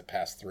is about to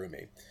pass through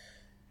me.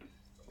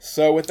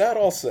 So with that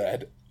all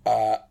said,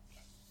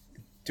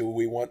 do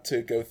we want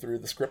to go through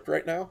the script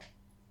right now?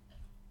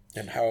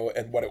 And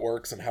what it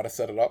works and how to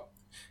set it up?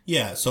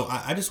 Yeah, so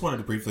I just wanted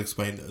to briefly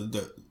explain.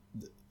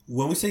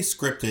 When we say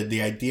scripted,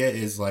 the idea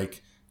is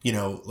like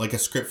a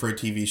script for a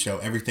TV show.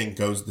 Everything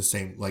goes the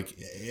same. Like,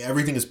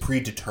 everything is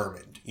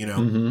predetermined,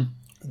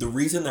 The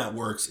reason that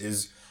works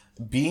is,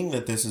 being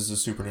that this is a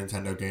Super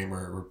Nintendo game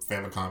or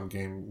Famicom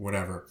game,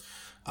 whatever,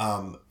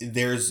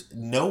 there's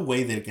no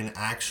way that it can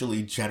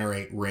actually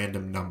generate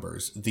random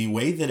numbers. The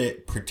way that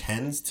it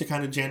pretends to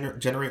kind of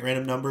generate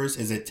random numbers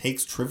is it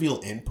takes trivial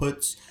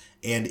inputs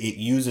and it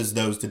uses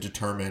those to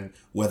determine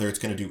whether it's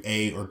going to do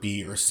A or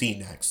B or C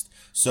next.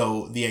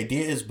 So the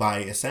idea is, by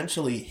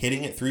essentially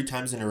hitting it 3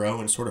 times in a row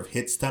and sort of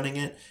hit stunning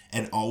it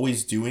and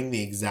always doing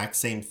the exact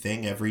same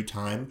thing every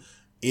time,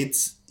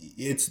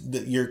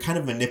 you're kind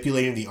of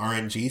manipulating the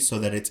RNG so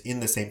that it's in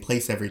the same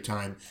place every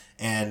time.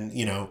 And,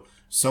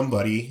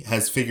 somebody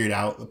has figured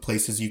out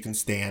places you can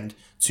stand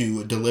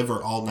to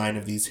deliver all 9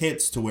 of these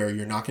hits to where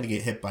you're not going to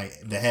get hit by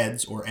the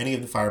heads or any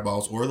of the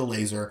fireballs or the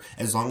laser,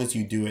 as long as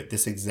you do it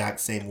this exact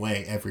same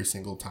way every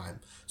single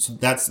time. So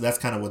that's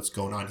kind of what's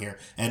going on here.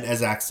 And as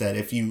Zach said,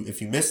 if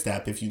you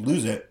misstep, if you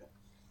lose it,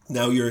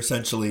 now you're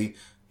essentially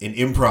in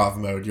improv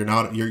mode.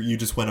 You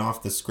just went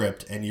off the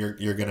script, and you're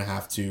going to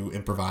have to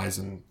improvise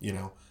and,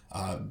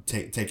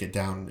 take it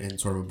down in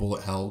sort of a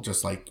bullet hell,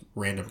 just like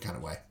random kind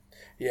of way.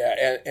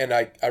 Yeah, and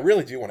I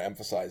really do want to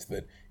emphasize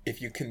that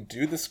if you can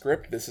do the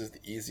script, this is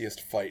the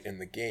easiest fight in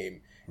the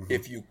game. Mm-hmm.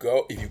 If you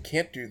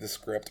can't do the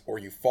script or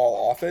you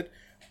fall off it,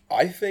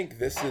 I think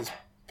this is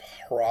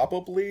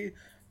probably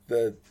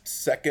the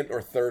 2nd or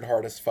 3rd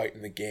hardest fight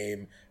in the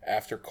game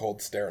after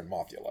Cold Stare and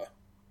Mothula.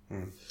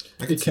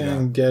 It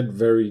can get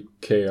very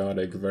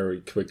chaotic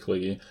very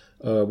quickly.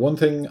 One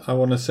thing I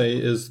want to say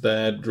is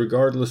that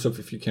regardless of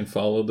if you can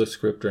follow the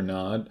script or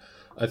not,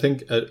 I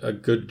think a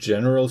good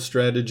general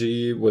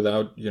strategy,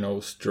 without,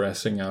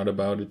 stressing out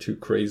about it too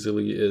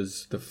crazily,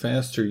 is the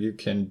faster you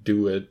can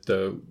do it,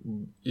 the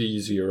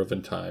easier of a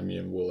time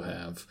you will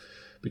have.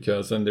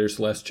 Because then there's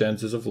less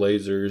chances of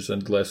lasers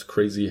and less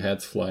crazy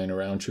heads flying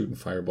around shooting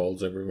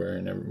fireballs everywhere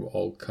and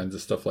all kinds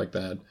of stuff like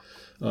that.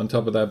 On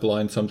top of that,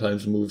 blind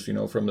sometimes moves,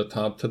 from the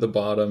top to the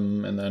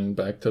bottom and then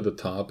back to the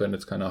top, and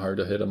it's kind of hard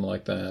to hit him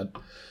like that.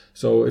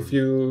 So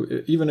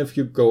even if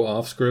you go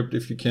off script,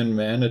 if you can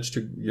manage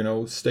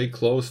to, stay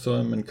close to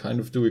him and kind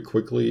of do it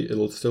quickly,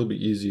 it'll still be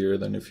easier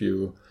than if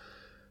you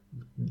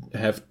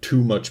have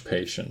too much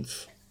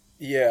patience.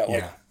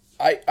 Yeah,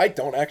 like I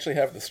don't actually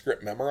have the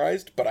script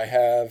memorized, but I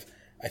have,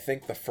 I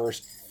think, the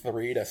first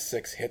 3 to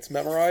 6 hits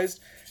memorized,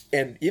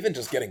 and even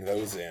just getting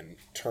those in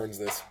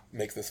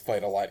makes this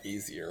fight a lot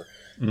easier.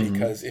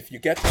 Because if you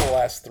get to the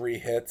last 3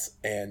 hits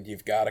and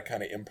you've got to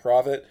kind of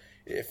improv it,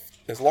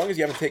 as long as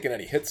you haven't taken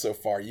any hits so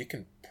far, you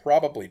can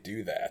probably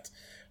do that.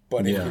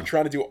 But if you're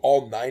trying to do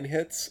all 9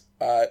 hits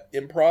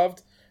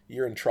improved,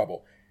 you're in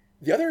trouble.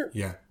 The other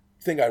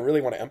thing I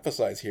really want to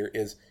emphasize here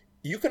is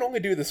you can only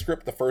do the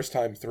script the first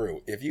time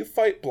through. If you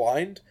fight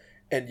blind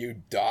and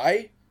you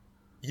die,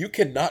 you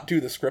cannot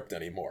do the script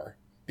anymore.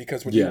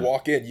 Because when you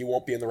walk in, you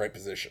won't be in the right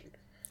position.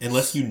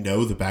 Unless you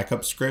know the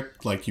backup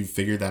script, like you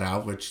figured that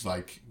out, which,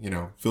 like, you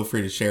know, feel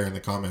free to share in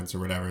the comments or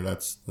whatever.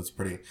 That's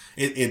pretty.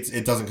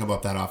 It doesn't come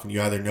up that often.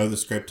 You either know the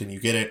script and you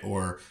get it,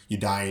 or you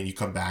die and you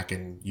come back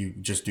and you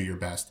just do your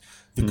best.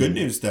 The good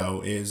news,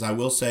 though, is I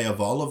will say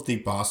of all of the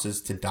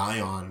bosses to die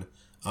on,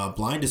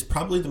 blind is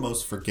probably the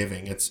most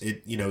forgiving.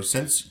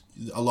 Since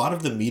a lot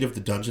of the meat of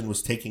the dungeon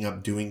was taking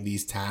up doing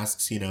these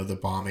tasks, you know, the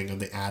bombing of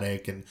the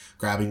attic and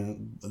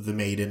grabbing the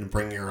maiden and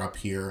bringing her up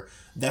here,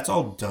 that's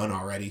all done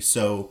already.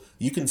 So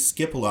you can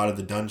skip a lot of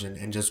the dungeon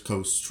and just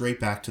go straight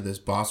back to this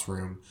boss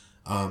room.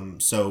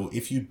 So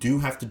if you do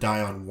have to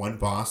die on one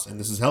boss, and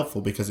this is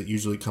helpful because it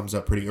usually comes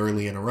up pretty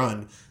early in a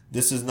run,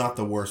 this is not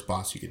the worst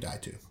boss you could die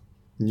to.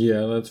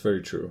 Yeah, that's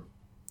very true.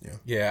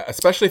 Yeah,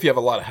 especially if you have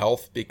a lot of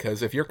health,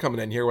 because if you're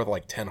coming in here with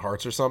like 10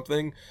 hearts or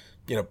something,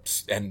 you know,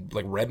 and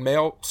like red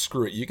mail,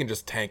 screw it, you can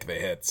just tank the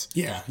hits.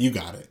 Yeah, you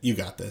got it. You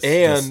got this.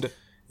 And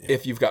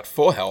if you've got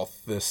full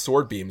health, the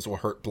sword beams will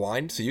hurt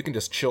blind, so you can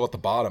just chill at the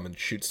bottom and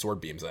shoot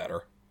sword beams at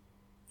her.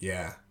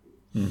 Yeah.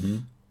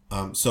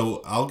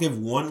 So I'll give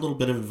one little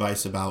bit of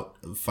advice about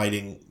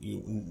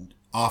fighting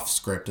off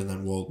script, and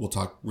then we'll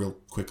talk real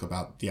quick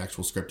about the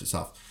actual script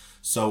itself.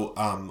 So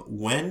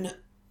when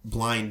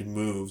blind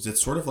moves,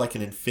 it's sort of like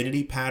an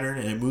infinity pattern,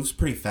 and it moves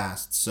pretty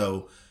fast.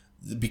 So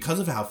because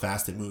of how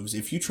fast it moves,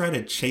 if you try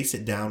to chase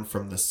it down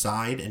from the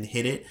side and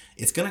hit it,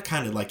 it's going to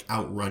kind of like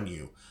outrun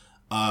you.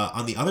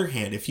 On the other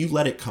hand, if you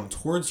let it come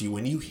towards you,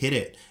 when you hit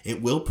it,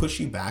 it will push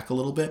you back a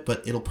little bit,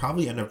 but it'll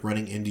probably end up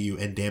running into you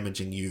and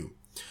damaging you.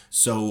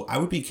 So I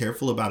would be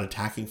careful about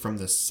attacking from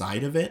the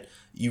side of it.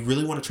 You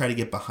really want to try to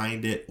get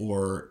behind it,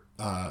 or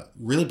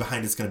really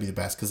behind it's going to be the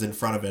best, because in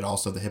front of it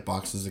also the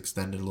hitbox is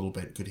extended a little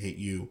bit, could hit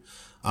you.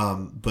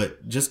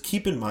 But just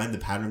keep in mind the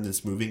pattern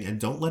that's moving, and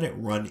don't let it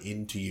run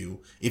into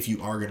you if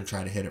you are going to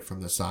try to hit it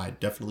from the side.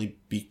 Definitely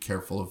be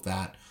careful of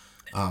that.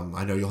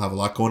 I know you'll have a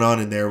lot going on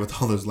in there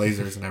with all those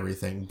lasers and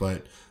everything,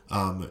 but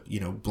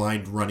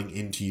blind running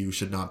into you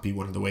should not be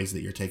one of the ways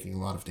that you're taking a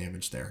lot of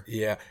damage there.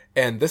 Yeah,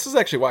 and this is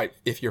actually why,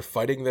 if you're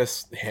fighting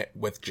this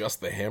with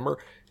just the hammer,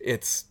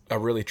 it's a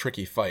really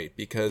tricky fight,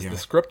 because the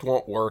script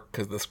won't work,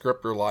 because the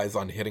script relies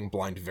on hitting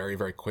blind very,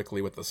 very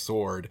quickly with the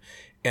sword,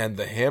 and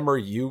the hammer,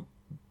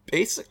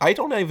 I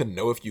don't even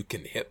know if you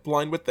can hit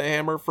blind with the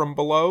hammer from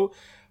below,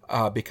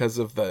 because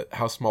of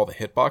how small the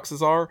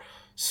hitboxes are.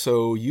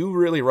 So you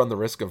really run the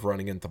risk of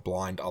running into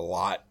blind a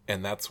lot,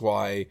 and that's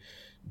why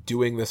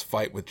doing this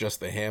fight with just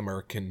the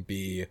hammer can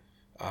be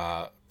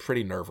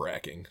pretty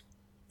nerve-wracking.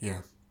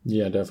 Yeah,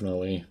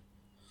 definitely.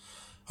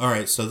 All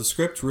right, so the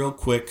script real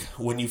quick.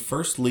 When you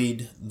first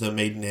lead the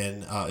maiden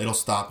in, it'll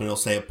stop and it'll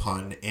say a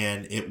pun,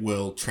 and it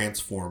will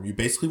transform. You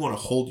basically want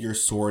to hold your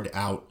sword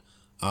out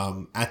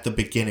at the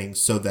beginning,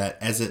 so that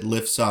as it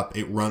lifts up,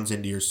 it runs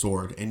into your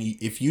sword. And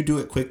if you do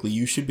it quickly,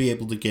 you should be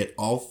able to get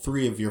all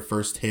 3 of your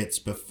first hits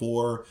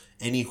before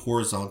any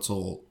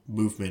horizontal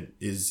movement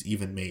is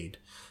even made.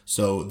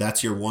 So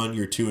that's your 1,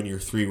 your 2, and your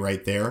 3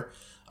 right there.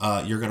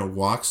 You're going to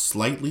walk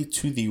slightly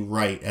to the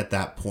right at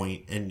that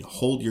point and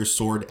hold your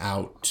sword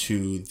out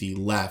to the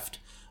left,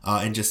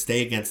 and just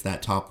stay against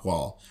that top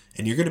wall.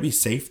 And you're going to be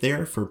safe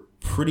there for a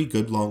pretty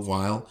good long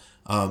while.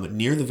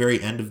 Near the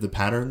very end of the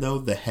pattern, though,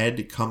 the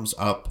head comes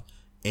up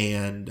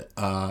and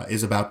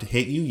is about to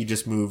hit you. You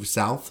just move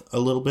south a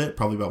little bit,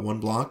 probably about 1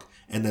 block,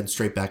 and then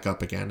straight back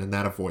up again, and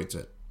that avoids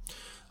it.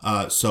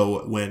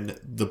 So when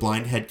the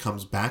blind head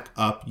comes back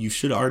up, you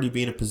should already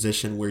be in a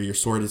position where your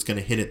sword is going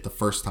to hit it the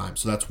first time.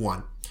 So that's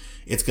 1.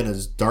 It's going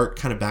to dart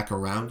kind of back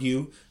around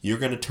you. You're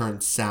going to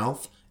turn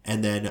south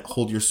and then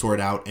hold your sword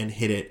out and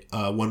hit it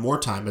 1 more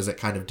time as it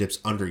kind of dips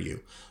under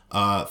you.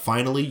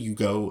 Finally, you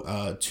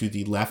go to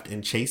the left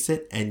and chase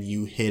it, and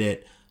you hit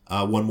it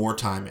 1 more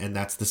time, and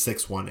that's the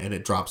 6th one, and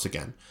it drops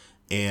again.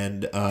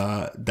 And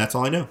that's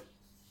all I know.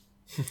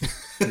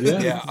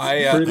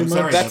 I'm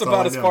sorry, that's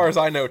about as far as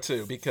I know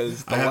too,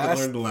 because I haven't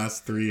learned the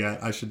last 3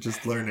 yet. I should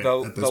just learn it at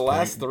this point. The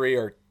last 3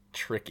 are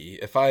tricky.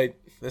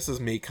 This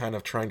is me kind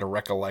of trying to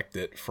recollect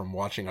it from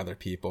watching other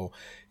people.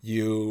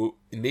 You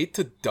need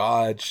to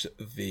dodge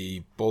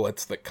the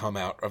bullets that come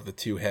out of the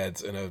 2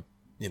 heads in a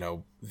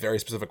very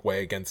specific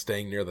way, again,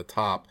 staying near the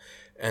top,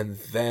 and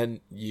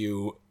then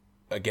you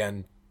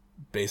again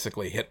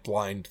basically hit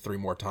blind 3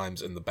 more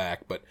times in the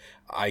back. But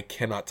I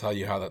cannot tell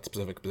you how that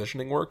specific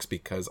positioning works,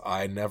 because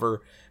I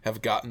never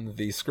have gotten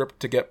the script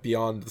to get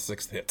beyond the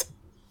 6th hit.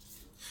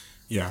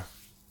 Yeah.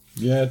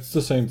 Yeah, it's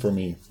the same for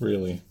me,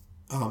 really.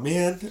 Oh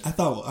man,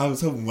 I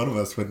was hoping one of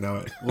us would know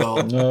it.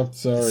 Well, No,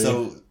 sorry.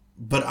 so,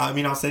 but I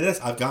mean, I'll say this: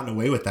 I've gotten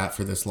away with that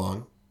for this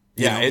long.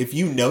 Yeah, If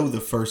you know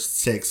the first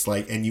 6,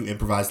 and you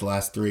improvise the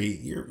last 3,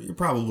 you're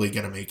probably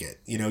gonna make it.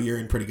 You're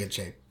in pretty good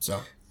shape.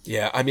 So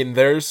Yeah, I mean,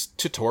 there's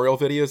tutorial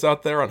videos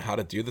out there on how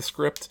to do the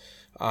script.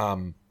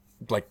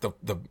 Like the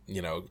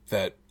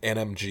that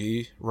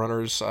NMG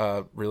runners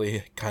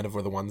really kind of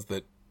were the ones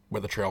that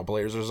were the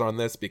trailblazers on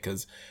this,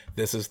 because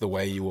this is the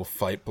way you will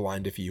fight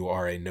blind if you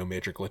are a no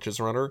major glitches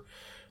runner.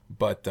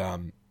 But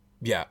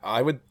yeah,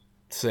 I would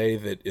say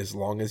that as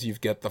long as you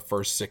get the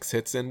first 6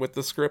 hits in with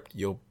the script,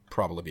 you'll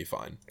probably be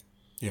fine.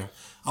 yeah,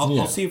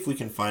 I'll see if we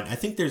can find. I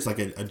think there's like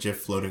a GIF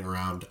floating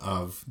around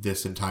of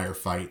this entire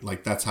fight.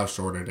 Like that's how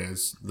short it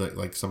is.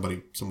 Like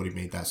somebody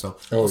made that. So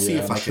I'll see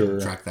if I can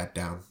track that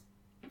down.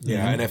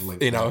 Yeah, and if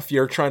if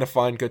you're trying to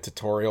find good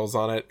tutorials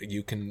on it,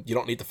 you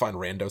don't need to find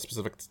rando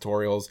specific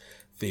tutorials.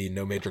 The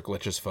no major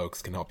glitches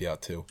folks can help you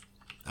out too.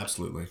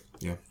 Absolutely.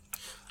 Yeah.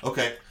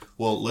 Okay.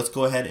 Well, let's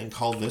go ahead and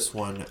call this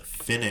one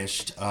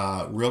finished.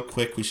 Real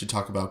quick, we should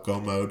talk about Go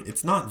Mode.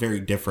 It's not very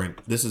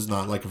different. This is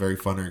not like a very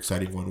fun or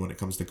exciting one when it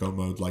comes to Go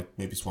Mode, like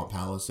maybe Swamp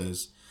Palace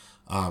is.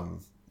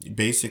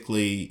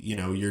 Basically,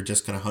 you're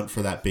just going to hunt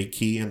for that big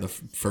key in the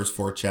first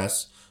 4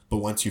 chests. But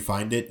once you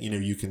find it,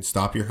 you can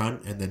stop your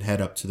hunt and then head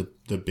up to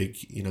the big,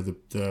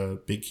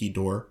 the big key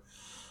door.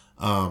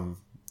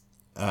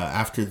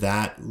 After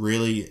that,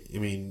 really, I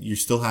mean, you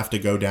still have to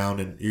go down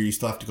and you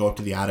still have to go up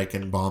to the attic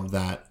and bomb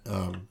that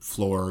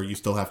floor. You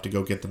still have to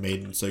go get the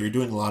maiden. So you're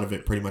doing a lot of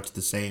it pretty much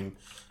the same.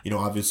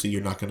 Obviously,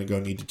 you're not going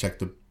to need to check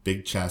the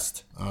big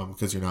chest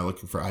because you're not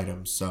looking for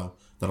items. So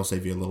that'll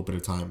save you a little bit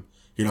of time.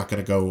 You're not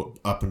going to go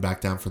up and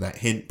back down for that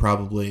hint,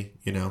 probably,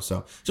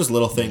 so just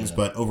little things,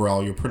 but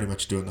overall, you're pretty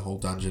much doing the whole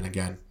dungeon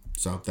again.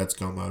 So that's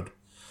Go Mode.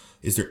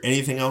 Is there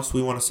anything else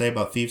we want to say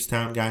about Thieves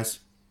Town, guys?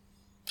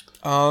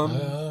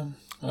 I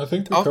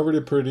think we covered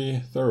it pretty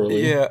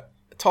thoroughly. Yeah,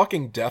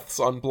 talking deaths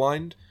on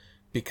blind,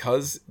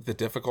 because the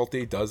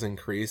difficulty does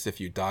increase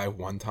if you die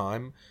one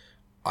time.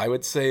 I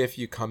would say if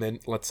you come in,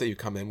 let's say you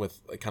come in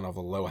with kind of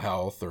a low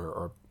health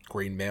or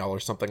green mail or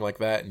something like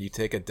that, and you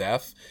take a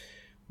death,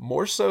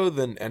 more so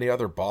than any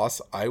other boss,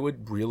 I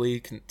would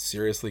really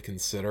seriously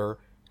consider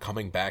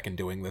coming back and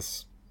doing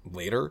this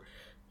later,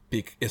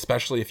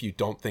 especially if you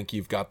don't think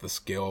you've got the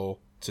skill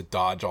to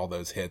dodge all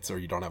those hits or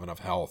you don't have enough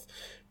health,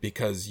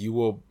 because you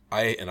will.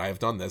 I have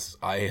done this.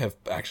 I have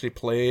actually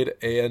played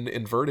an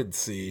inverted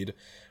seed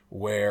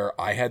where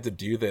I had to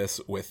do this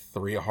with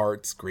 3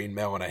 hearts, green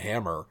mail, and a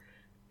hammer,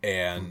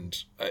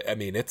 and I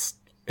mean it's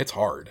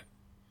hard.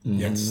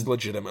 Mm-hmm. It's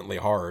legitimately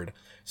hard.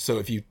 So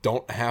if you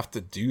don't have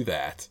to do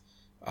that,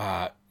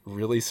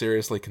 really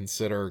seriously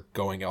consider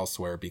going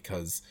elsewhere,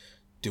 because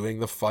doing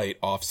the fight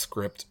off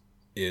script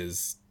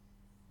is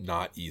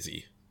not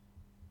easy.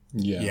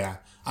 Yeah,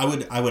 I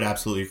would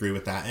absolutely agree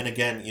with that. And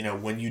again,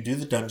 when you do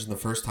the dungeon the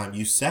first time,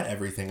 you set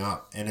everything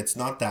up, and it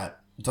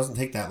doesn't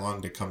take that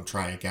long to come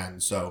try again.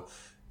 So,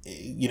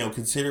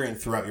 considering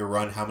throughout your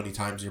run how many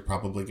times you're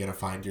probably going to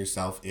find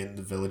yourself in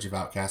the Village of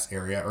Outcasts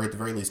area, or at the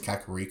very least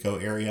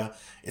Kakariko area,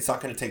 it's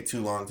not going to take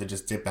too long to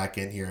just dip back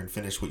in here and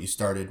finish what you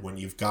started when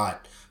you've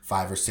got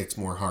 5 or 6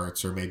 more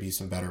hearts, or maybe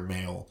some better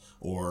mail,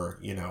 or,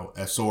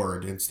 a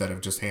sword instead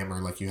of just hammer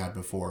like you had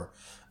before.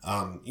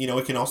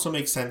 It can also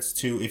make sense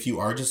to, if you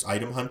are just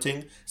item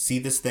hunting, see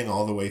this thing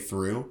all the way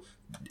through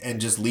and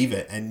just leave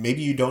it. And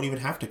maybe you don't even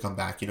have to come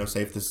back,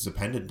 say if this is a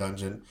pendant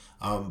dungeon,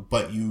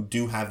 but you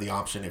do have the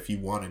option if you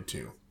wanted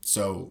to.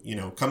 So,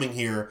 coming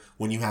here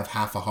when you have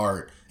half a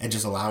heart and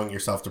just allowing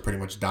yourself to pretty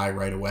much die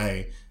right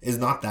away is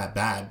not that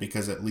bad,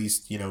 because at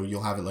least,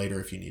 you'll have it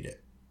later if you need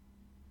it.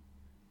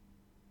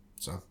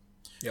 So,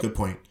 yep. Good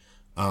point.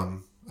 I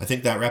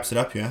think that wraps it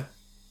up, yeah?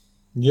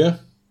 Yeah.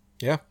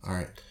 Yeah. All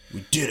right.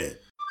 We did it.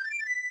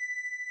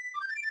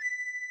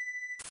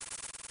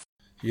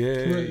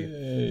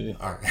 Yay.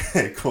 All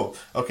right, cool.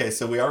 Okay,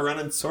 so we are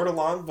running sort of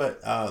long,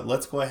 but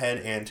let's go ahead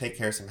and take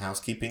care of some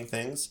housekeeping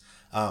things.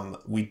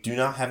 We do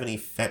not have any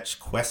fetch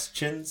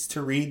questions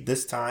to read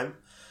this time,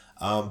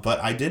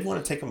 but I did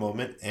want to take a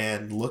moment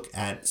and look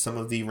at some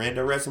of the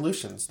rando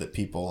resolutions that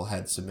people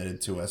had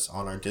submitted to us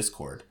on our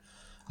Discord.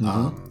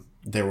 Mm-hmm.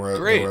 There were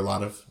a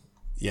lot of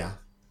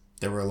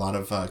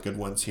good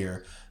ones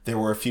here. There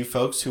were a few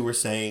folks who were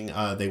saying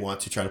they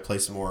want to try to play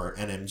some more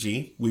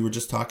NMG. We were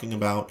just talking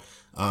about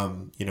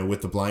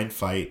with the blind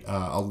fight,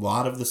 a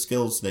lot of the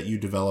skills that you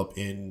develop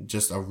in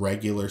just a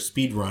regular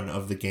speed run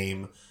of the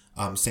game,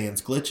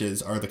 sans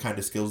glitches, are the kind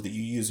of skills that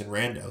you use in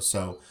rando.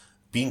 So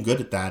being good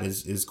at that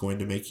is going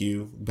to make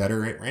you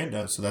better at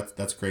rando. So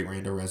that's a great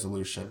rando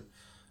resolution.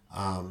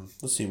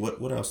 Let's see,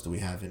 what else do we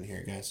have in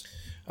here, guys?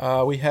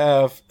 We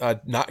have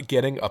not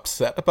getting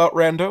upset about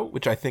rando,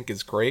 which I think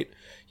is great.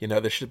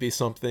 There should be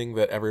something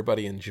that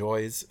everybody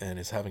enjoys and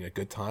is having a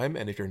good time.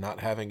 And if you're not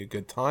having a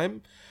good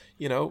time,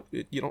 you don't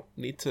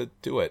need to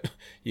do it.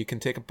 You can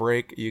take a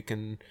break. You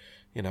can,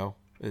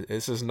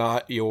 this is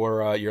not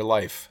your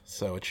life.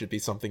 So it should be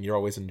something you're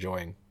always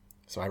enjoying.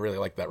 So I really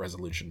like that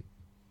resolution.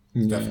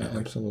 Yeah,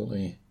 definitely.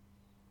 Absolutely.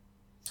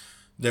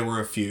 There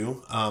were a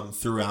few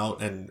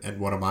throughout, and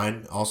one of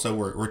mine also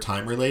were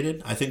time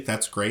related. I think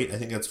that's great. I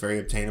think that's very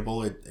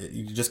obtainable.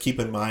 You just keep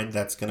in mind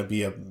that's going to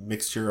be a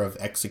mixture of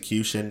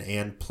execution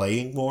and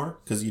playing more,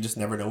 because you just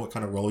never know what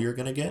kind of role you're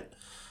going to get.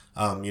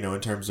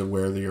 In terms of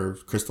where your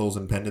crystals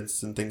and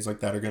pendants and things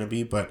like that are going to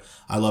be. But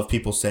I love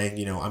people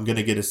saying, I'm going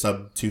to get a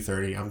sub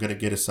 230. I'm going to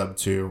get a sub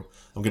 2.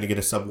 I'm going to get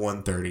a sub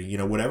 130.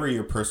 Whatever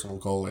your personal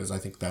goal is, I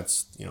think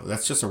that's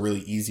just a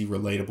really easy,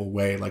 relatable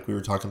way, like we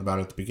were talking about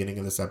at the beginning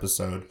of this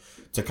episode,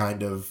 to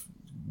kind of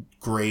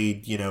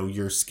grade,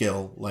 your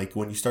skill. Like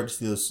when you start to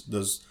see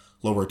those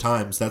lower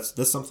times,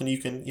 that's something you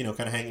can,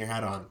 kind of hang your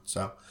hat on.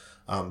 So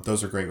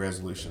those are great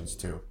resolutions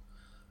too.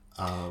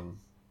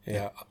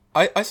 Yeah.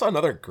 I saw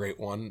another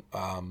great one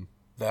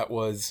that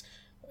was,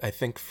 I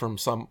think, from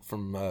someone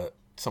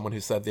who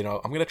said, I'm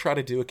going to try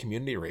to do a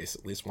community race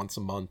at least once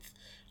a month.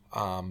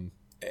 And,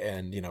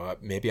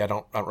 maybe I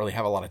don't really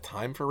have a lot of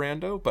time for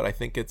rando, but I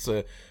think it's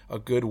a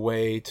good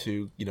way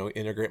to,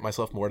 integrate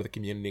myself more to the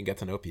community and get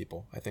to know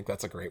people. I think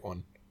that's a great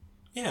one.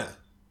 Yeah.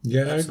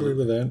 Yeah, absolutely. I agree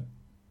with that.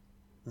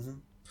 Mm-hmm.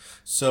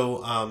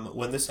 So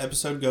when this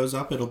episode goes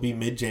up, it'll be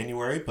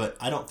mid-January, but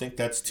I don't think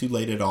that's too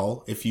late at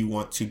all. If you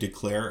want to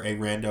declare a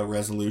rando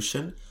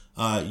resolution,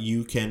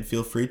 you can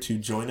feel free to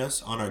join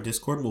us on our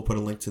Discord. We'll put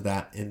a link to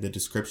that in the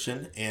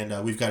description.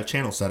 And we've got a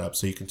channel set up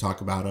so you can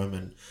talk about them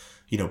and,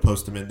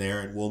 post them in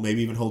there. And we'll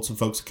maybe even hold some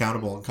folks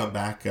accountable and come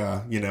back,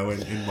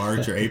 in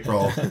March or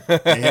April.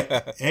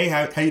 Hey,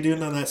 how you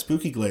doing on that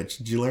spooky glitch?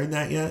 Did you learn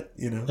that yet?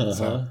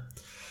 So...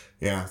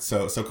 Yeah,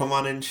 so come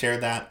on in, share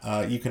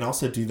that. You can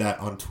also do that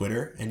on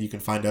Twitter, and you can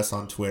find us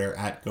on Twitter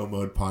at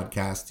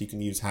GoModePodcast. You can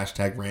use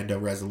hashtag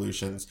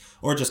 #RandoResolutions,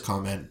 or just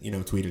comment,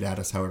 tweet it at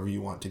us however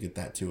you want to get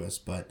that to us.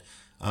 But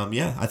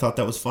I thought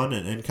that was fun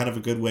and kind of a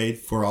good way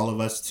for all of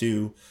us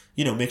to,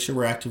 make sure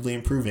we're actively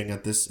improving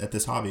at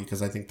this hobby,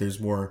 because I think there's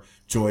more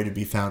joy to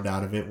be found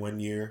out of it when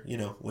you're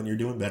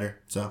doing better.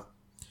 So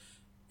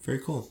very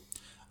cool.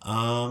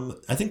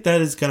 I think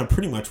that is going to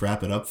pretty much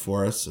wrap it up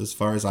for us as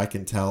far as I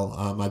can tell.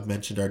 I've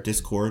mentioned our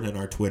Discord and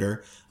our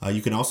Twitter.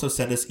 You can also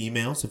send us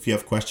emails if you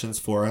have questions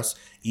for us.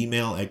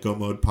 Email at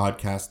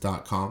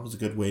gomodepodcast.com is a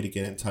good way to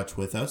get in touch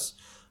with us.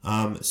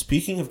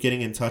 Speaking of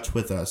getting in touch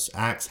with us,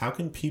 Axe, how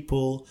can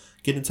people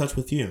get in touch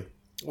with you?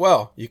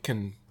 Well, you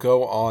can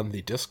go on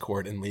the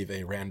Discord and leave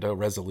a rando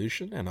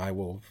resolution, and I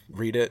will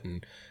read it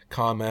and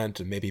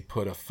comment and maybe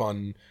put a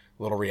fun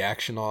little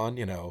reaction on,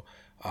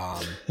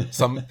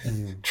 some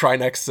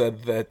Trinex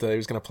said that he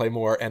was going to play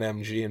more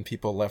NMG, and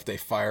people left a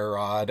fire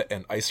rod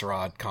and ice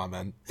rod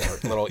comment, or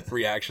little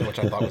reaction, which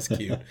I thought was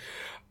cute.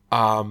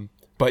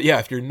 But yeah,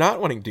 if you're not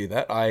wanting to do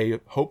that,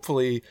 I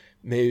hopefully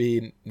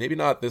maybe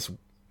not this,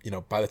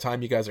 by the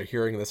time you guys are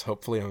hearing this,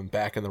 hopefully I'm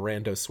back in the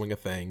rando swing of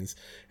things,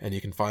 and you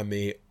can find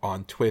me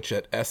on Twitch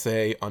at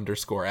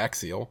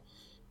SA_Axial.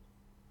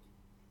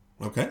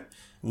 Okay.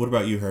 What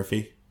about you,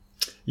 Herfy?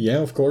 Yeah,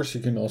 of course,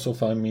 you can also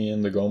find me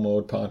in the Go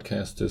Mode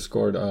Podcast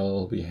Discord.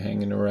 I'll be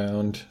hanging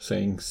around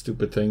saying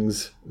stupid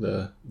things,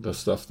 the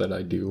stuff that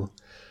I do.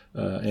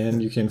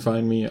 And you can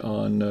find me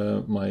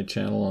on my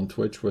channel on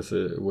Twitch, which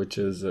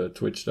is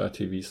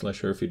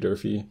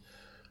twitch.tv/HerfyDurfy.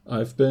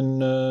 I've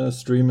been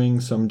streaming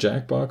some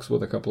Jackbox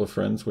with a couple of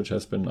friends, which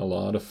has been a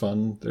lot of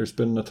fun. There's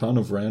been a ton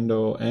of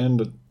rando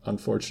and,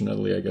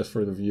 unfortunately, I guess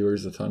for the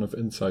viewers, a ton of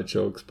inside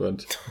jokes,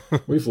 but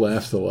we've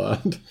laughed a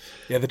lot.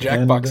 Yeah, the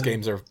Jackbox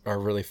games are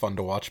really fun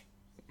to watch.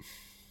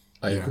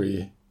 I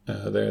agree.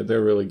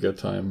 They're really good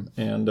time.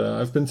 And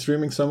I've been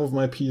streaming some of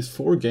my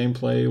PS4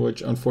 gameplay,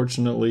 which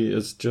unfortunately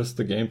is just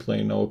the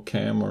gameplay, no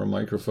cam or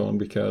microphone,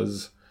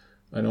 because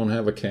I don't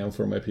have a cam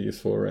for my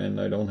PS4, and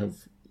I don't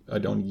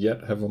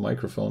yet have a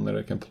microphone that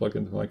I can plug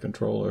into my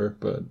controller.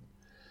 But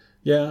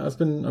yeah, I've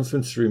been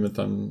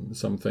streaming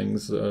some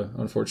things.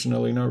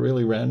 Unfortunately, not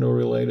really rando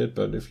related,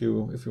 but if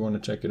you want to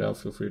check it out,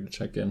 feel free to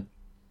check in.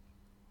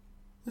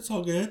 That's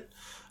all good.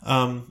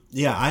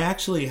 I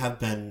actually have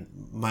been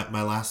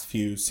my last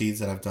few seeds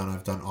that I've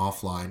done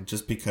offline,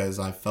 just because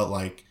I felt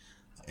like,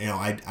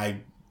 I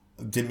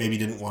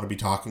didn't want to be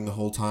talking the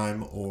whole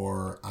time,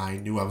 or I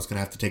knew I was going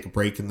to have to take a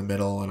break in the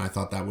middle, and I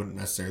thought that wouldn't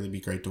necessarily be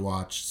great to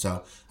watch.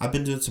 So I've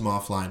been doing some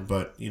offline,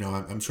 but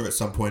I'm sure at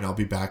some point I'll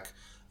be back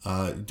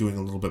doing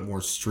a little bit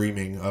more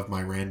streaming of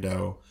my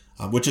rando,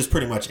 which is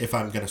pretty much, if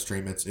I'm going to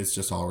stream, it's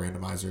just all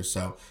randomizers.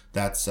 So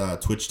that's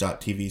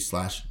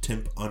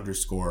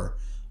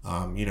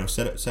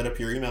twitch.tv/timp_. Set up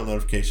your email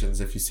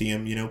notifications. If you see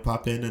them,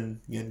 pop in and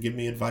give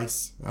me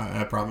advice.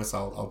 I promise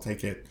I'll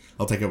take it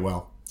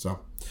well. So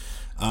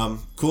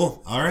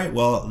cool. All right,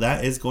 well,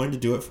 that is going to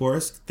do it for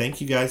us. Thank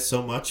you guys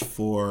so much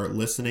for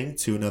listening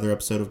to another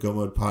episode of Go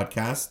Mode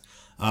Podcast,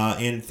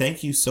 and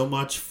thank you so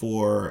much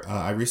for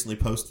I recently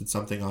posted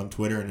something on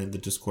Twitter and in the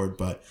Discord,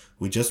 but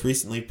we just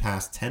recently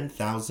passed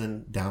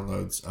 10,000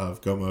 downloads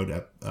of Go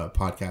Mode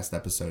podcast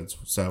episodes.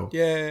 So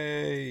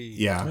yay!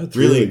 Yeah, that's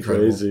really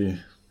incredible. Crazy.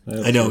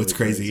 I know, it's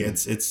crazy.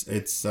 It's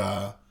crazy.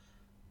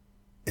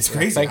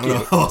 I don't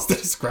know how else to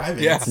describe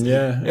it. Yeah.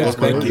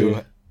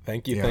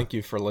 Thank you. Thank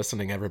you for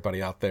listening,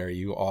 everybody out there.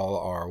 You all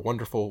are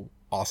wonderful,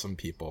 awesome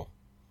people.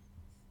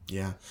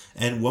 Yeah.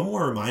 And one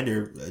more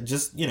reminder,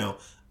 just,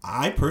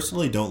 I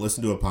personally don't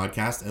listen to a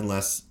podcast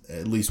unless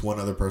at least one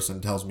other person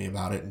tells me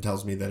about it and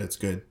tells me that it's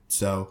good.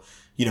 So,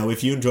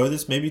 if you enjoy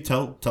this, maybe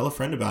tell a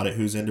friend about it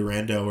who's into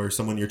rando, or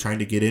someone you're trying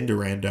to get into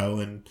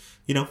rando, and,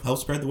 help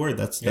spread the word.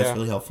 That's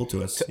really helpful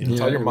to us.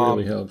 Tell your mom,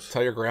 really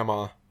tell your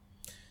grandma.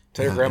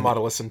 Tell your grandma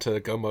to listen to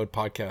Go Mode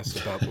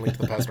podcast about Link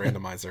to the Past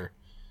Randomizer.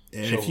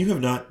 And if you have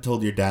not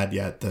told your dad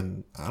yet,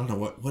 then I don't know,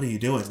 what are you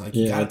doing? Like,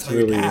 you gotta tell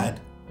your dad.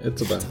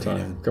 It's about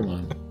time. Come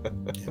on.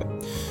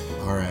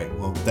 All right.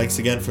 Well, thanks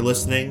again for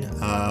listening.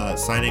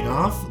 Signing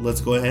off.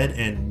 Let's go ahead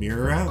and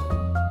mirror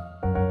out.